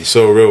still. I'll be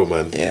so real,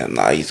 man. Yeah,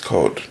 nah, he's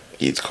cold.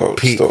 He's cold.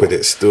 Peak still. with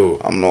it still.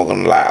 I'm not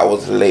gonna lie. I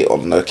was late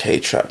on the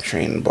K-Trap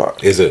train,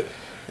 but is it?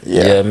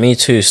 Yeah, me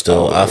too.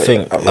 Still, I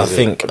think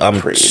I'm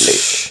pretty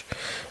late.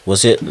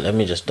 Was it? Let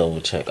me just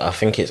double check. I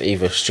think it's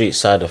either Street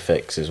Side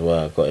Effects is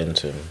where I got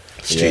into him.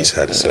 Street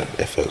Side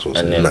Effects was,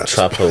 and then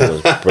Trapper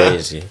was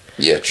brazy.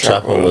 Yeah,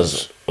 Trapper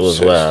was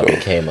where I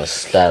became a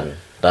stan.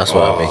 That's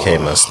why I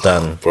became a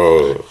stan,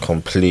 bro.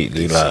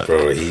 Completely, like,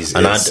 bro, he's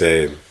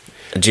insane.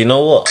 Do you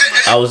know what?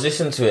 I was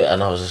listening to it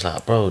and I was just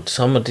like, bro,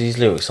 some of these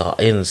lyrics are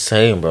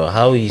insane, bro.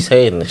 How are you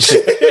saying this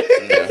shit?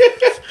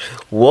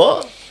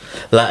 What?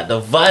 Like the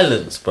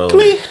violence, bro.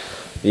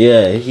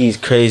 Yeah, he's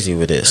crazy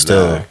with it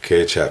still.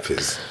 K-Trap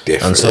is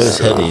different. And so is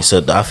Heady.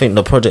 So I think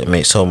the project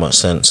makes so much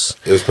sense.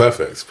 It was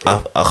perfect,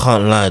 bro. I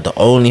can't lie. The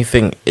only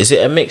thing, is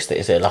it a mixtape?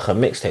 Is it like a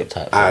mixtape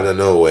type thing? I don't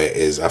know what it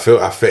is. I feel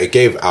it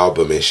gave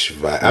album-ish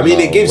vibe. I mean,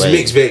 it gives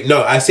mixed.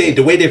 No, I say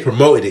the way they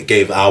promoted it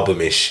gave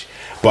album-ish.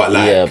 But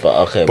like,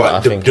 but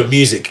the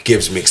music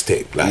gives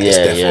mixtape. Like, it's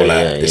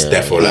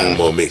definitely like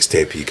more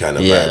mixtapey kind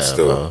of vibe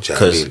still.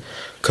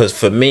 Because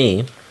for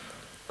me,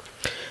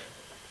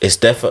 it's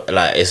definitely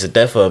a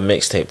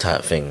mixtape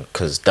type thing.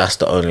 Because that's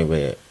the only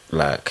way.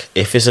 Like,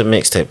 if it's a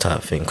mixtape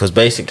type thing, because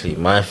basically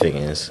my thing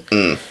is,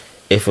 if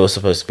it was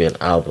supposed to be an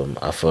album,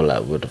 I feel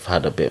like would have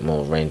had a bit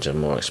more range and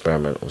more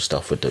experimental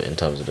stuff with it in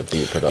terms of the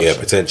beat production. Yeah,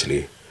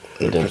 potentially.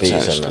 With the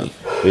beats and that.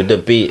 With the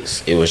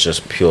beats, it was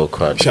just pure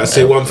crud. Should I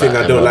say one thing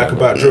I don't like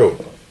about drill?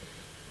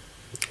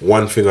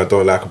 One thing I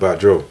don't like about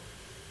drill.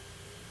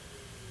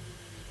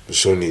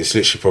 It's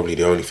literally probably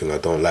the only thing I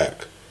don't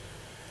like.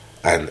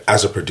 And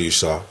as a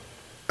producer,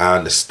 I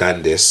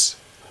understand this,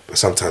 but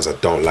sometimes I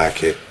don't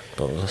like it.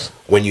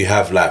 When you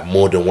have like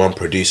more than one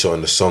producer on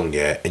the song,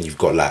 and you've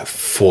got like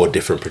 4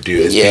 different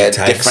producers, beat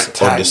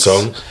tags on the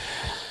song,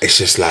 it's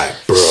just like,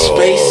 bro,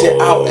 space it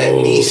out at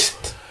least.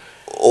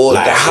 Or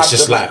like, it's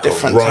just like a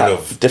run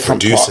of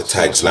producer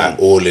tags, like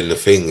all in the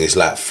thing. It's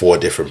like 4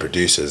 different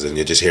producers, and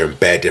you're just hearing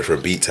bare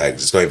different beat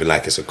tags. It's not even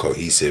like it's a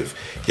cohesive.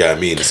 You know what I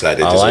mean? It's like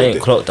I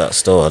ain't clocked that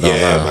still. I don't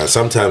know. Man.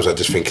 Sometimes I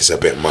just think it's a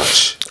bit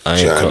much. I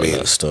ain't clocked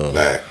that still.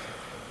 Like,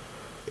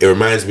 it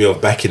reminds me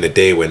of back in the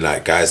day when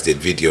like guys did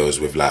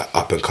videos with like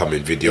up and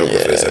coming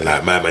videographers, and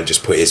like my man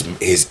just put his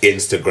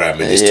Instagram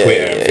and his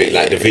Twitter and thing,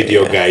 like the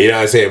video guy, you know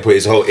what I'm saying, put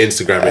his whole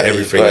Instagram and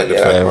everything at the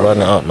front. Run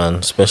it up, man,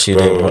 especially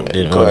they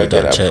didn't really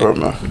that check.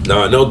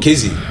 No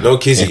kizzy,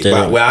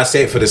 but when I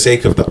say it for the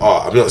sake of the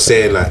art, I'm not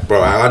saying like,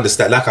 bro, I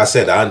understand, like I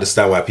said, I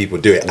understand why people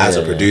do it as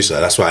a producer.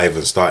 That's why I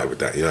even started with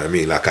that, you know what I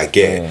mean, like I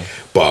get it,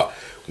 but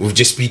we're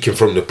just speaking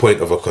from the point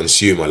of a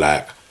consumer,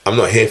 like I'm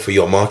not here for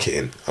your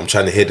marketing. I'm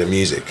trying to hear the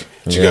music.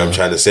 Do you get what I'm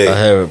trying to say?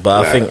 I hear it,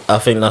 but like, I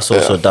think that's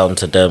also down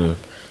to them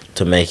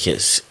to make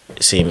it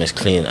seem as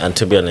clean. And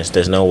to be honest,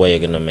 there's no way you're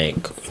gonna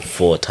make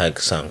 4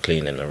 tags sound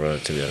clean in a row.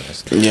 To be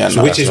honest,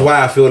 so which is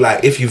why I feel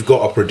like if you've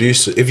got a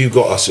producer, if you've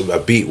got a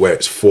beat where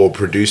it's 4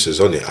 producers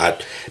on it,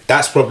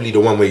 that's probably the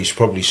one where you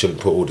probably shouldn't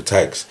put all the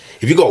tags.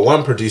 If you got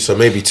 1 producer,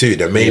 maybe 2,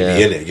 then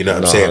maybe in it. You know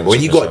what I'm saying? But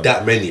when you got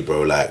that many,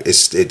 bro, like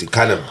it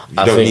kind of you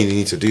don't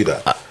need to do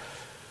that.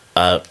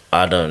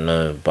 I don't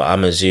know, but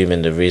I'm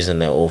assuming the reason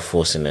they're all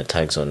forcing their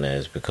tags on there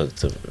is because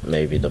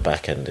maybe the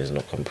back end is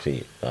not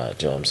complete. Do you know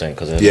what I'm saying?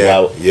 Because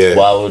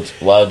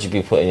why would you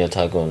be putting your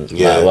tag on?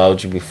 Yeah. Like, why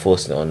would you be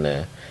forcing it on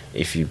there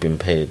if you've been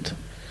paid?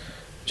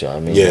 Do you know what I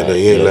mean? Yeah, like, no,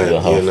 you ain't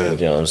lying.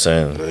 You know what I'm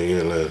saying? No, you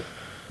ain't lying.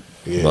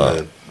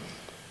 But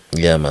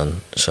yeah,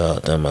 man, shout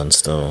out them, man.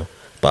 Still,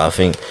 but I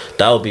think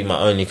that would be my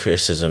only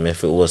criticism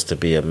if it was to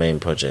be a main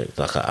project,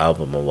 like an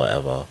album or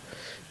whatever.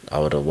 I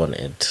would have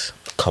wanted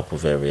couple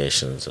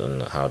variations on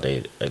how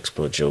they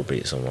explore drill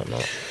beats and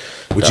whatnot.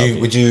 Would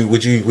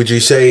you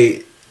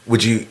say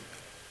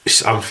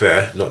it's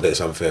unfair, not that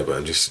it's unfair,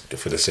 but just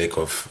for the sake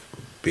of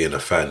being a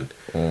fan,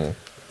 in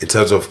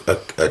terms of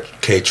a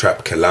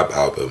K-Trap collab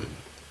album,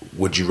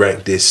 would you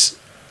rank this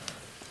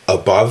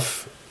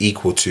above,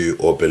 equal to,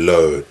 or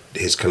below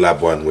his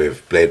collab one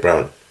with Blade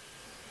Brown?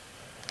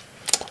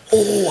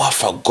 Oh, I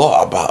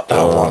forgot about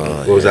that one.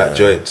 What was that,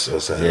 Joints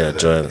or something? Yeah, like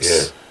Joints.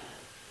 Yeah.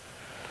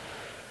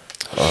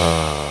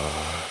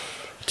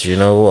 Do you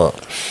know what?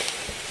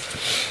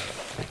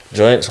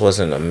 Joints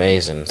wasn't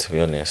amazing, to be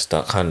honest.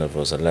 That kind of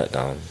was a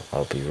letdown,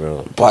 I'll be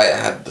real. But it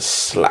had the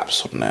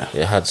slaps on there.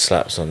 It had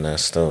slaps on there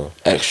still.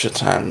 Extra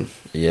Time.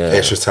 Yeah.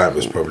 Extra Time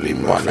was probably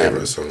my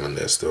favourite song on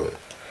there still.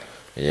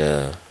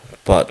 Yeah.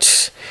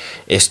 But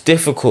it's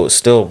difficult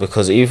still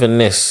because even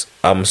this,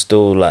 I'm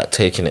still like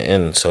taking it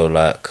in. So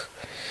like,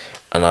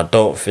 and I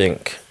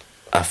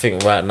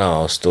think right now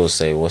I'll still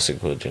say, what's it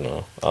called, you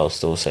know? I'll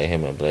still say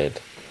him and Blade.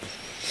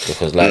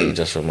 Because like you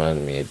just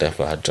reminded me, it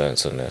definitely had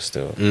Joints on there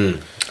still.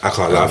 I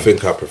can't lie, I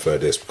think I prefer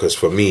this because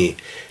for me,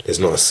 there's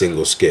not a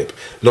single skip.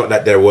 Not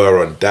that there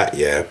were on that,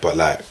 but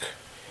like,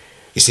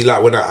 you see,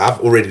 like when I've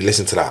already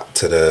listened to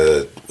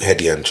the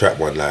Heady and Trap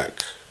one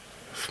like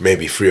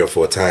maybe 3 or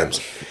 4 times,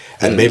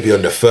 and maybe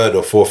on the 3rd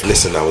or 4th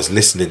listen, I was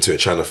listening to it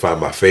trying to find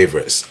my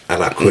favourites,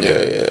 and I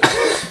couldn't.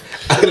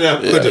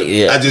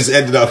 I just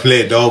ended up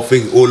playing the whole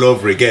thing all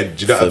over again.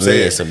 Do you know what I'm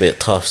saying? It's a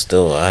bit tough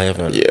still. I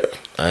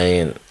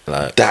ain't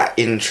like that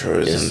intro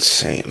is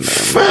insane, man.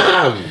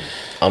 Fam,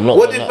 I'm not.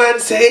 What did man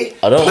say?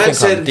 I don't man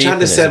think I'm deep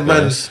in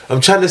it,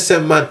 I'm trying to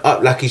send man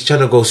up like he's trying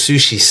to go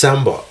sushi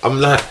samba. I'm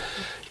like,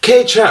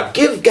 K-Trap,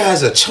 give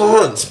guys a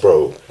chance,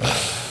 bro.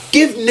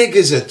 Give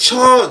niggas a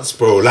chance,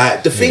 bro.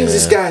 Like the things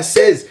this guy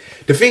says.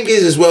 The thing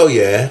is as well,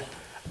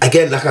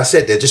 again, like I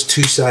said, they're just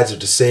 2 sides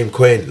of the same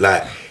coin.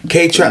 Like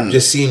K-Trap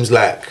just seems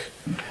like,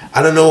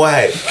 I don't know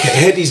why,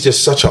 Heady's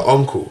just such an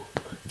uncle.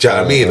 Do you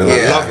know what I mean? And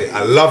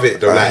I love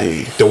it.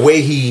 Like the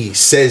way he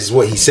says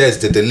what he says,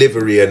 the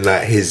delivery, and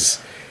like his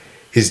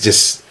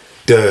just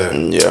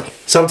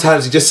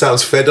sometimes he just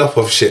sounds fed up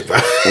of shit, bro.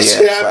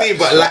 You know what I mean?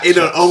 But like in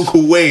an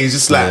uncle way, he's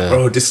just like,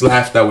 bro, this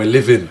life that we're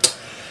living,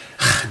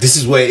 this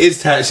is where it is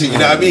type shit, you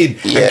know what I mean?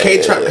 And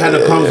K-Trap kind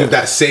of comes with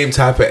that same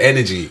type of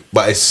energy,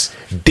 but it's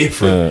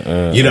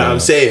different. You know what I'm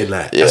saying?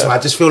 Like that's why I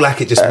just feel like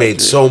it just made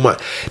so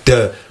much.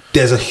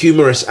 There's a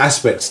humorous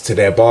aspect to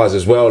their bars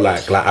as well.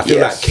 Like I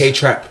feel like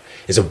K-Trap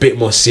is a bit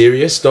more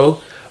serious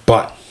though,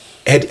 but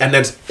and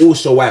that's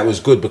also why it was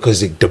good because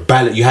the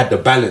balance, you had the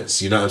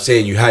balance. You know what I'm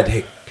saying? You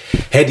had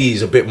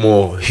Heady's a bit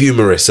more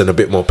humorous and a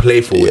bit more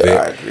playful with it.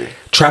 I agree.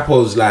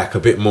 Trappo's like a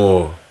bit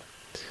more.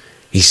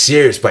 He's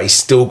serious, but he's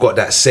still got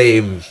that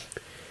same.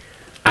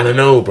 I don't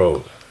know,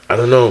 bro. I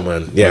don't know,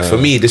 man. Yeah, for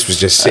me, this was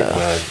just sick,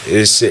 man. It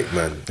is sick,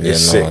 man.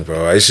 It's sick,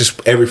 bro. It's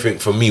just everything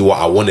for me what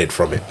I wanted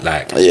from it.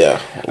 Like, I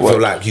feel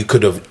like you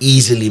could have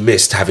easily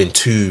missed having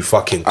 2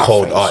 fucking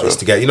cold artists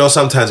together. You know,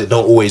 sometimes it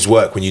don't always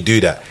work when you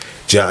do that.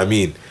 Do you know what I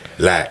mean?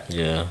 Like,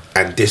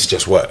 and this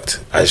just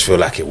worked. I just feel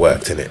like it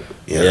worked, innit?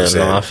 You know what I'm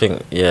saying? I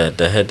think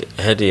the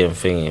Heady and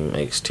thingy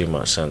makes too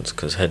much sense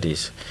because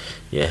Heady's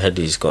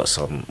got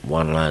some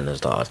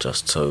one-liners that are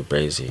just so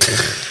brazy.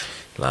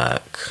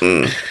 Like,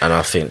 and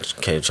I think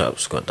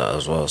K-Trap's got that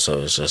as well. So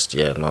it's just, the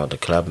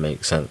collab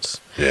makes sense.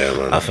 Yeah,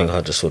 man. I think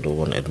I just would have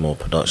wanted more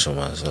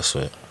production-wise. That's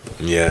it.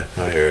 Yeah,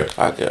 I hear it.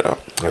 I get that.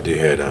 I do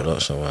hear that.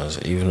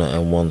 Production-wise, even though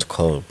M1's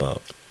cold,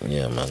 but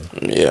man.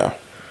 Yeah.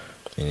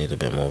 You need a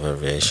bit more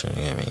variation.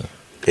 You get me?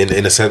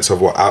 In a sense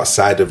of what,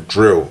 outside of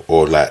drill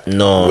or like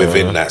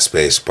within that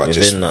space, but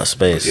within that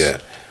space. Yeah,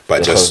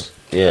 but because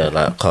yeah,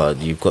 like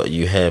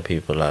you hear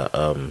people like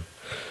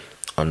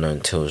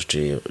Unknown Tills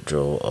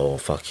Drill or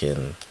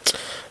fucking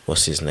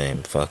what's his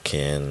name,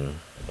 fucking,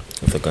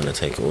 if they're gonna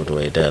take it all the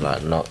way there,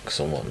 like Knox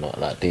and whatnot,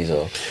 like these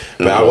are.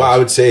 But what I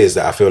would say is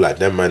that I feel like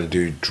them man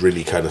do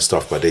drilly kind of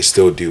stuff, but they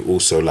still do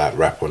also like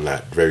rap on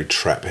like very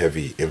trap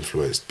heavy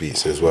influenced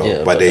beats as well.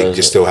 Yeah, but they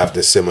just still are... have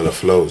the similar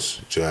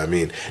flows. Do you know what I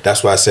mean?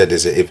 That's why I said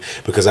is it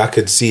because I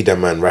could see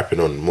them man rapping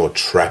on more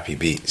trappy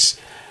beats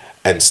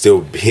and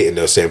still hitting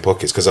those same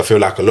pockets. Because I feel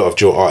like a lot of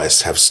drill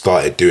artists have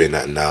started doing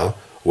that now,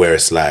 where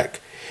it's like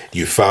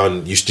you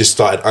just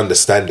started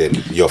understanding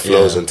your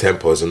flows and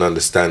tempos and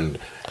understand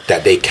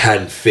that they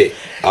can fit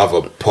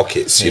other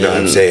pockets, you know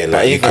what I'm saying?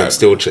 Like you can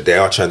still, they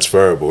are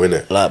transferable,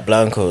 innit? Like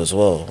Blanco as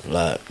well.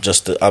 Like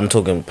I'm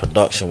talking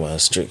production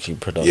wise, strictly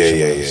production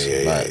wise.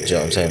 Yeah. Like, do you know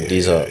what I'm saying?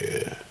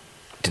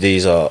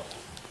 These are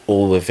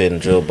all within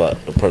drill,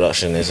 but the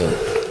production isn't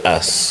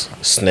as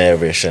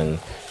snarish and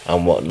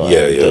whatnot.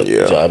 Yeah. Do you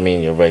know what I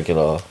mean? Your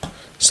regular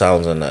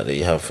sounds and that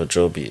you have for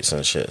drill beats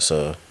and shit.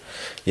 So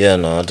yeah,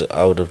 no,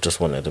 I would have just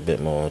wanted a bit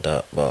more of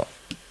that, but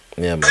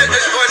yeah, man.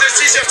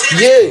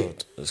 Yeah.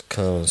 It's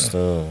cold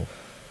still.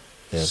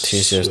 Yeah,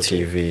 TCF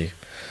TV.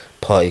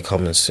 Party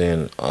coming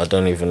soon. I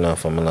don't even know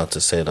if I'm allowed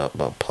to say that,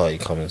 but party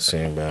coming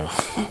soon, bro.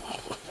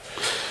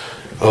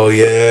 Oh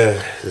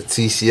yeah, the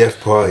TCF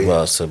party.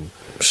 About to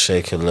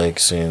shake your leg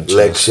soon.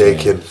 Leg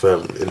shaking,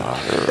 fam.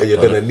 And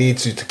you're gonna need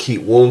to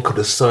keep warm because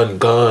the sun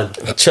gone.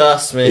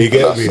 Trust me. You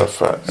get me?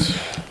 That's a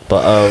fact.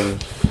 But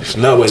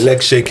now we're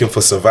leg shaking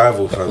for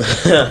survival, fam.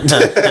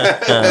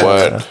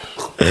 Word.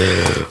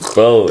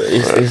 Bro,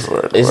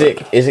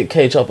 is it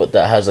Cage Up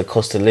that has a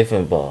cost of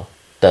living bar?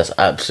 That's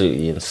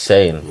absolutely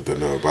insane. I don't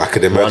know, but I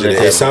could imagine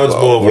it sounds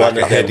more of like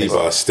a heady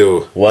bar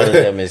still. One of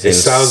them is it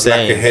insane. sounds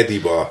like a heady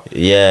bar.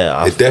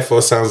 Yeah. It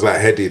therefore sounds like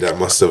Heady that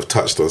must have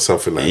touched on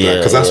something like that.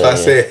 Because that's why I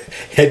say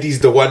Heady's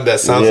the one that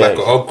sounds like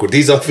an uncle.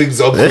 These are things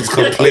uncles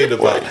complain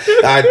about.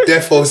 I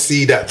therefore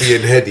see that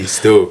being Heady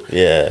still.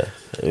 Yeah,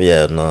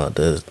 no,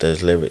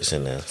 there's lyrics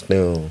in there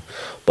still.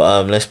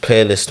 But let's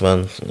playlist,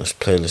 man. Let's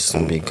playlist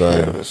and be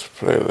going.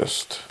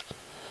 Playlist.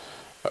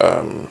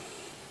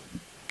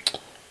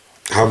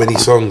 How many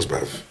songs,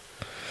 bruv?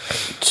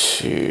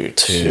 Two.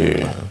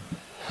 Man.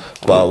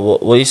 But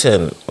what are you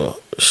saying?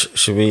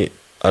 Should we?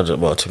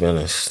 Well, to be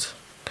honest,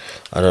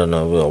 I don't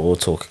know. We'll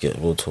talk again.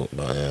 We'll talk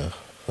about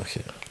fuck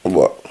it.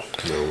 What?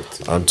 No,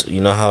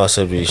 you know how I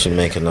said we should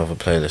make another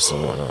playlist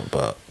and whatnot,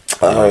 but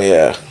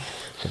yeah.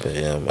 But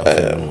yeah, I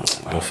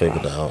think we'll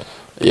figure that out.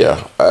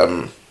 Yeah.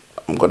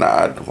 I'm gonna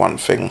add one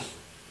thing.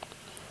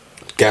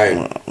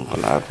 Gang. I'm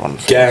gonna add one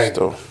thing. Gang.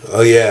 Still.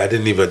 Oh yeah, I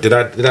didn't even. Did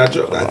I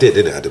drop that? I did,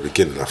 didn't it, at the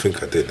beginning? I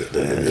think I did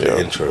the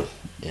intro.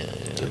 Yeah.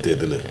 I did,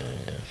 didn't it?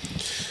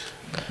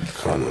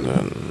 And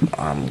then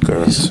I'm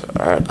going to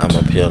add.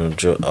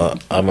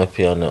 I'm a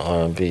piano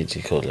R&B. Do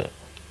you call it?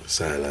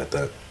 Something like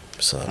that.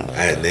 Something like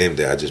I ain't that. named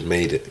it. I just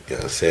made it. You know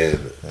what I'm saying?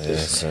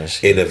 Just so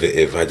shit.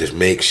 innovative. I just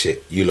make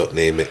shit. You lot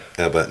name it.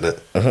 How about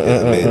that? You know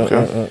what I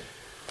mean?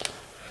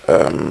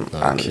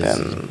 And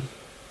then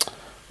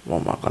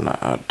what am I gonna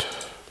add?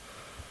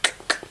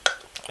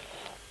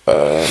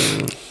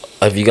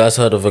 Have you guys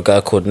heard of a guy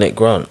called Nick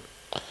Grant?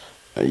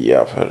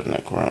 Yeah, I've heard of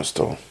Nick Grant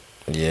still.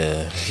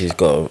 Yeah, he's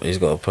got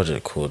a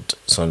project called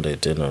Sunday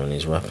Dinner and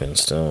he's rapping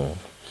still.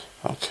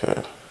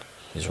 Okay.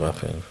 He's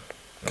rapping.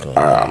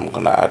 I'm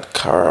gonna add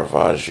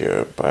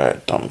Caravaggio by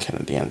Dom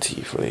Kennedy and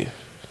T-Fly.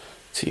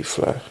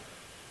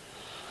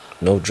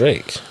 No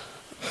Drake.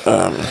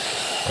 On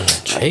a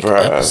Drake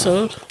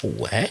episode?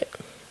 What?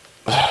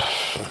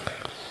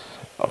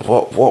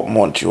 What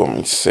more do you want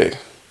me to say?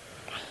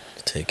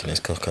 Taking his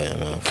cock out your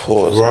mouth.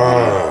 Pause.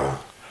 Raw.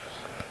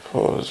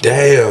 Pause.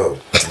 Damn.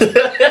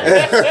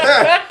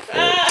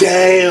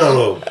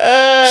 Damn.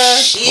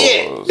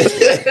 Shit.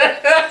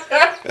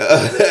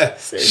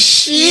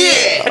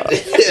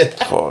 Shit.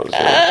 Pause.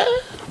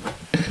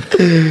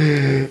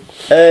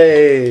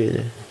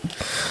 Hey.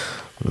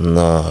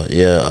 Nah,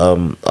 yeah.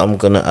 I'm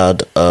gonna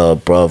add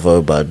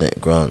Bravo by Nick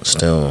Grant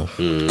still.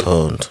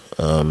 Cold.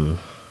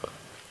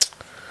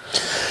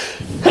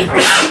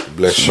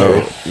 Bless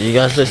you. You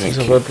guys listen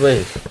to Rod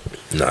Wave?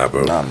 Nah,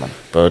 bro. Nah, man.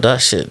 Bro, that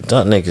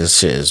nigga's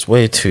shit is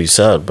way too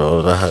sad,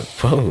 bro.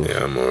 Bro.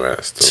 Yeah, I'm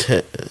alright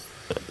still.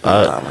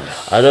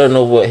 I don't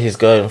know what he's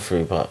going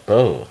through, but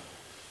bro,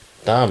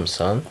 damn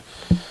son.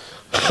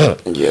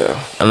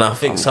 Yeah. And I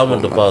think some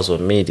of the bars were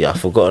meaty. I've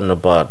forgotten the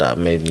bar that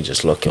made me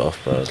just lock it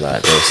off, bro.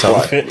 Like there's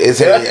something. Is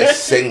he a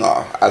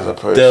singer as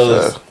opposed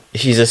to?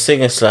 He's a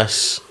singer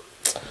slash.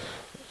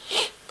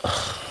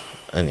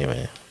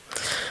 Anyway,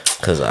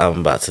 because I'm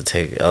about to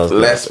take it.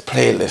 Let's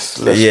playlist.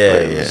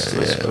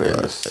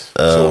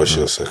 So what's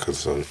your second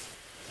song?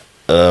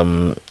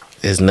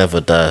 Is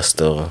Never Die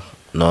still.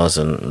 Nas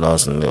and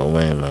Lil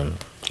Wayne, man.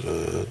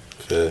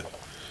 Fair.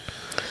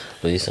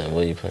 What are you saying?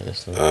 What are you playing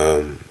this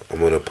time? I'm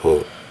gonna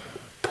put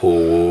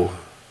Paul Wall,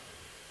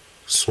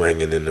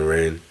 Swanging in the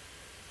Rain.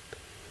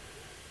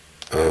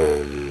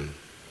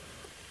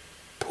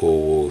 Paul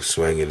Wall,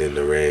 Swanging in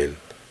the Rain.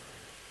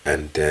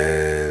 And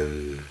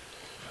then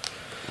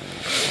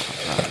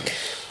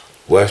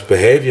Worst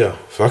behaviour.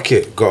 Fuck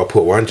it. Gotta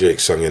put one Drake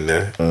song in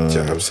there. Do you know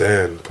what I'm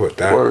saying? Put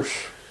that. Worse.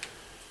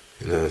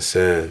 You know what I'm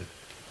saying?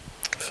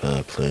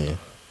 Fair play.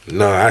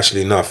 No,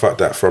 actually, no. Fuck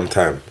that. From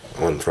time.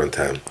 From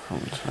time.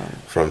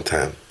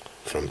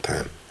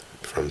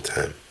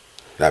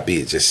 That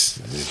beat just,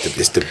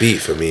 it's the beat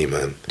for me,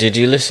 man. Did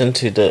you listen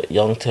to the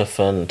Young Tef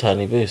and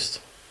Tiny Boost?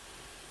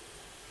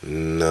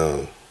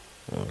 No.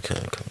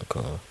 Okay,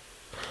 cool.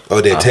 Oh,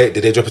 did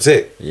they drop a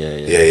tape?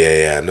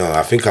 Yeah. No,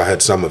 I think I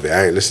heard some of it.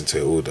 I ain't listened to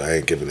it all. I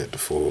ain't giving it the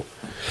full.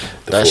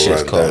 That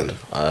shit's rundown. cold.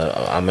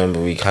 I remember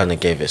we kind of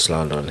gave it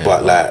slander on here.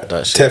 But like,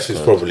 that Tef is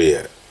cold. probably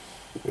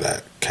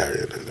like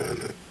carrying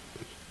it,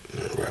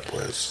 rap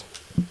wise.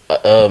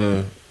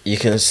 You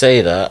can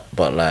say that,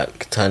 but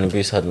like Tiny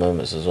Boost had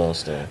moments as well.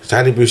 Still,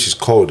 Tiny Boost is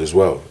cold as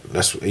well.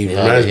 He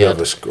reminds me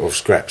of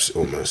Scraps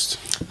almost.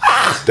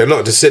 They're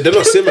not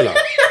similar.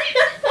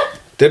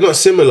 They're not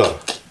similar,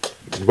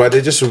 but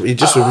he just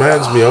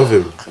reminds me of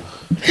him.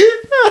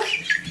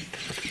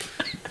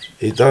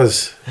 He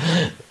does.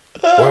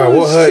 Wow,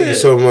 what hurt you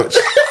so much?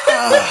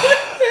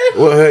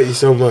 What hurt you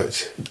so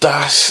much?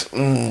 That's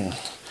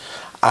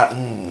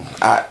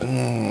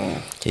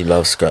he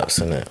loves Scraps,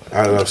 innit?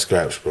 I love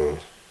Scraps, bro.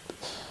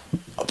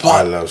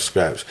 I love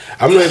Scraps.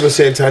 I'm not even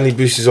saying Tiny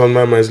Boost is on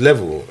my man's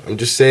level. I'm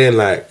just saying,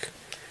 like,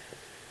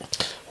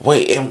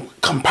 wait, in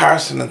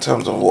comparison in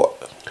terms of what?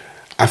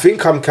 I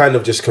think I'm kind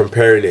of just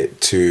comparing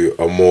it to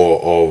a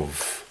more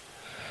of,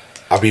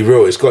 I'll be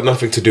real, it's got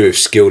nothing to do with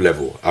skill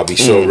level. I'll be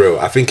so real.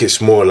 I think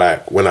it's more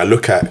like when I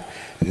look at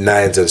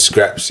Nines and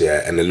Scraps,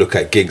 yeah, and then look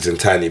at Gigs and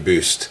Tiny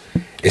Boost,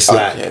 it's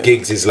like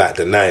Gigs is like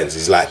the Nines,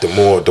 is like the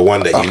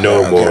one that you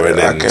know more, and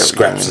then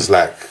Scraps is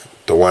like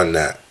the one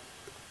that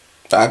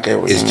I get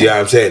what you mean. You know what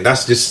I'm saying?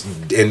 That's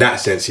just, in that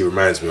sense, he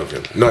reminds me of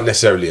him. Not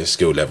necessarily in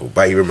skill level,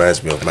 but he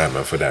reminds me of my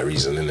man for that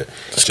reason, innit?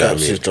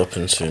 Scraps is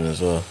dropping soon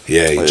as well.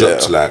 Yeah, he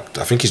dropped like,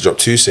 I think he's dropped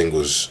 2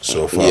 singles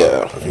so far.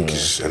 Yeah. I think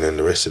and then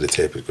the rest of the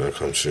tape is gonna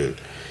come soon.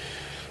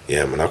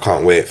 Yeah, man, I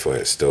can't wait for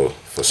it still.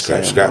 For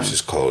Scraps. Scraps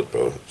is cold,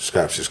 bro.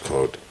 Scraps is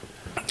cold.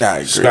 I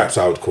agree. Scraps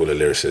I would call a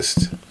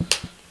lyricist.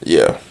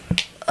 Yeah,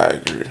 I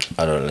agree.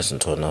 I don't listen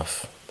to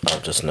enough. I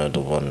just know the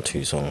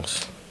 1-2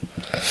 songs.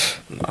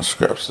 Nah,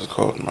 Scraps is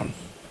cold, man.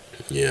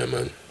 Yeah,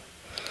 man.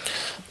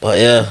 But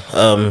yeah,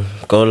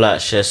 go like,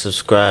 share,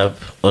 subscribe,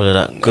 all of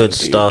that good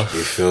stuff.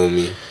 You feel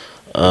me?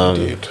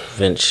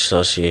 Vinch,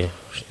 Sashi,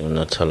 you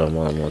wanna tell them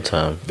one more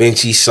time?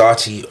 Vinchy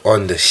Sachi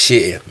on the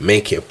shit,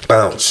 make it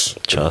bounce.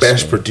 Trust the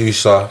best me.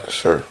 producer,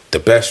 Sure. the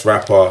best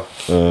rapper,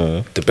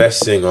 the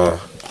best singer.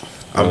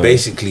 I'm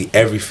basically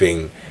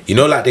everything. You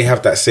know, like they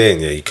have that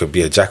saying, yeah, you could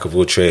be a jack of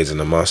all trades and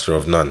a master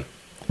of none.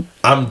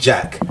 I'm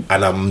Jack,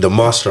 and I'm the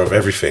master of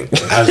everything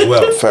as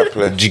well. Fair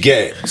play. Do you get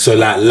it? So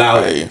like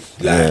loud, Aye.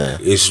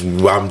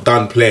 I'm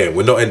done playing.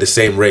 We're not in the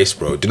same race,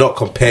 bro. Do not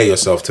compare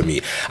yourself to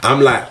me. I'm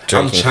like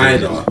Drake I'm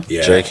China, included.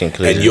 yeah, Drake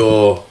included. and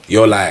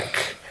you're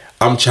like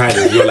I'm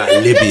China. You're like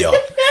Libya.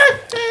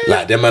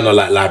 Like them man are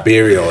like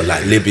Liberia or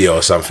like Libya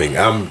or something.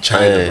 I'm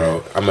China,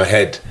 bro. I'm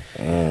ahead.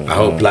 I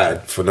hope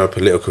like for no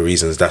political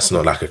reasons that's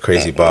not like a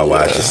crazy bar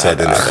what I just said,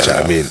 innit? Do you know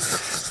what I mean?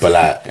 But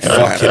like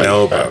fucking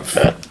hell,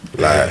 bruv.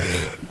 Like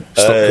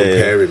stop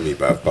comparing me,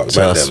 bruv.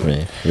 Trust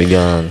me, we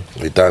gone.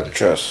 We done.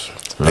 Trust.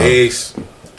 Peace.